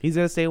 He's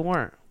gonna stay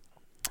warm.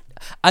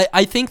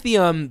 I think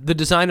the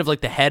design of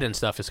like the head and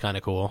stuff is kind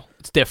of cool.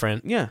 It's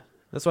different. Yeah,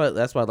 that's what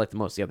I like the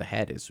most. Yeah, the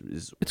head is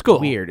It's cool.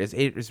 weird.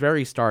 It's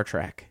very Star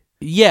Trek.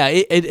 Yeah,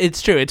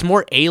 it's true. It's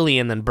more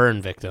Alien than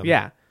Burn Victim.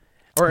 Yeah,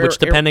 Which,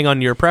 depending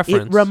on your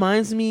preference. it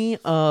reminds me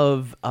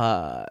of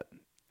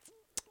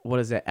what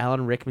is it?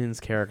 Alan Rickman's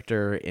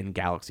character in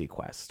Galaxy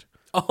Quest.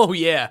 Oh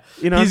yeah,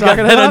 You know what he's I'm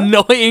got talking that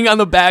about? annoying on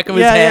the back of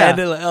his Yeah, head.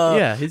 yeah. Like, oh,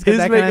 Yeah, he's got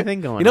that kind of thing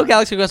going You know, on.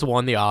 Galaxy Quest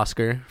won the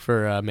Oscar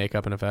for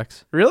makeup and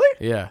effects. Really?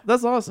 Yeah,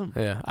 That's awesome.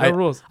 yeah. No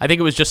rules. I think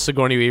it was just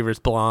Sigourney Weaver's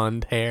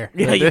blonde hair.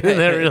 Yeah,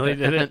 that really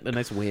did it. A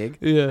nice wig.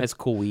 Yeah. Nice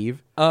cool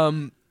weave.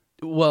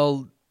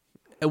 Well,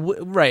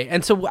 right,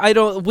 and so I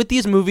don't. With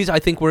these movies, I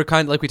think we're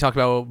kind of like we talked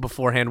about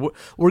beforehand.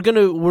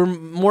 We're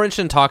more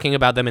interested in talking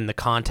about them in the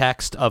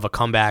context of a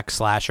comeback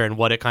slasher and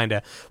what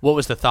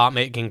was the thought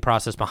making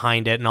process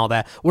behind it and all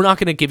that. We're not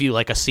gonna give you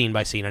like a scene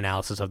by scene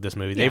analysis of this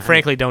movie. They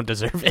frankly don't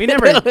deserve it.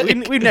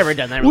 We've never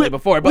done that really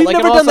before. But we've like,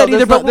 never and done also, that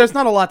either, There's, but there's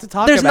not a lot to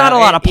talk there's about. not a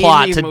lot of in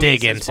plot these to movies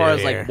dig as far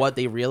into as here. like what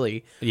they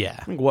really,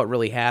 Yeah. what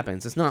really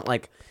happens. It's not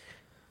like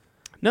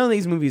none of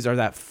these movies are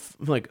that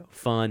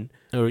fun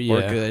Or or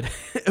good.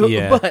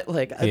 Yeah. But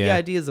like the Yeah.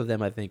 ideas of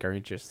them, I think, are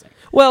interesting.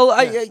 Well,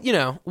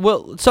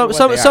 some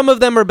they some of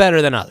them are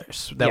beather than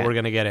others that Yeah. we're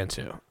gonna get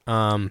into.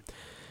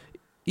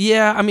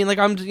 Yeah, I mean, like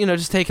I'm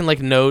just taking like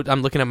note.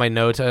 I'm looking at my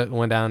notes. I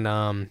went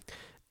down.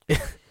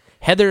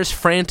 Heather's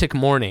frantic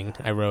morning.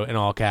 I wrote in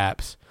all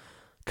caps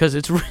because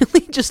it's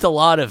really just a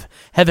lot of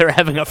Heather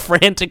having a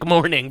frantic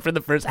morning for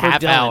the first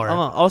half Dylan, hour.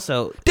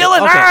 Also,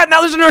 Dylan,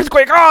 now there's an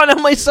earthquake. Oh, now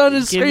my son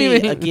is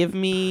screaming. give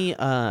me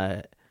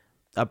a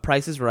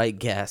Price is Right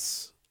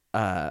guess.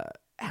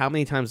 How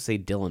many times say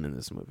Dylan in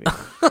this movie?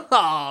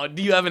 Oh,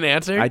 do you have an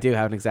answer? I do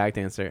have an exact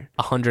answer.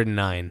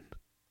 109.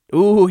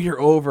 Ooh, you're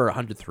over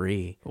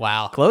 103.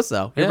 Wow. Close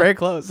though. You're Yeah. very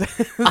close.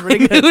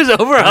 It was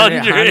over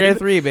 100.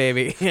 103,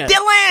 baby. Yeah.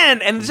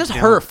 Dylan, and it's just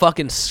her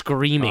fucking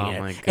screaming Oh it,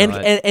 my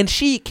God. and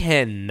she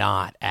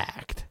cannot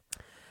act.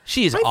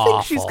 She's I awful.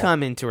 think she's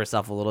come into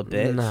herself a little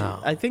bit.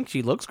 No. I think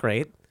she looks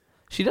great.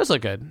 She does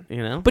look good, You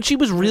know, but she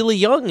was really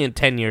young in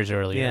 10 years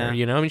earlier. Yeah.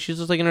 You know, I mean, she's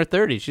just like in her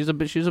 30s. She's a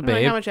like,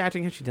 babe. how much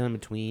acting has she done in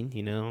between?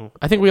 You know,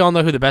 I think we all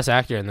know who the best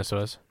actor in this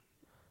was.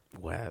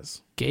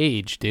 Wes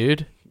Gage,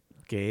 dude.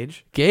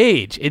 Gage.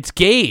 Gage. It's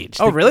Gage.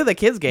 Oh, The- really? The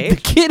kid's The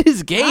Gage? kid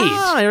is Gage.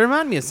 Ah, it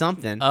reminded me of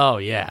something. Oh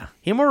yeah.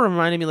 He more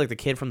reminded me like the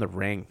kid from The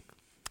Ring.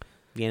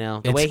 You know,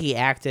 the It's- way he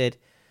acted,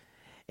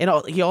 and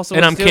he also.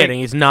 And was I'm doing, kidding.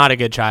 He's not a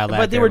good child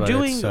actor. but they were it's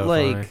doing so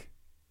like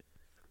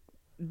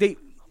funny.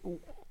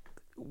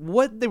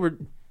 what they were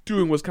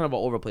doing was kind of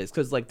all over the place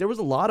because like there was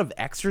a lot of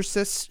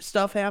Exorcist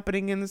stuff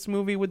happening in this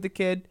movie with the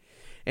kid,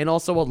 and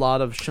also a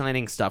lot of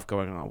Shining stuff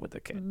going on with the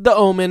kid. The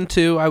Omen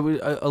too. I would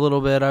a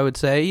little bit. I would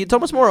say it's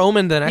almost more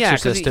Omen than Yeah,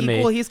 'cause Exorcist to me.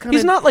 well, he's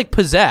kinda- not like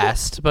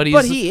possessed, but he's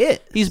But he is.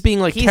 He's being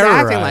like He's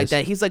terrorized. acting like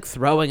that. He's like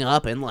throwing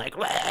up and like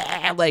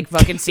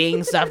fucking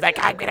seeing stuff like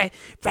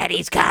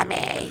Freddy's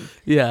coming.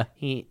 Yeah.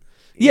 He.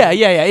 Yeah.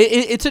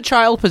 It's a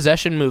child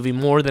possession movie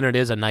more than it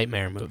is a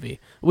nightmare movie,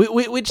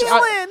 which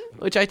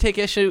I take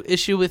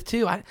issue with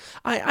too.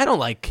 I don't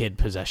like kid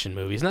possession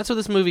movies, and that's what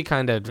this movie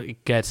kind of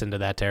gets into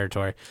that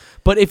territory.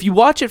 But if you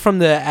watch it from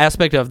the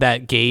aspect of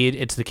that Gade,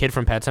 it's the kid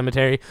from Pet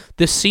Sematary.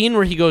 The scene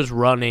where he goes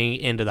running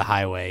into the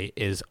highway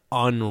is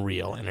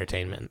unreal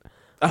entertainment.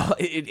 Oh,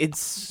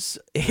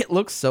 it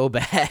looks so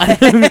bad.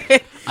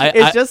 I-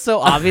 It's just so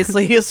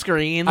obviously a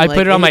screen. I like,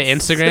 put it on my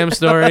it's- Instagram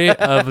story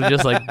of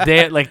just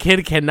like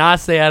kid cannot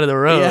stay out of the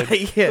road.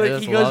 Yeah, yeah, Like,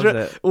 just he goes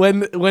loves it.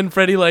 when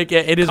Freddy like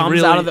it is Comes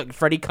really out of the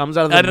Freddy comes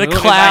out of the, out of the moon,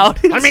 he's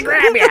cloud. like, Let me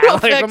grab you.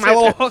 Like, with my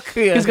little hook.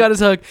 Yeah. He's got his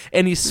hook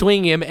and he's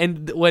swinging him,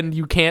 and when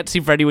you can't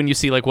see Freddy, when you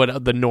see like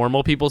what the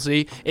normal people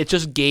see, it's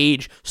just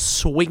Gage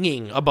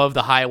swinging above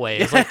the highway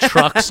as like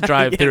trucks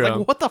drive Yeah, through. like,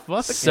 him. what the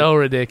fuck? So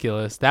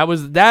ridiculous.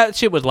 That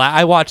shit was.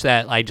 I watched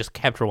that. I just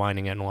kept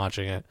rewinding it and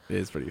watching it.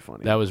 It's pretty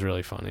funny. That was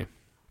really funny.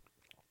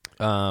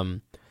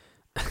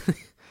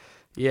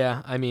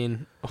 Yeah, I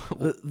mean,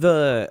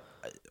 the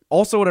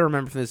also what I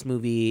remember from this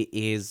movie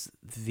is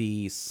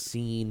the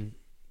scene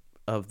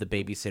of the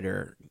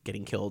babysitter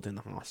getting killed in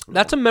the hospital.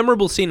 That's a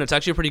memorable scene. It's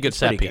actually a pretty good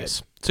set pretty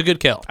piece. It's a good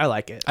kill. I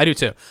like it. I do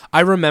too. I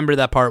remember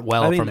that part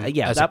well I mean, from as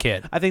that, a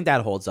kid. I think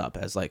that holds up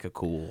as like a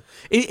cool.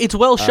 It's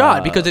well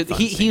shot because fun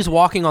he's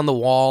walking on the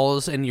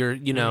walls, and you're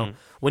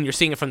when you're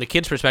seeing it from the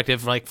kid's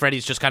perspective, like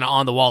Freddy's just kind of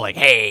on the wall, like,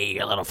 "Hey,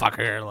 you little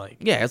fucker!" Like,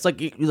 Yeah, it's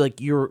like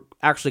you're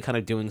actually kind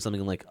of doing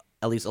something like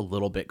at least a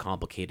little bit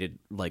complicated,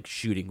 like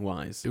shooting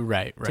wise,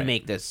 right. to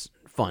make this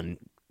fun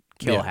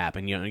kill Yeah.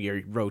 happen. You know,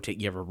 you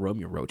have a room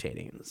you're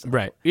rotating. And stuff.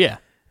 Right. Yeah.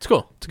 It's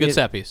cool. It's a good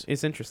set piece.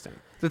 It's interesting.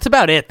 That's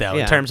about it, though,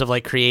 Yeah. in terms of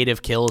like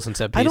creative kills and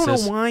set I pieces.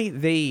 don't know why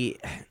they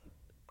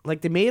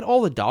made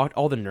all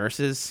the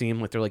nurses seem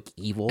like they're like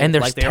evil, And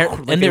they're like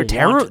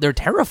they're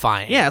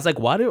terrifying. Yeah, it's like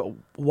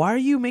why are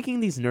you making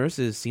these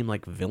nurses seem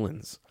like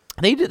villains?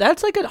 They do.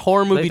 That's like a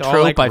horror movie Like, they're all,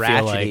 trope. like, I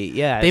feel ratchety. like.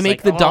 Yeah, they it's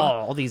make like, the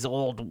all these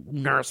old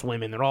nurse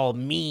women. They're all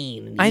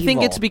mean. And I think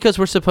evil. it's because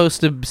we're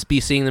supposed to be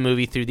seeing the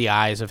movie through the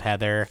eyes of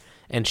Heather,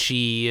 and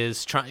she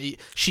is trying.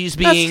 She's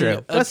being.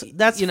 That's true.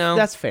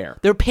 That's fair.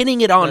 They're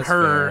pinning it on That's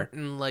her, fair.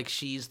 and like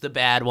she's the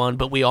bad one,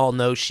 but we all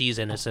know she's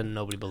innocent. And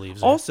nobody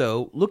believes her.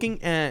 Also,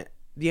 looking at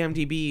the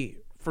IMDb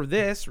for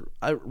this,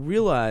 I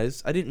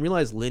didn't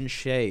realize Lynn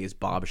Shay is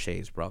Bob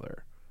Shay's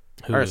brother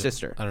or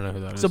sister. I don't know who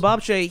that is. So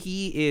Bob Shay,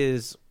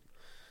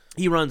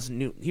 he runs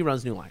New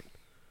Line.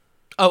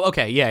 Oh,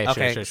 okay, yeah,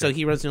 Okay, sure. so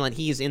he runs New Line.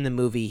 He's in the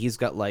movie. He's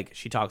got like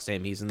she talks to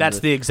him. He's in That's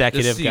the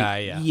executive guy.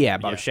 Yeah, yeah,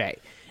 Bob Shay,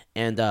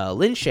 and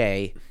Lynn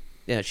Shay.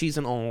 Yeah, she's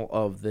in all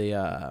of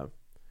the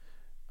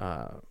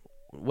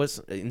what's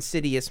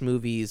Insidious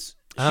movies.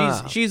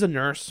 She's a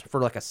nurse for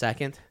like a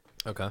second,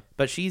 Okay.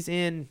 but she's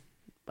in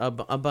a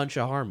bunch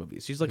of horror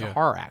movies. She's like a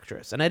horror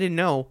actress, and I didn't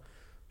know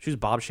she was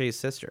Bob Shay's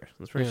sister.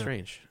 That's very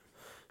strange.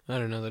 I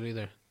don't know that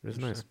either. It was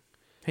nice.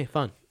 Hey,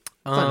 fun.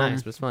 It's not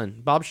nice, but it's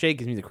fun. Bob Shay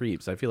gives me the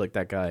creeps. I feel like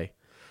that guy.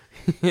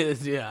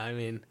 Yeah, I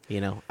mean,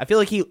 You know, I feel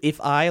like if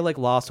I like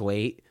lost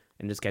weight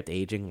and just kept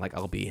aging, like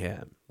I'll be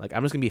him. Like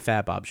I'm just gonna be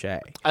fat Bob Shay.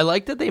 I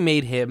like that they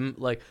made him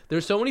like.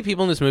 There's so many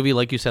people in this movie,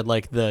 like you said,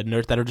 like the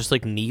nurse that are just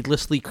like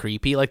needlessly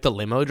creepy, like the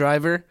limo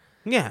driver.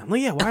 Yeah, well,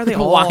 yeah. Why are they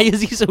all? Why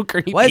is he so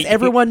creepy? Why is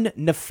everyone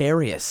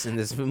nefarious in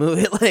this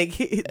movie? Like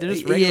they're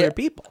just regular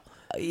people.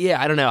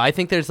 Yeah, I don't know. I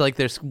think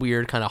there's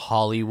weird kind of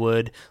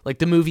Hollywood. Like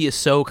the movie is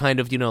so kind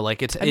of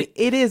like it's I mean,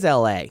 it is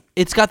L.A.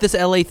 It's got this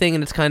LA thing,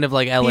 and it's kind of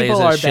like LA People is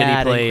a are shitty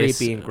bad place, and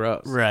creepy and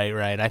gross.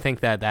 Right. I think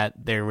that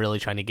they're really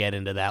trying to get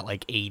into that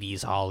like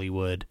 80s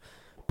Hollywood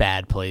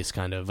bad place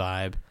kind of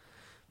vibe.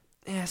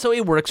 Yeah, so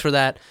it works for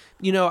that.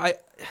 You know,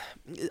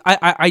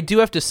 I do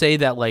have to say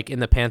that like in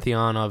the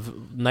pantheon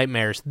of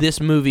nightmares, this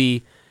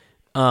movie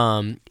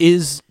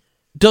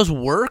does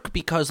work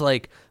because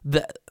like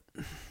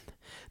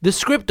the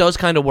script does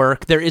kind of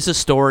work. There is a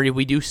story.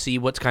 We do see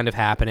what's kind of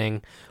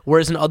happening.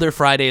 Whereas in other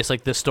Fridays,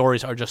 like the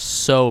stories are just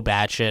so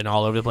batshit and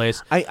all over the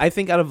place. I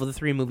think out of the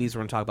three movies we're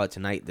going to talk about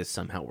tonight, this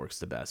somehow works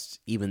the best,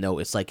 even though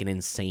it's like an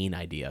insane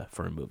idea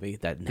for a movie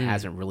that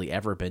hasn't really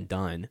ever been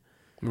done.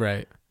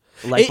 Right.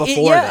 Like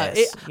before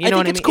this. You know I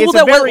what think it's I mean? cool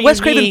It's a that very Wes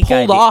Craven unique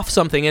pulled idea. off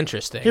something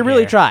interesting. He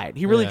really here. tried.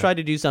 He really Yeah. tried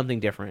to do something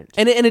different.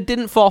 And it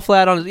didn't fall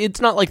flat on. It's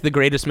not like the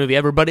greatest movie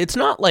ever, but it's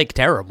not like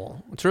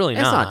terrible. It's really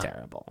It's not. not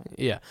terrible.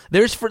 Yeah.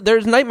 There's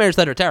nightmares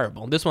that are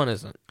terrible. This one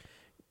isn't.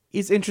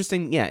 It's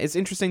interesting. Yeah, it's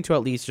interesting to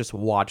at least just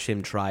watch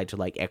him try to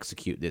like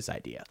execute this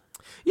idea.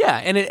 Yeah,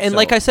 and So-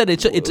 like I said,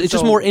 it's just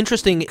so more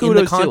interesting in the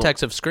kudos to him.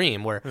 context of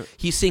Scream, where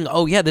he's seeing,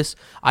 oh yeah, this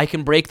I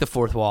can break the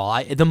fourth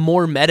wall. The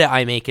more meta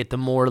I make it, the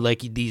more like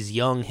these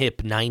young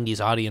hip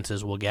 '90s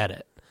audiences will get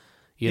it.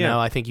 You Yeah. know,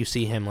 I think you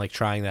see him like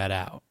trying that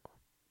out.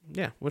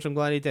 Yeah, which I'm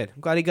glad he did.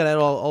 I'm glad he got out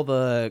all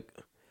the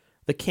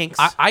kinks.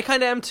 I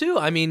kind of am too.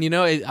 I mean, you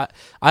know,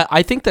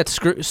 I think that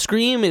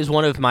Scream is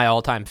one of my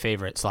all-time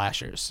favorite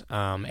slashers,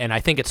 and I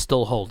think it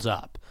still holds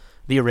up.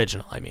 The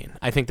original, I mean.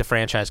 I think the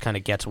franchise kind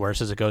of gets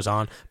worse as it goes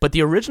on. But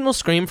the original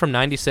Scream from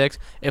 96,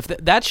 if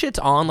that shit's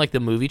on, like, the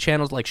movie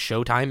channels, like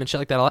Showtime and shit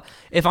like that, a lot,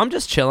 if I'm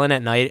just chilling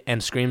at night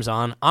and Scream's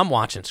on, I'm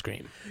watching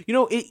Scream. You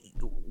know,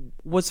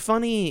 what's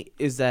funny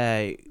is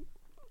that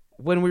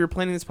when we were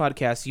planning this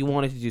podcast, you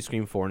wanted to do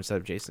Scream 4 instead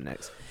of Jason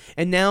X.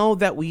 And now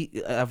that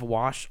we have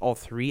watched all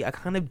three, I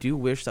kind of do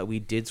wish that we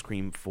did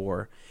Scream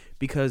 4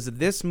 because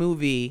this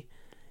movie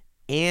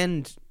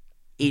and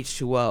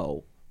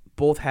H2O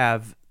both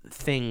have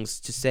things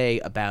to say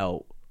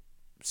about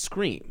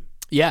Scream.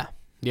 Yeah.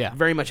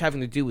 Very much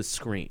having to do with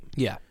Scream.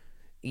 Yeah.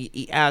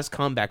 As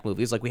comeback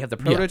movies. Like we have the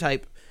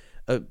prototype.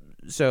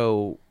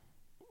 So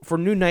for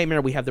New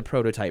Nightmare, we have the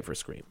prototype for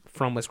Scream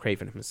from Wes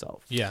Craven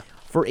himself. Yeah.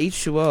 For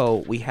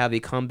H2O, we have a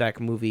comeback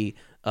movie,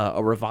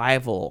 a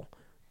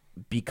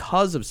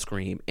because of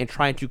Scream and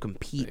trying to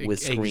compete with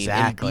Scream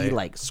Exactly. and be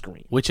like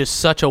Scream. Which is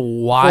such a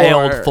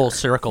wild For- full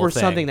circle for thing.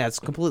 something that's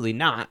completely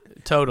not.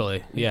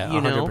 Totally. Yeah,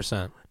 You know?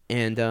 100%.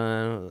 And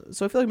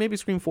so I feel like maybe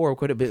Scream 4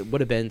 would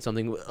have been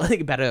something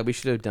like better that we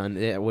should have done.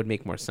 It would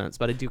make more sense.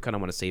 But I do kind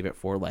of want to save it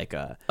for like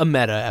a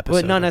meta episode.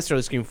 but not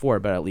necessarily Scream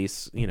 4, but at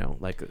least, you know,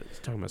 like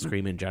talking about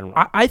Scream in general.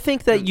 I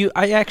think that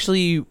I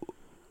actually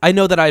I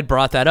know that I had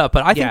brought that up,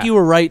 but I think Yeah. you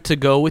were right to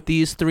go with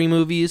these 3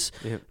 movies.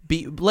 Yeah.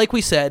 Like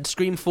we said,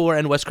 Scream 4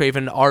 and Wes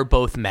Craven are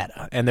both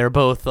meta, and they're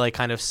both like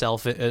kind of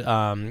self,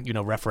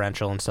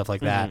 referential and stuff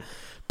like that.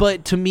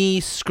 But to me,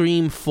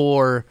 Scream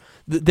 4,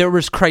 there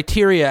was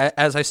criteria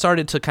as I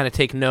started to kind of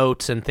take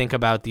notes and think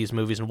about these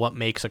movies and what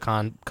makes a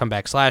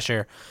comeback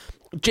slasher.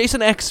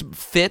 Jason X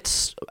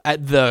fits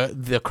at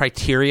the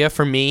criteria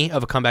for me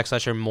of a comeback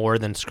slasher more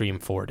than Scream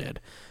 4 did.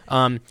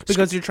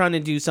 Because you're trying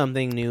to do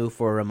something new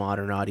for a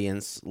modern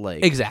audience,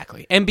 like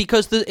Exactly, and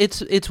because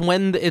it's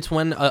when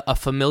a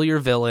familiar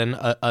villain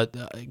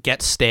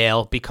gets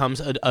stale,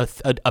 becomes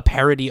a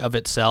parody of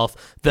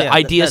itself. The Yeah,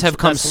 ideas have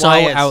come that's so why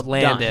it's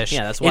outlandish. done.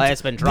 Yeah, that's why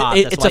it's been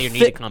dropped. That's why you need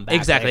to come back.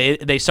 Exactly,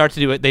 they start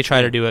to do it. They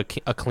try to do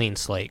a clean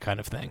slate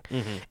kind of thing.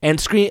 And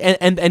Scream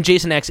and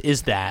Jason X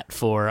is that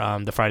for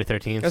the Friday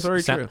 13th. That's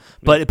very true.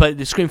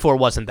 But Scream 4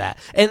 wasn't that,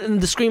 and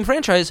the Scream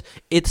franchise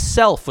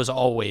itself was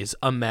always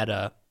a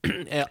meta.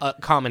 A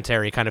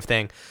commentary kind of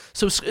thing.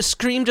 So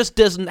Scream just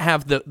doesn't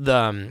have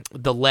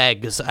the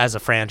legs as a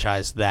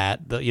franchise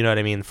that you know what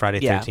I mean, Friday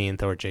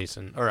 13th or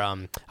Jason or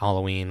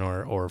Halloween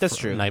or That's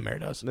true. Nightmare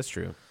does. That's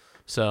true.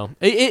 So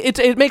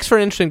it makes for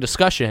an interesting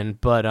discussion,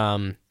 but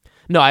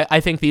no, I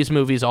think these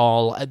movies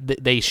all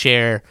they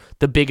share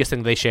the biggest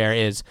thing they share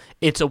is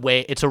it's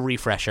a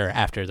refresher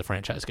after the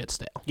franchise gets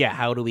stale. Yeah,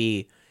 how do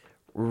we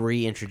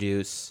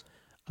reintroduce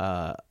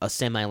a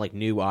semi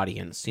new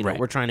audience? You know, Right.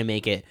 we're trying to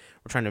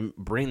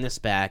bring this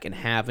back and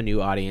have a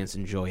new audience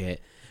enjoy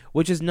it,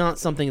 which is not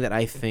something that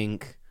I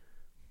think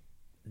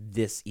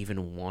this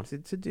even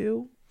wanted to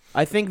do.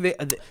 I think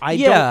I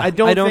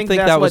don't think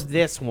that's that was what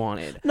this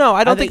wanted. No,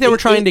 I don't think they were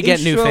trying to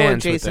get new Intro and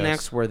fans with Jason this.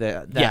 X were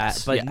that,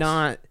 Yes, but yes.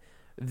 not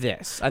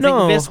this. I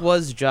No. think this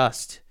was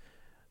just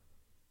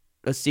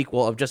a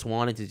sequel of just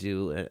wanting to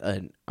do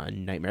a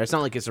Nightmare. It's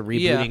not like it's a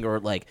rebooting or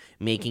like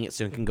making it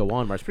so it can go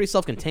on. But it's pretty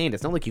self-contained.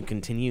 It's not like you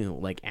continue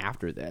like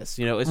after this.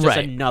 You know, it's just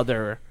Right.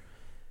 another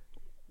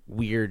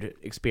weird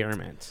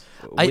experiment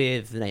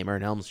with Nightmare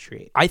on Elm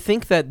Street. I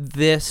think that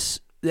this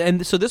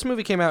and so this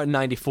movie came out in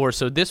 '94.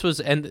 So this was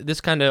and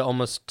this kind of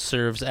almost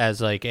serves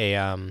as like a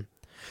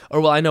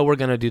or well, I know we're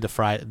gonna do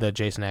the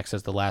Jason X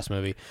as the last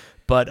movie,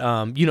 but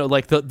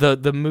like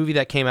the movie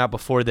that came out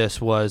before this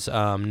was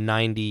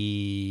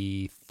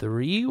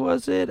 '93,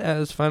 was it?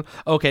 As final?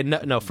 Okay,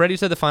 no. Freddy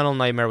Said the Final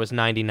Nightmare was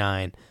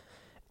 '99,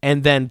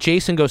 and then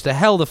Jason Goes to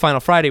Hell: The Final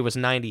Friday was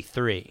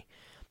 '93.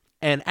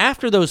 And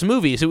after those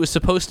movies, it was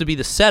supposed to be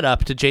the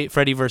setup to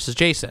Freddy vs.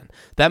 Jason.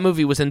 That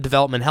movie was in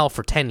development hell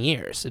for 10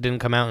 years. It didn't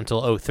come out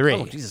until 2003.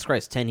 Oh, Jesus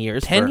Christ, 10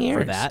 years 10 for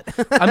years. that.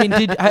 I mean,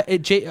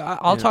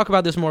 I'll talk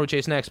about this more with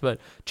Jason X, but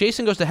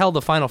Jason Goes to Hell: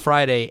 The Final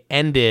Friday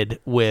ended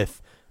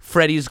with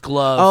Freddy's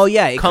glove Oh,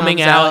 yeah, it coming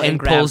comes out out and and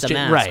grabs pulls the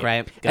Ja- mask,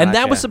 right? And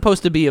that was Gotcha.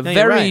 supposed to be a No, you're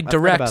very right. I forgot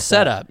direct about that.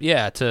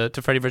 setup,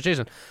 to Freddy vs.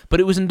 Jason.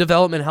 But it was in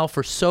development hell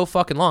for so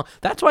fucking long.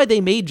 That's why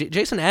they made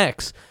Jason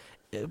X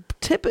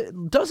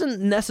doesn't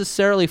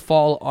necessarily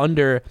fall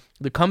under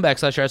the comeback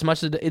slasher as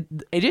much as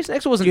Jason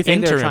X was an Do you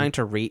think they're interim. trying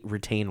to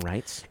retain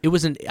rights? It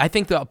was I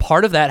think that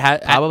part of that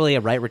had Probably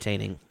a right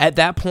retaining. at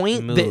that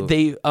point, Move.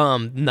 they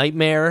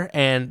Nightmare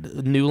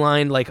and New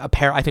Line, like I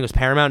think it was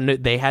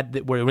Paramount. They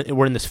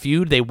were in this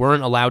feud. They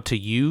weren't allowed to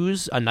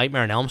use a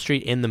Nightmare on Elm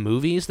Street in the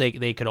movies. They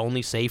could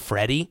only say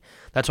Freddy.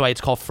 That's why it's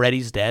called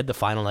Freddy's Dead: The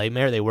Final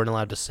Nightmare. They weren't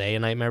allowed to say a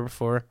nightmare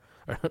before.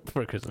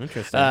 For Christmas.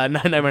 Interesting.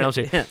 Nightmare on Elm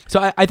Street. Yeah.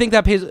 So I think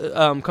that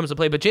comes to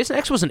play. But Jason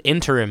X was an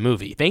interim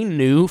movie. They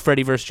knew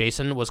Freddy vs.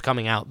 Jason was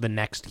coming out the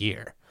next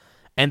year,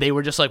 and they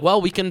were just like,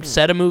 "Well, we can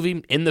set a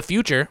movie in the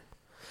future."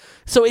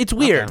 So it's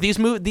weird.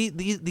 Okay.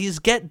 These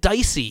get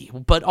dicey,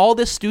 but all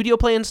this studio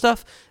play and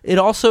stuff, it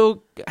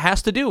also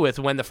has to do with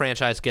when the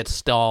franchise gets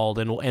stalled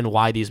and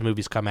why these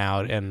movies come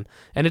out, and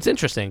it's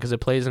interesting because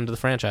it plays into the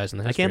franchise and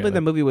the I history can't believe of the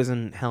it. movie was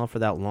in hell for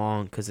that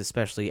long because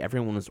especially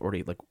everyone was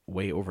already like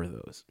way over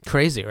those.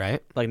 Crazy,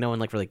 right? Like no one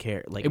like really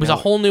cared. Like It was a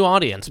whole new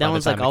audience. by No the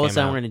one's time like it all of a came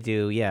sudden out. we're gonna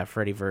do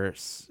Freddy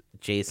versus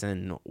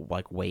Jason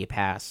like way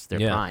past their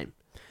Yeah. prime.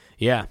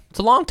 Yeah, it's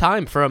a long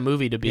time for a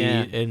movie to be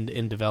Yeah.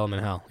 in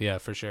development hell. Yeah,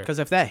 for sure. Because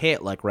if that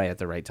hit like right at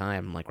the right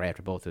time, like right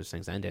after both those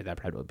things ended, that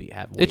probably would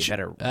have way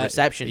better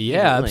reception. Yeah,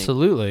 even, like-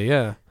 absolutely.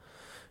 Yeah,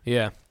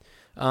 yeah.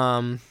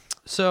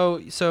 So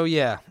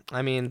yeah.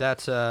 I mean,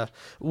 that's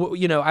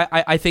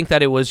I think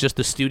that it was just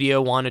the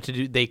studio wanted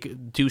to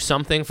do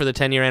something for the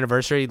 10-year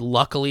anniversary.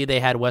 Luckily, they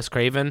had Wes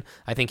Craven.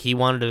 I think he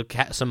wanted to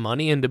get some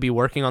money and to be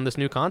working on this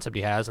new concept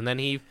he has, and then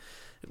he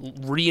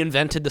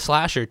reinvented the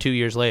slasher 2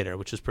 years later,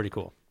 which is pretty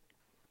cool.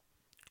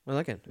 I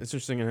like it. It's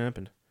interesting it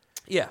happened.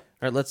 Yeah. All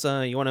right, let's.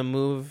 You want to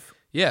move?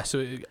 Yeah.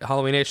 So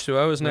Halloween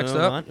H2O is next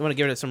move up. on? You want to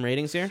give it some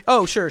ratings here?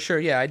 Oh, sure.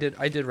 Yeah, I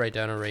did write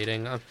down a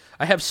rating.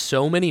 I have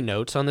so many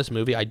notes on this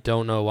movie. I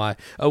don't know why.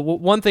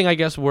 One thing I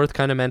guess worth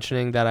kind of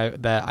mentioning that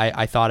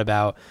I thought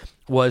about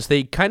was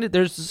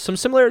there's some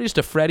similarities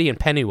to Freddy and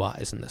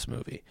Pennywise in this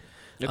movie.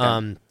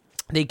 Okay.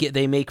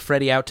 They make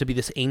Freddy out to be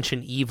this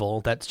ancient evil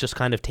that's just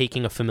kind of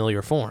taking a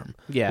familiar form.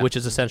 Yeah. Which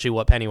is essentially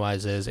what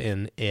Pennywise is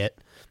in it.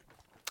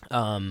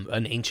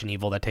 an ancient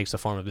evil that takes the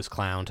form of this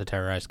clown to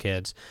terrorize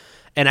kids.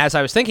 And as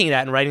I was thinking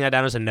that and writing that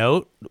down as a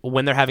note,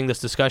 when they're having this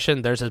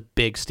discussion, there's a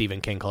big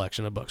Stephen King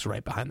collection of books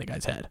right behind the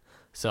guy's head.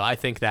 So I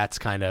think that's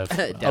kind of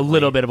a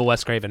little bit of a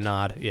Wes Craven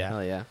nod. Yeah.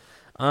 Hell yeah.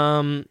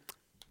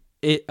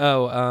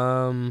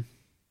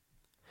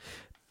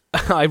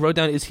 I wrote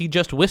down, is he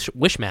just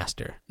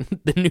Wishmaster?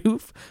 The new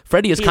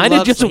Freddy is kind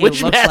of just a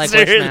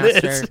Wishmaster in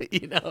this,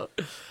 you know.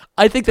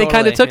 I think they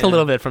kind of took a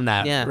little bit from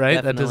that, right?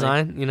 Definitely. That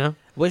design, you know.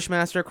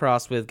 Wishmaster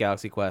crossed with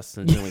Galaxy Quest,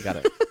 and then we got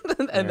it.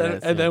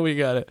 and then we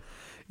got it.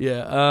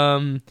 Yeah.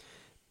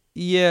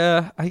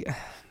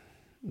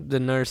 The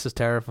nurse is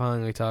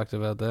terrifying. We talked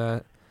about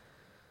that.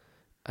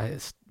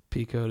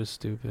 P-Code is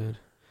stupid.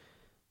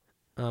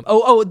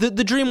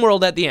 The dream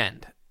world at the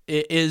end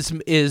is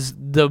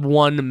the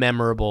one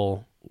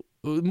memorable.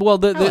 Well,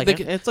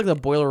 it's like the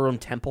Boiler Room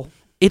Temple.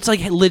 It's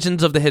like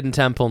Legends of the Hidden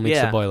Temple meets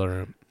the Boiler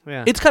Room.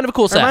 Yeah, it's kind of a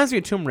cool set. Reminds me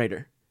of Tomb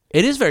Raider.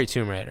 It is very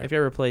Tomb Raider. If you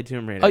ever played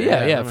Tomb Raider. Oh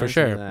yeah, for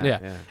sure.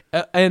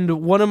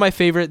 And one of my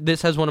favorite.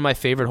 This has one of my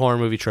favorite horror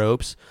movie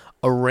tropes: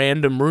 a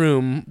random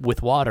room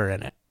with water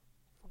in it.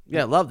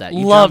 Yeah, love that.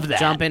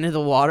 Jump into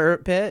the water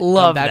pit.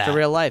 Love come back that. to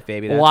real life,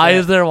 baby. Why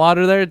is there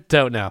water there?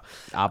 Don't know.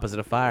 Opposite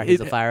of fire. He's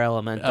a fire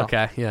elemental.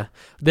 Okay, yeah.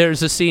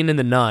 There's a scene in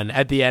The Nun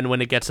at the end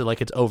when it gets to like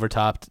its over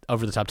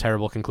the top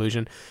terrible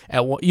conclusion.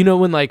 You know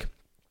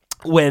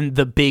when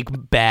the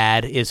big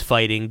bad is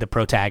fighting the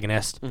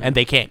protagonist, and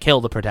they can't kill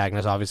the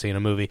protagonist, obviously, in a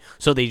movie,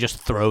 so they just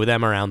throw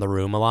them around the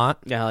room a lot.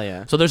 Yeah, hell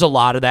yeah. So there's a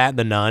lot of that in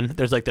The Nun.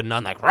 There's like the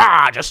nun like,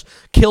 rah, just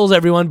kills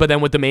everyone, but then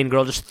with the main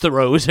girl just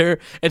throws her.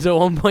 And so at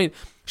one point,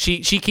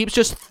 she keeps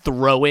just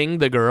throwing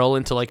the girl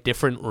into like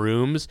different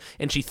rooms,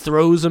 and she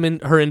throws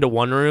her into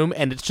one room,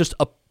 and it's just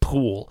a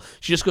pool.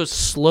 She just goes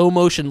slow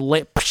motion,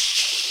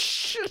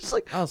 it's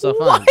like, oh, so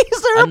fun. Why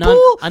is there a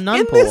pool a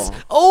nun in pool. this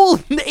old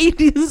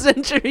 18th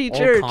century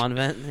church? Old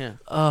convent, yeah.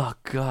 Oh,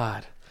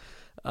 God.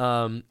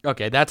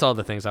 Okay, that's all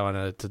the things I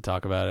wanted to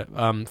talk about it.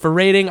 For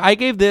rating, I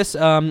gave this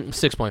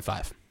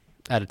 6.5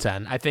 out of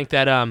 10. I think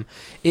that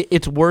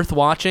it's worth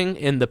watching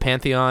in the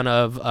pantheon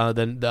of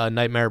the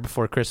Nightmare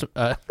Before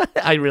Christmas.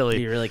 You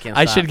really can't.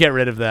 I should get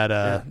rid of that.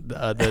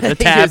 The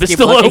tab is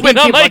still open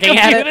on my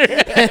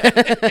computer.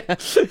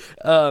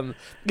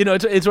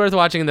 It's worth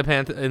watching in the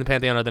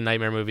pantheon of the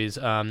Nightmare movies.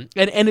 And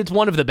it's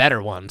one of the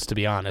better ones, to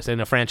be honest. In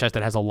a franchise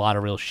that has a lot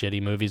of real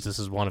shitty movies, this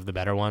is one of the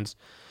better ones.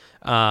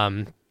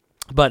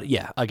 But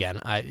yeah, again,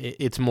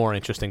 it's more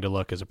interesting to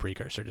look as a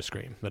precursor to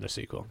Scream than a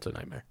sequel to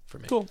Nightmare for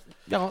me. Cool.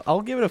 Yeah,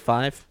 I'll give it a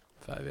 5.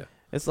 5, yeah.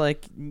 It's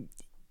like,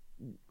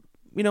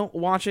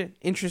 watch it.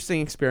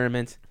 Interesting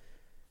experiment.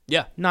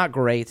 Yeah. Not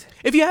great.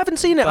 If you haven't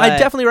seen it, I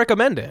definitely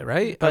recommend it,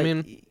 right? I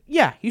mean,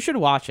 yeah, you should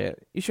watch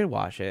it.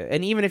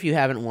 And even if you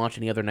haven't watched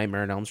any other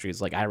Nightmare on Elm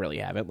Street, like I really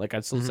haven't, like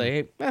I'd still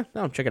say, hey,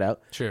 no, check it out.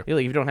 Sure. If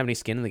you don't have any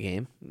skin in the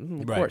game,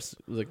 of course.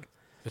 Like,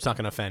 it's not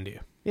going to offend you.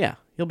 Yeah,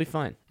 you'll be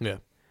fine. Yeah.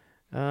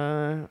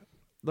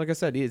 Like I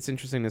said, it's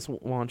interesting to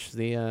launch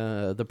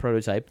the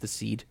prototype, the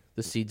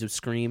seeds of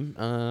Scream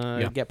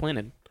get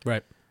planted.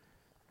 Right.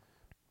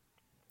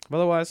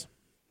 Otherwise,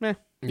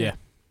 Yeah.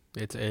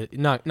 It's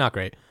not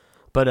great.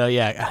 But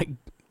yeah,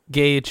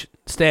 Gage,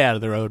 stay out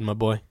of the road, my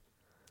boy.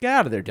 Get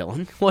out of there,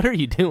 Dylan. What are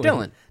you doing?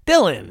 Dylan.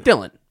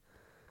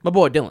 My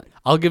boy Dylan.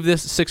 I'll give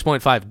this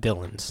 6.5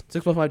 Dylans.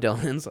 6.5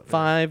 Dylans.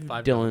 5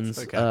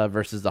 Dylans okay.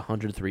 Versus the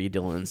 103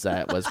 Dylans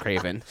that was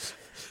Craven.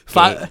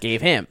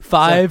 Gave him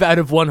 5 out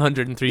of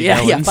 103.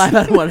 Yeah, 5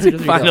 out of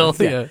 103. Final,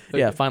 Dylans.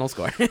 Yeah, final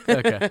score.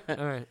 Okay.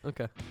 All right.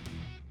 Okay.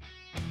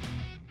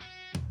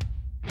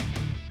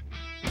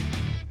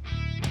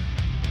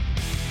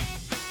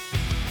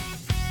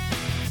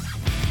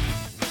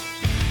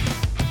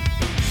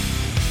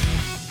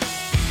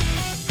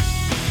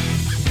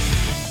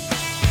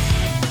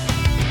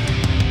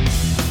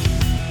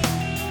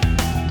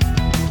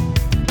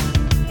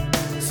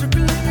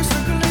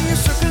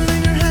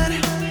 Circling your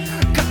head,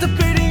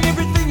 contemplating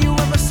everything you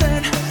ever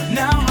said.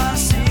 Now I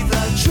see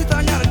the truth,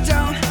 I got it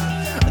down.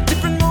 A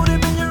different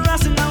motive in your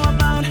eyes, and now I'm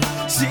out.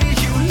 See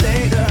you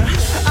later.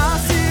 I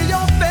see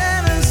your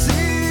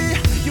fantasy.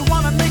 You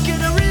wanna make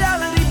it a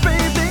reality,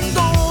 bathing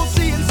gold.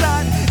 See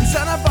inside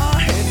of our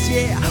heads,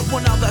 yeah.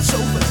 Well, now that's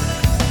over.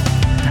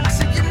 I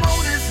see your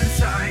motives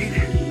inside.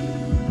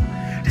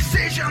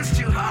 Decisions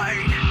to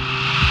hide.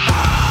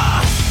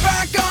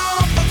 Back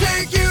off, I'll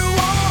take you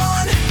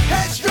on.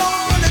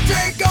 Headstrong to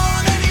take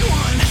on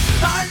anyone.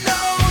 I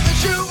know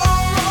that you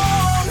are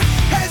wrong.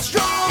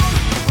 Headstrong,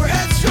 we're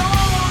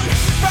headstrong.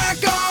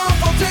 Back off,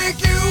 I'll take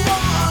you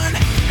on.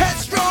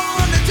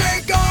 Headstrong to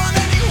take on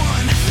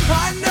anyone.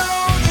 I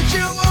know that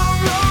you are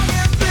wrong,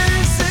 and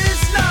this is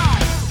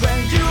not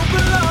where you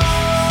belong.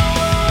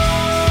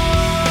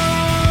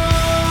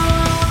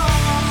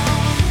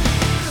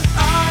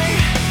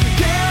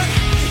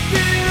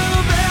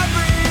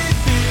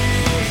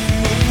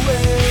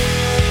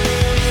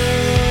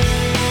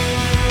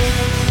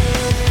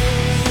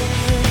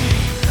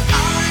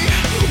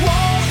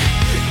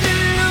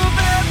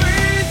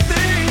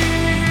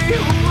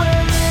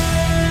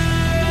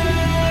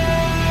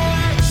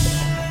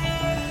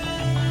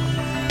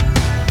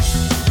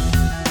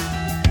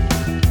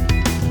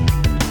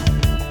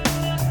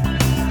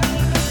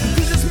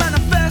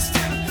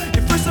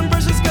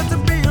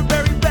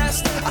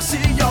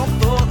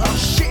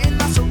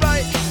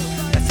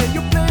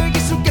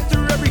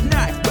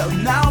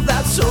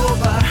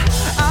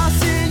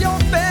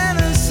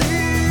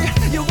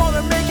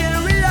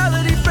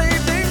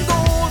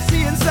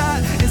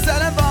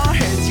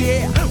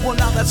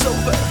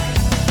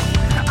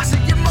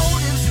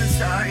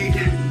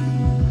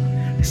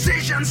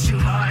 decisions to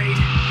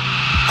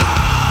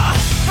hide.